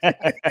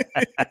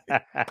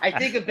 I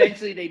think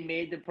eventually they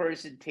made the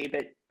person tape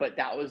it, but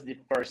that was the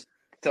first.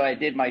 So I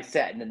did my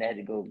set, and then they had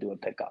to go do a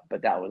pickup.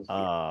 But that was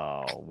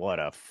what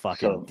a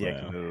fucking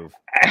dick move.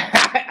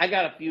 I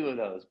got a few of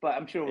those, but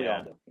I'm sure we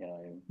all do. You know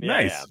what I mean?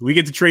 Nice. Yeah. We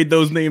get to trade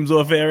those names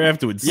off air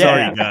afterwards.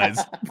 Sorry, guys.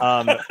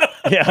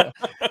 Yeah.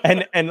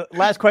 And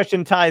last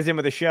question ties in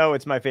with the show.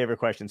 It's my favorite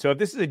question. So if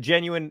this is a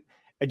genuine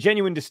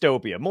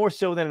dystopia, more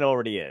so than it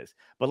already is,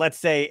 but let's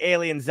say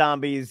alien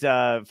zombies,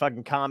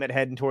 fucking comet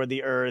heading toward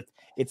the Earth.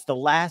 It's the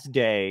last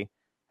day.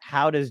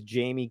 How does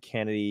Jamie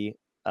Kennedy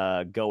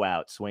go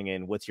out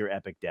swinging? What's your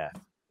epic death?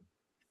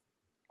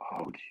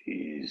 Oh,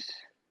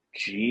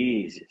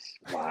 Jesus.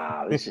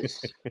 Wow. This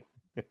is,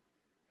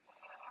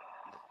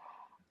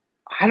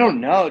 I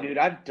don't know, dude.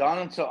 I've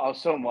done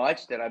so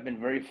much that I've been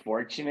very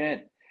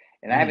fortunate,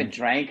 and I haven't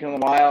drank in a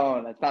while,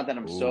 and it's not that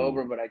I'm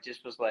sober, but I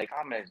just was like,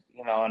 I'm gonna,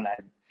 and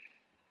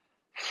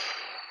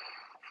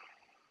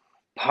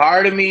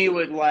part of me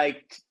would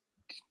like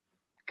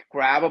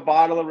grab a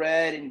bottle of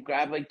red and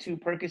grab like 2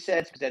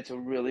 Percocets because that's a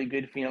really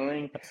good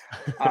feeling.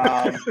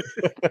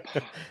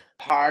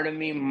 Part of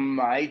me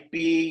might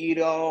be,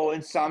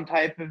 in some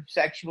type of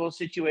sexual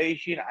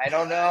situation. I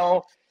don't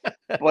know.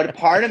 But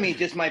part of me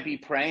just might be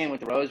praying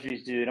with the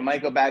rosaries, dude. I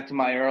might go back to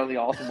my early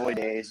altar boy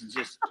days and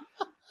just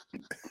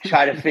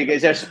try to figure,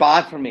 is there a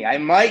spot for me? I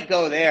might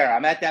go there.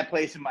 I'm at that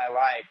place in my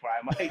life where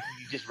I might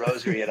just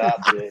rosary it up,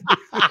 dude.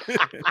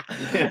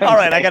 All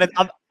right, I'm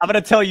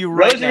gonna tell you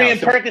right now. Rosary and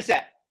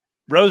Percocet.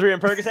 Rosary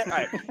and Percocet. All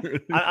right,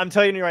 I'm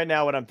telling you right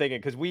now what I'm thinking,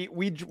 because we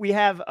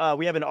have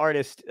an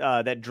artist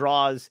that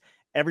draws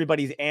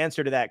everybody's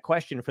answer to that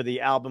question for the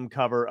album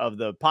cover of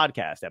the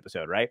podcast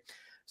episode, right?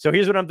 So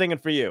here's what I'm thinking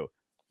for you.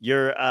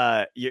 You're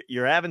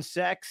having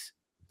sex,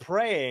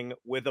 praying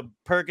with a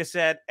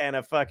Percocet and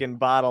a fucking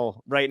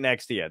bottle right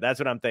next to you. That's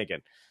what I'm thinking.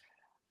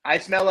 I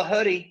smell a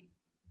hoodie.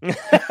 I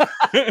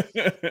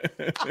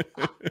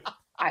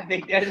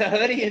think there's a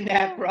hoodie in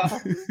that, bro.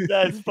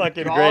 That's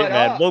fucking great,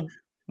 man.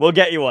 We'll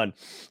get you one.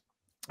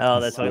 Oh,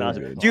 that's fucking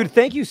awesome. Dude,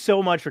 thank you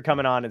so much for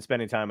coming on and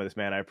spending time with us,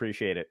 man. I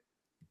appreciate it.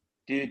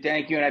 Dude,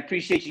 thank you. And I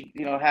appreciate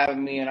you,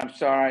 having me. And I'm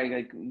sorry,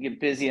 I get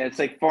busy. And it's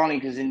like funny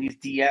because in these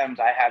DMs,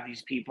 I have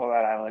these people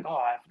that I'm like, oh,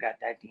 I forgot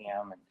that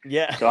DM. And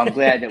yeah. So I'm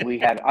glad that we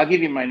have. I'll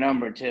give you my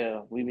number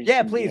too.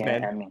 Yeah, please,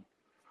 man. I mean,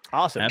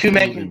 awesome. Two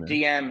men can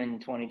DM in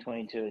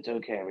 2022. It's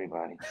okay,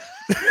 everybody.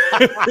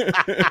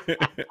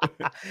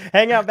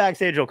 Hang out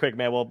backstage real quick,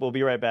 man. We'll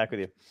be right back with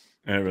you.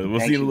 All right, brother. We'll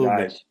see you in a little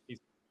bit.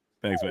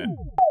 Thanks, man.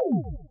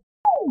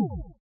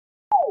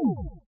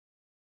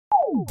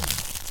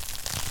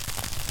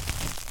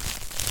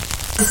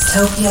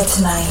 Dystopia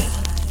Tonight.